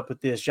wrap it up with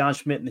this. John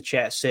Schmidt in the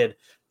chat said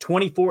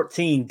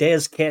 2014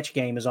 Dez Catch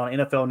Game is on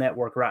NFL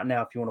Network right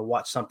now if you want to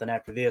watch something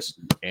after this.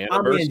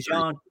 I'm in,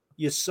 John.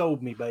 You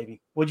sold me, baby.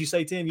 What'd you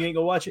say, Tim? You ain't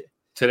gonna watch it?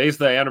 Today's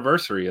the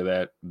anniversary of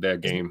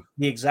that game.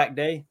 The exact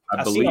day?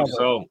 I believe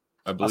so.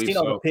 I've seen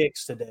all the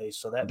picks today.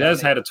 So that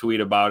Dez had a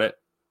tweet about it.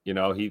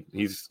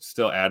 He's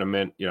still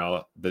adamant,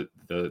 the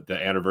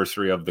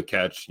anniversary of the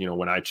catch,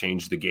 when I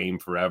changed the game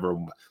forever,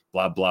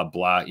 blah, blah,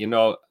 blah.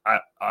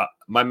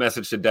 My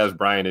message to Dez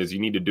Bryant is you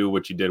need to do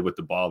what you did with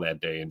the ball that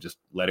day and just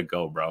let it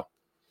go, bro.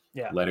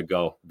 Yeah. Let it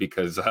go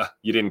because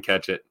you didn't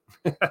catch it.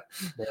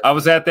 I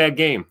was at that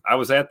game. It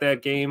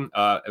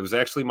was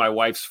actually my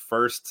wife's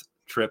first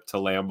trip to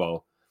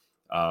Lambeau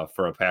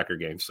for a Packer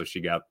game. So she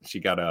got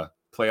a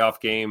playoff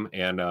game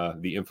and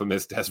the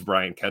infamous Dez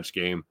Bryant catch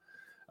game.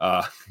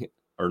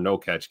 Or no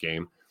catch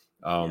game.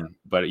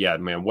 But yeah,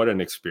 man, what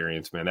an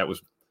experience, man. That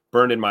was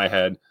burned in my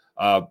head.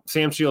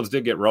 Sam Shields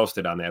did get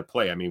roasted on that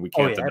play. I mean, we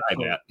can't deny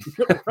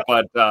that.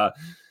 But,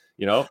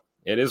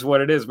 it is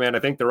what it is, man. I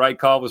think the right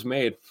call was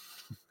made.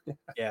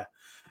 Yeah.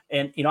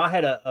 And, I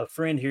had a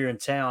friend here in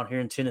town, here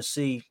in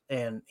Tennessee,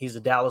 and he's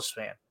a Dallas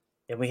fan.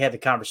 And we had the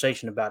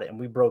conversation about it, and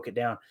we broke it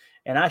down.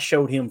 And I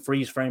showed him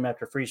freeze frame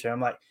after freeze frame.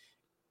 I'm like,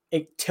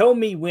 hey, tell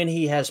me when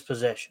he has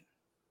possession.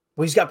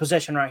 Well, he's got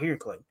possession right here,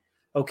 Clay.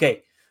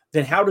 Okay.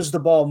 Then how does the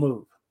ball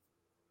move?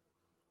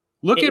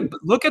 Look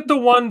at the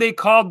one they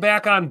called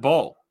back on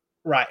Bo.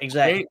 Right,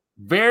 exactly.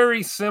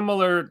 Very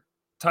similar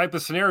type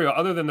of scenario,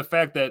 other than the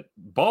fact that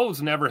Bo's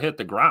never hit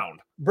the ground.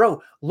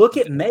 Bro, look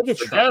at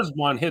Megatron. Dez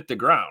one hit the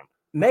ground.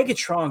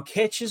 Megatron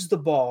catches the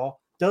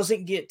ball,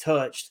 doesn't get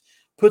touched,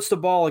 puts the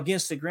ball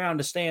against the ground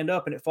to stand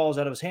up, and it falls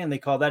out of his hand. They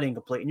call that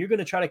incomplete. And you're going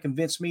to try to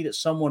convince me that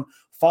someone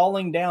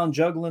falling down,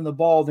 juggling the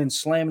ball, then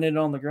slamming it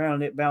on the ground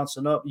and it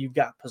bouncing up, you've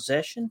got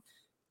possession?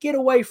 Get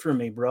away from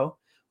me, bro.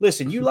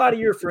 Listen, you lie to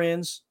your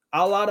friends,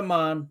 I'll lie to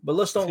mine, but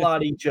let's don't lie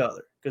to each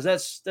other, because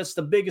that's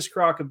the biggest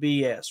crock of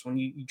BS when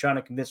you're trying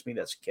to convince me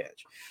that's a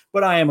catch.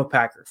 But I am a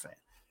Packer fan.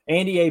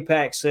 Andy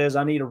APAC says,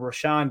 I need a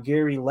Rashawn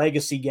Gary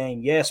legacy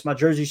game. Yes, my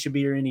jersey should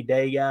be here any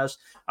day, guys.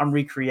 I'm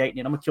recreating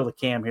it. I'm going to kill the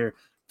cam here.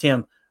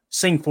 Tim,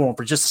 sing for him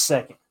for just a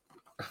second.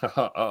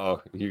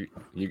 Uh-oh.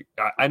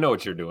 I know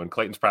what you're doing.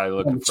 Clayton's probably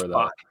looking for the –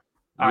 all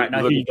right,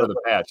 now looking for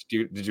the patch.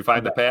 Did you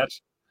find the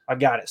patch? I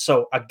got it.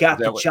 So I got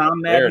the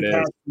John Madden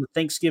patch from the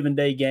Thanksgiving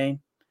Day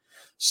game.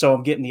 So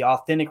I'm getting the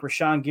authentic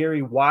Rashawn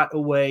Gary white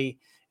away,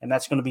 and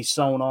that's going to be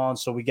sewn on.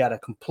 So we got a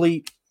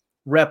complete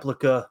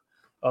replica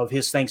of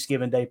his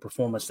Thanksgiving Day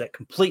performance that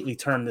completely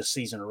turned this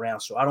season around.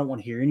 So I don't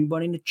want to hear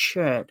anybody in the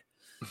chat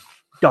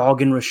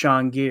dogging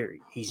Rashawn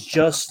Gary. He's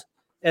just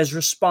as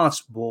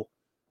responsible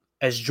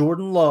as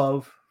Jordan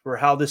Love for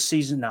how this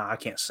season. Nah, I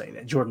can't say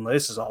that. Jordan Love,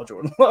 this is all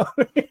Jordan Love.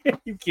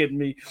 You kidding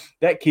me?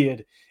 That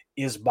kid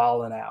is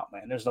balling out,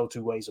 man. There's no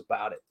two ways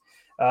about it.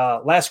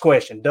 Last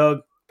question, Doug.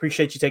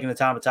 Appreciate you taking the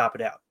time to top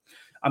it out.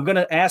 I'm going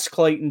to ask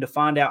Clayton to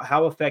find out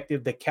how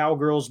effective the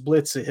Cowgirls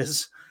blitz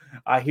is.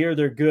 I hear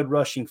they're good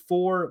rushing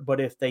 4, but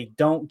if they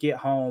don't get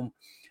home,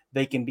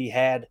 they can be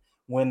had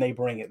when they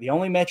bring it. The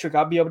only metric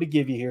I'll be able to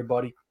give you here,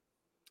 buddy,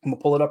 I'm going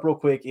to pull it up real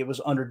quick. It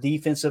was under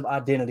defensive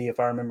identity, if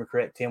I remember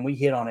correct, Tim. We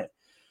hit on it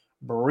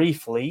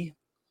briefly.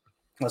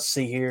 Let's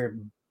see here.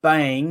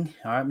 Bang.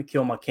 All right, let me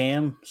kill my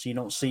cam so you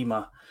don't see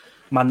my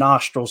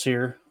nostrils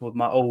here with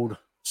my old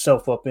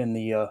self up in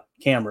the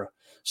camera.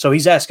 So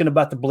he's asking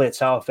about the blitz,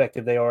 how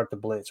effective they are at the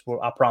blitz.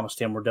 Well, I promised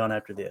him we're done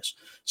after this.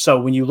 So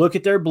when you look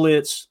at their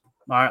blitz,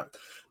 all right,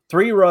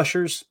 3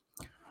 rushers,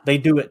 they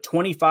do it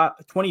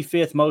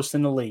 25th most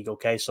in the league,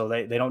 okay? So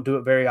they don't do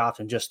it very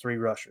often, just 3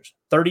 rushers.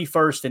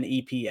 31st in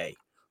EPA.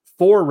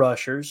 4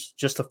 rushers,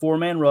 just a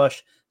 4-man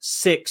rush,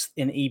 6th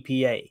in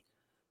EPA.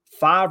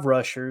 5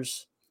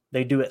 rushers,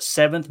 they do it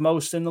 7th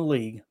most in the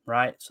league,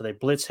 right? So they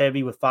blitz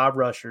heavy with 5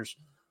 rushers,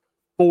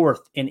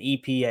 4th in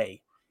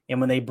EPA.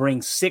 And when they bring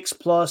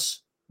 6+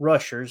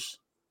 rushers,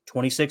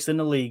 26th in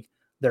the league,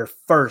 they're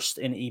 1st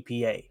in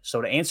EPA.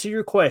 So to answer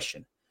your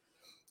question,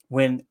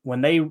 when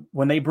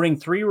they bring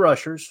 3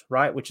 rushers,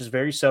 right, which is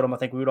very seldom, I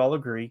think we would all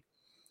agree,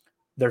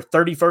 they're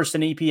 31st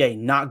in EPA,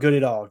 not good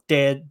at all,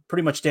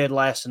 pretty much dead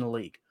last in the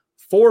league.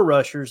 4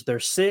 rushers, they're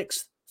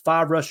 6th.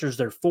 5 rushers,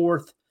 they're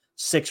 4th.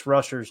 6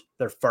 rushers,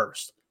 they're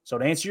 1st. So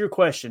to answer your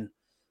question,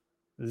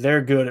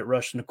 they're good at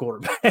rushing the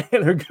quarterback.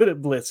 They're good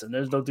at blitzing.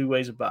 There's no two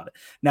ways about it.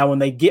 Now, when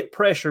they get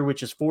pressure,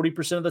 which is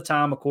 40% of the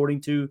time,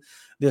 according to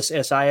this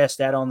SIS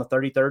data on the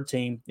 33rd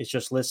team, it's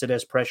just listed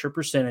as pressure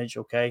percentage,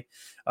 okay?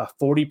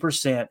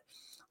 40%.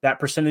 That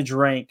percentage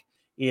rank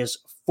is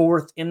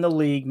 4th in the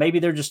league. Maybe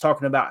they're just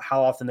talking about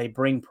how often they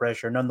bring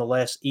pressure.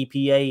 Nonetheless,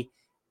 EPA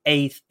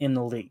 8th in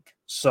the league.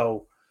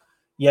 So,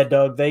 yeah,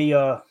 Doug,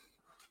 they're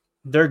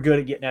good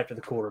at getting after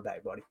the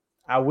quarterback, buddy.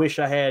 I wish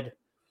I had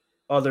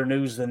other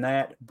news than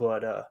that,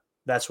 but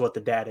that's what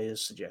the data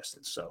is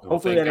suggesting. So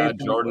hopefully thank God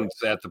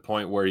Jordan's at the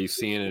point where he's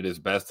seeing it as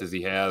best as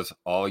he has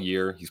all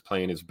year. He's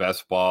playing his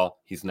best ball.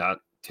 He's not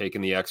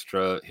taking the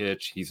extra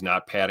hitch. He's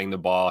not patting the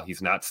ball.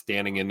 He's not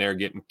standing in there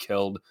getting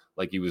killed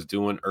like he was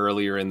doing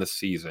earlier in the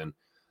season.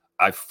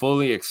 I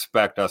fully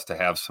expect us to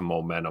have some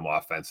momentum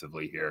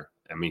offensively here.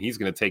 I mean, he's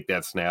going to take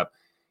that snap.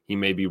 He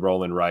may be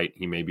rolling right.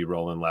 He may be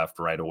rolling left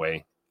right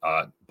away.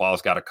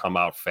 Ball's got to come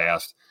out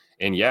fast.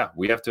 And yeah,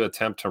 we have to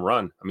attempt to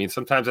run. I mean,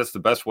 sometimes that's the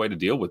best way to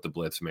deal with the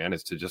blitz, man,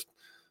 is to just,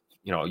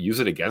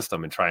 use it against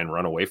them and try and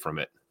run away from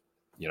it.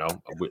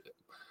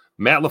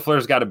 Matt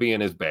LaFleur's got to be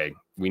in his bag.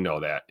 We know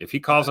that. If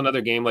he calls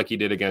another game like he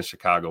did against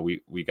Chicago,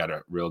 we got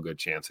a real good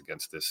chance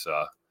against this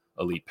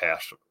elite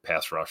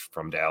pass rush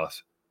from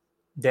Dallas.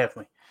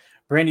 Definitely.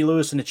 Brandy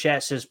Lewis in the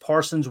chat says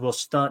Parsons will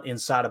stunt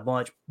inside a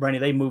bunch. Brandy,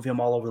 they move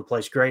him all over the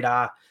place. Great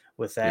eye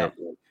with that.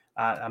 Yep.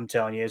 I'm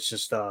telling you, it's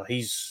just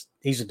he's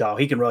a dog.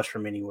 He can rush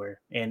from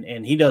anywhere.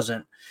 And he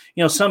doesn't,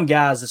 some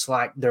guys, it's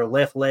like their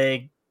left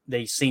leg,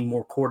 they seem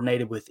more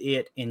coordinated with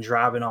it and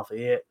driving off of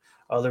it.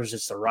 Others,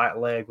 it's the right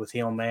leg with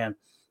him, man.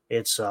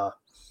 It's a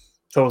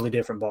totally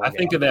different ball. I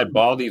think of that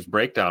Baldy's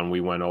breakdown we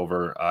went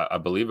over. I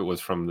believe it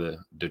was from the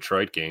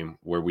Detroit game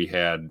where we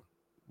had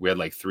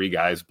like 3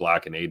 guys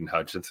blocking Aiden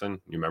Hutchinson.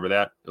 You remember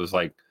that? It was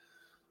like,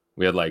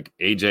 we had like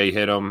AJ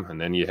hit him,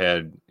 and then you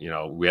had,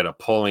 we had a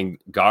pulling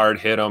guard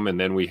hit him, and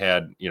then we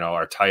had,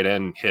 our tight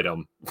end hit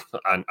him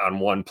on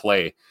one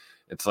play.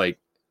 It's like,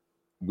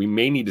 we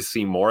may need to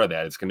see more of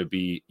that. It's going to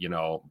be,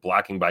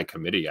 blocking by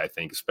committee, I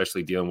think,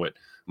 especially dealing with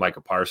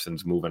Micah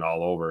Parsons moving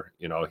all over.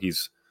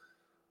 He's,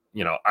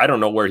 I don't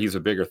know where he's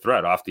a bigger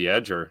threat, off the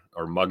edge or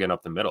mugging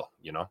up the middle,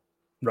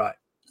 Right.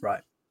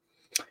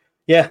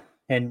 Yeah.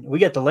 And we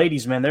got the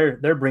ladies, man.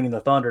 They're bringing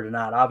the thunder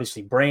tonight.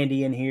 Obviously,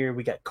 Brandy in here.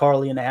 We got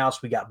Carly in the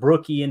house. We got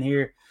Brookie in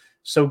here.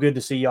 So good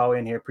to see y'all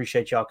in here.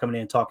 Appreciate y'all coming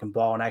in and talking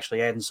ball and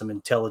actually adding some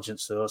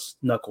intelligence to us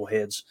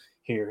knuckleheads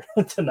here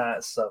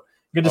tonight. So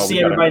good to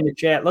see everybody in the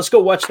chat. Let's go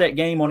watch that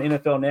game on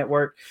NFL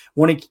Network.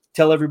 Want to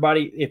tell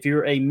everybody, if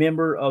you're a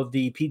member of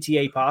the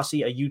PTA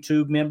Posse, a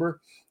YouTube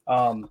member,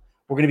 we're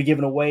going to be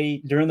giving away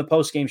during the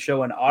postgame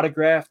show an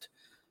autographed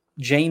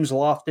James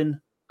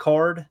Lofton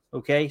card.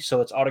 Okay,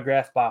 so it's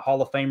autographed by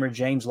Hall of Famer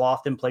James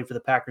Lofton, played for the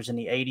Packers in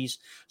the 80s.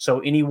 So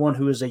anyone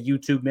who is a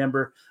YouTube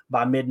member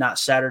by midnight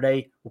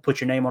Saturday, we'll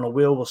put your name on a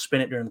wheel, we'll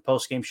spin it during the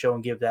postgame show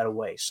and give that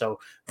away. So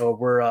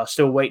we're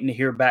still waiting to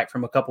hear back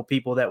from a couple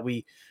people that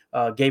we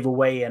gave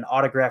away an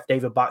autographed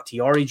David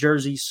Bakhtiari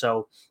jersey.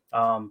 So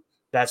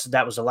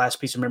that was the last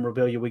piece of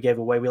memorabilia we gave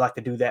away. We like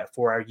to do that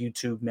for our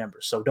YouTube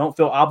members. So don't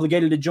feel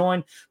obligated to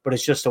join, but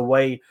it's just a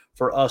way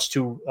for us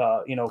to,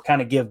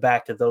 kind of give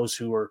back to those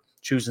who are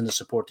choosing to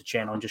support the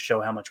channel and just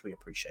show how much we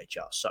appreciate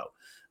y'all. So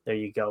there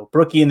you go.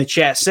 Brookie in the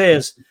chat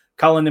says,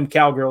 calling them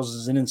cowgirls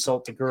is an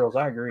insult to girls.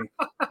 I agree.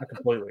 I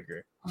completely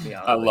agree.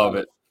 I love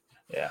it.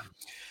 Yeah.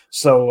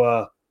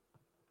 So,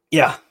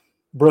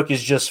 Brooke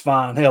is just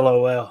fine.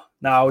 LOL.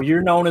 Now,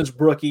 you're known as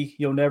Brookie.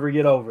 You'll never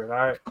get over it.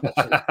 All right.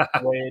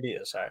 That's the way it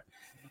is. All right.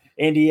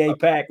 Andy A.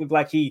 Pack looked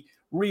like he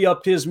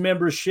re-upped his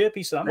membership.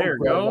 He said, I'm going to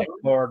grab that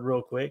card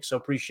real quick. So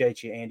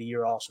appreciate you, Andy.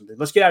 You're awesome, dude.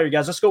 Let's get out of here,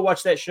 guys. Let's go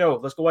watch that show.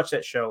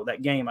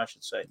 That game, I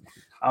should say.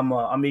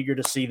 I'm eager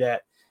to see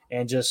that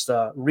and just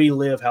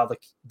relive how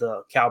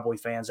the Cowboy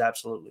fans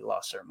absolutely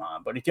lost their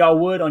mind. But if y'all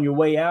would, on your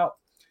way out,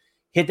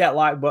 hit that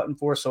like button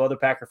for us so other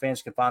Packer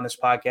fans can find this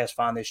podcast,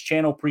 find this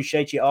channel.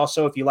 Appreciate you.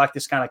 Also, if you like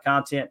this kind of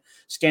content,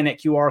 scan that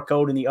QR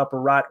code in the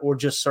upper right or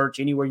just search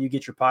anywhere you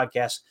get your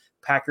podcast,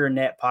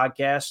 PackerNet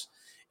Podcast,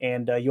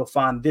 and you'll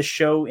find this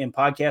show in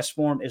podcast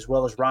form as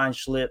well as Ryan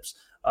Schlip's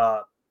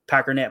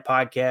PackerNet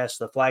Podcast,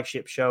 the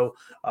flagship show,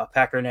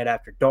 PackerNet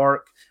After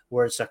Dark,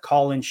 where it's a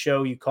call-in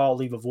show. You call,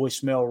 leave a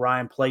voicemail.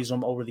 Ryan plays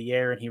them over the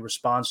air, and he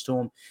responds to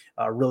them.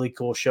 Really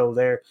cool show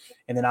there.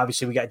 And then,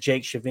 obviously, we got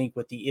Jake Shavink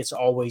with the It's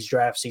Always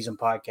Draft Season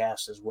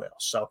podcast as well.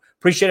 So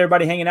appreciate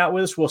everybody hanging out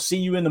with us. We'll see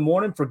you in the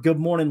morning for Good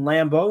Morning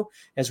Lambeau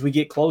as we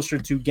get closer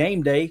to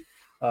game day,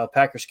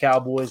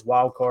 Packers-Cowboys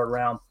wild card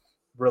round.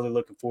 Really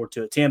looking forward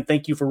to it. Tim,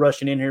 thank you for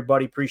rushing in here,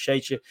 buddy.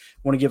 Appreciate you.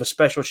 Want to give a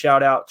special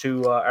shout out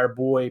to our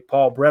boy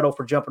Paul Bretl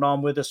for jumping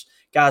on with us.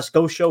 Guys,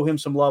 go show him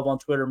some love on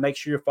Twitter. Make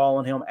sure you're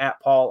following him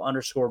at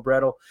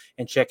Paul_Bretl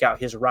and check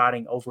out his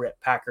writing over at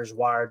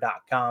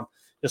PackersWire.com.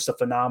 Just a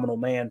phenomenal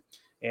man,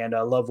 and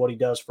I love what he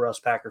does for us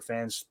Packer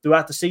fans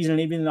throughout the season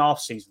and even in the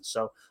off season.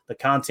 So the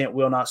content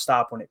will not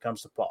stop when it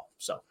comes to Paul.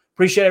 So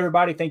appreciate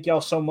everybody. Thank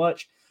y'all so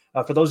much.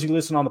 For those of you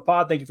listening on the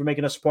pod, thank you for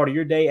making us a part of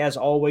your day. As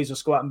always,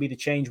 let's go out and be the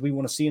change we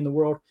want to see in the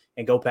world,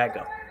 and go Pack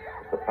Go.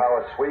 The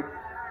power sweep.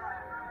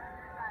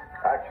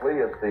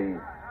 Actually, it's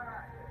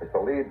the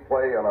lead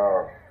play in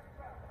our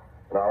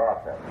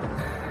offense.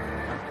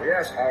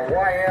 Yes, a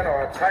YN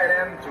or a tight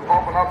end to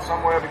open up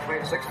somewhere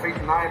between 6 feet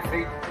and 9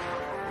 feet.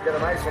 Get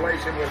an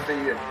isolation with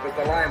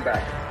the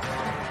linebacker.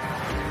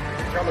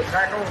 Tell the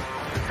tackle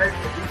to take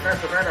the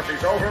defensive end if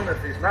he's over him.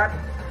 If he's not,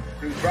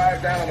 to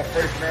drive down on the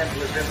first man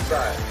to his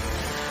inside.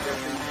 If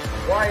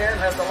the YN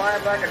has the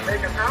linebacker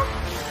taken out,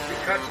 he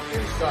cuts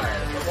inside.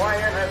 If the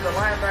YN has the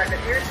linebacker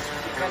in,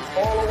 he comes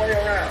all the way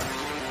around.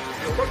 If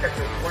you look at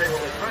this play,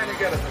 what we're trying to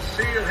get is a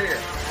seal here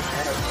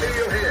and a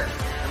seal here,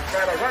 and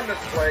try to run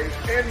this play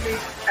in the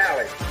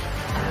alley.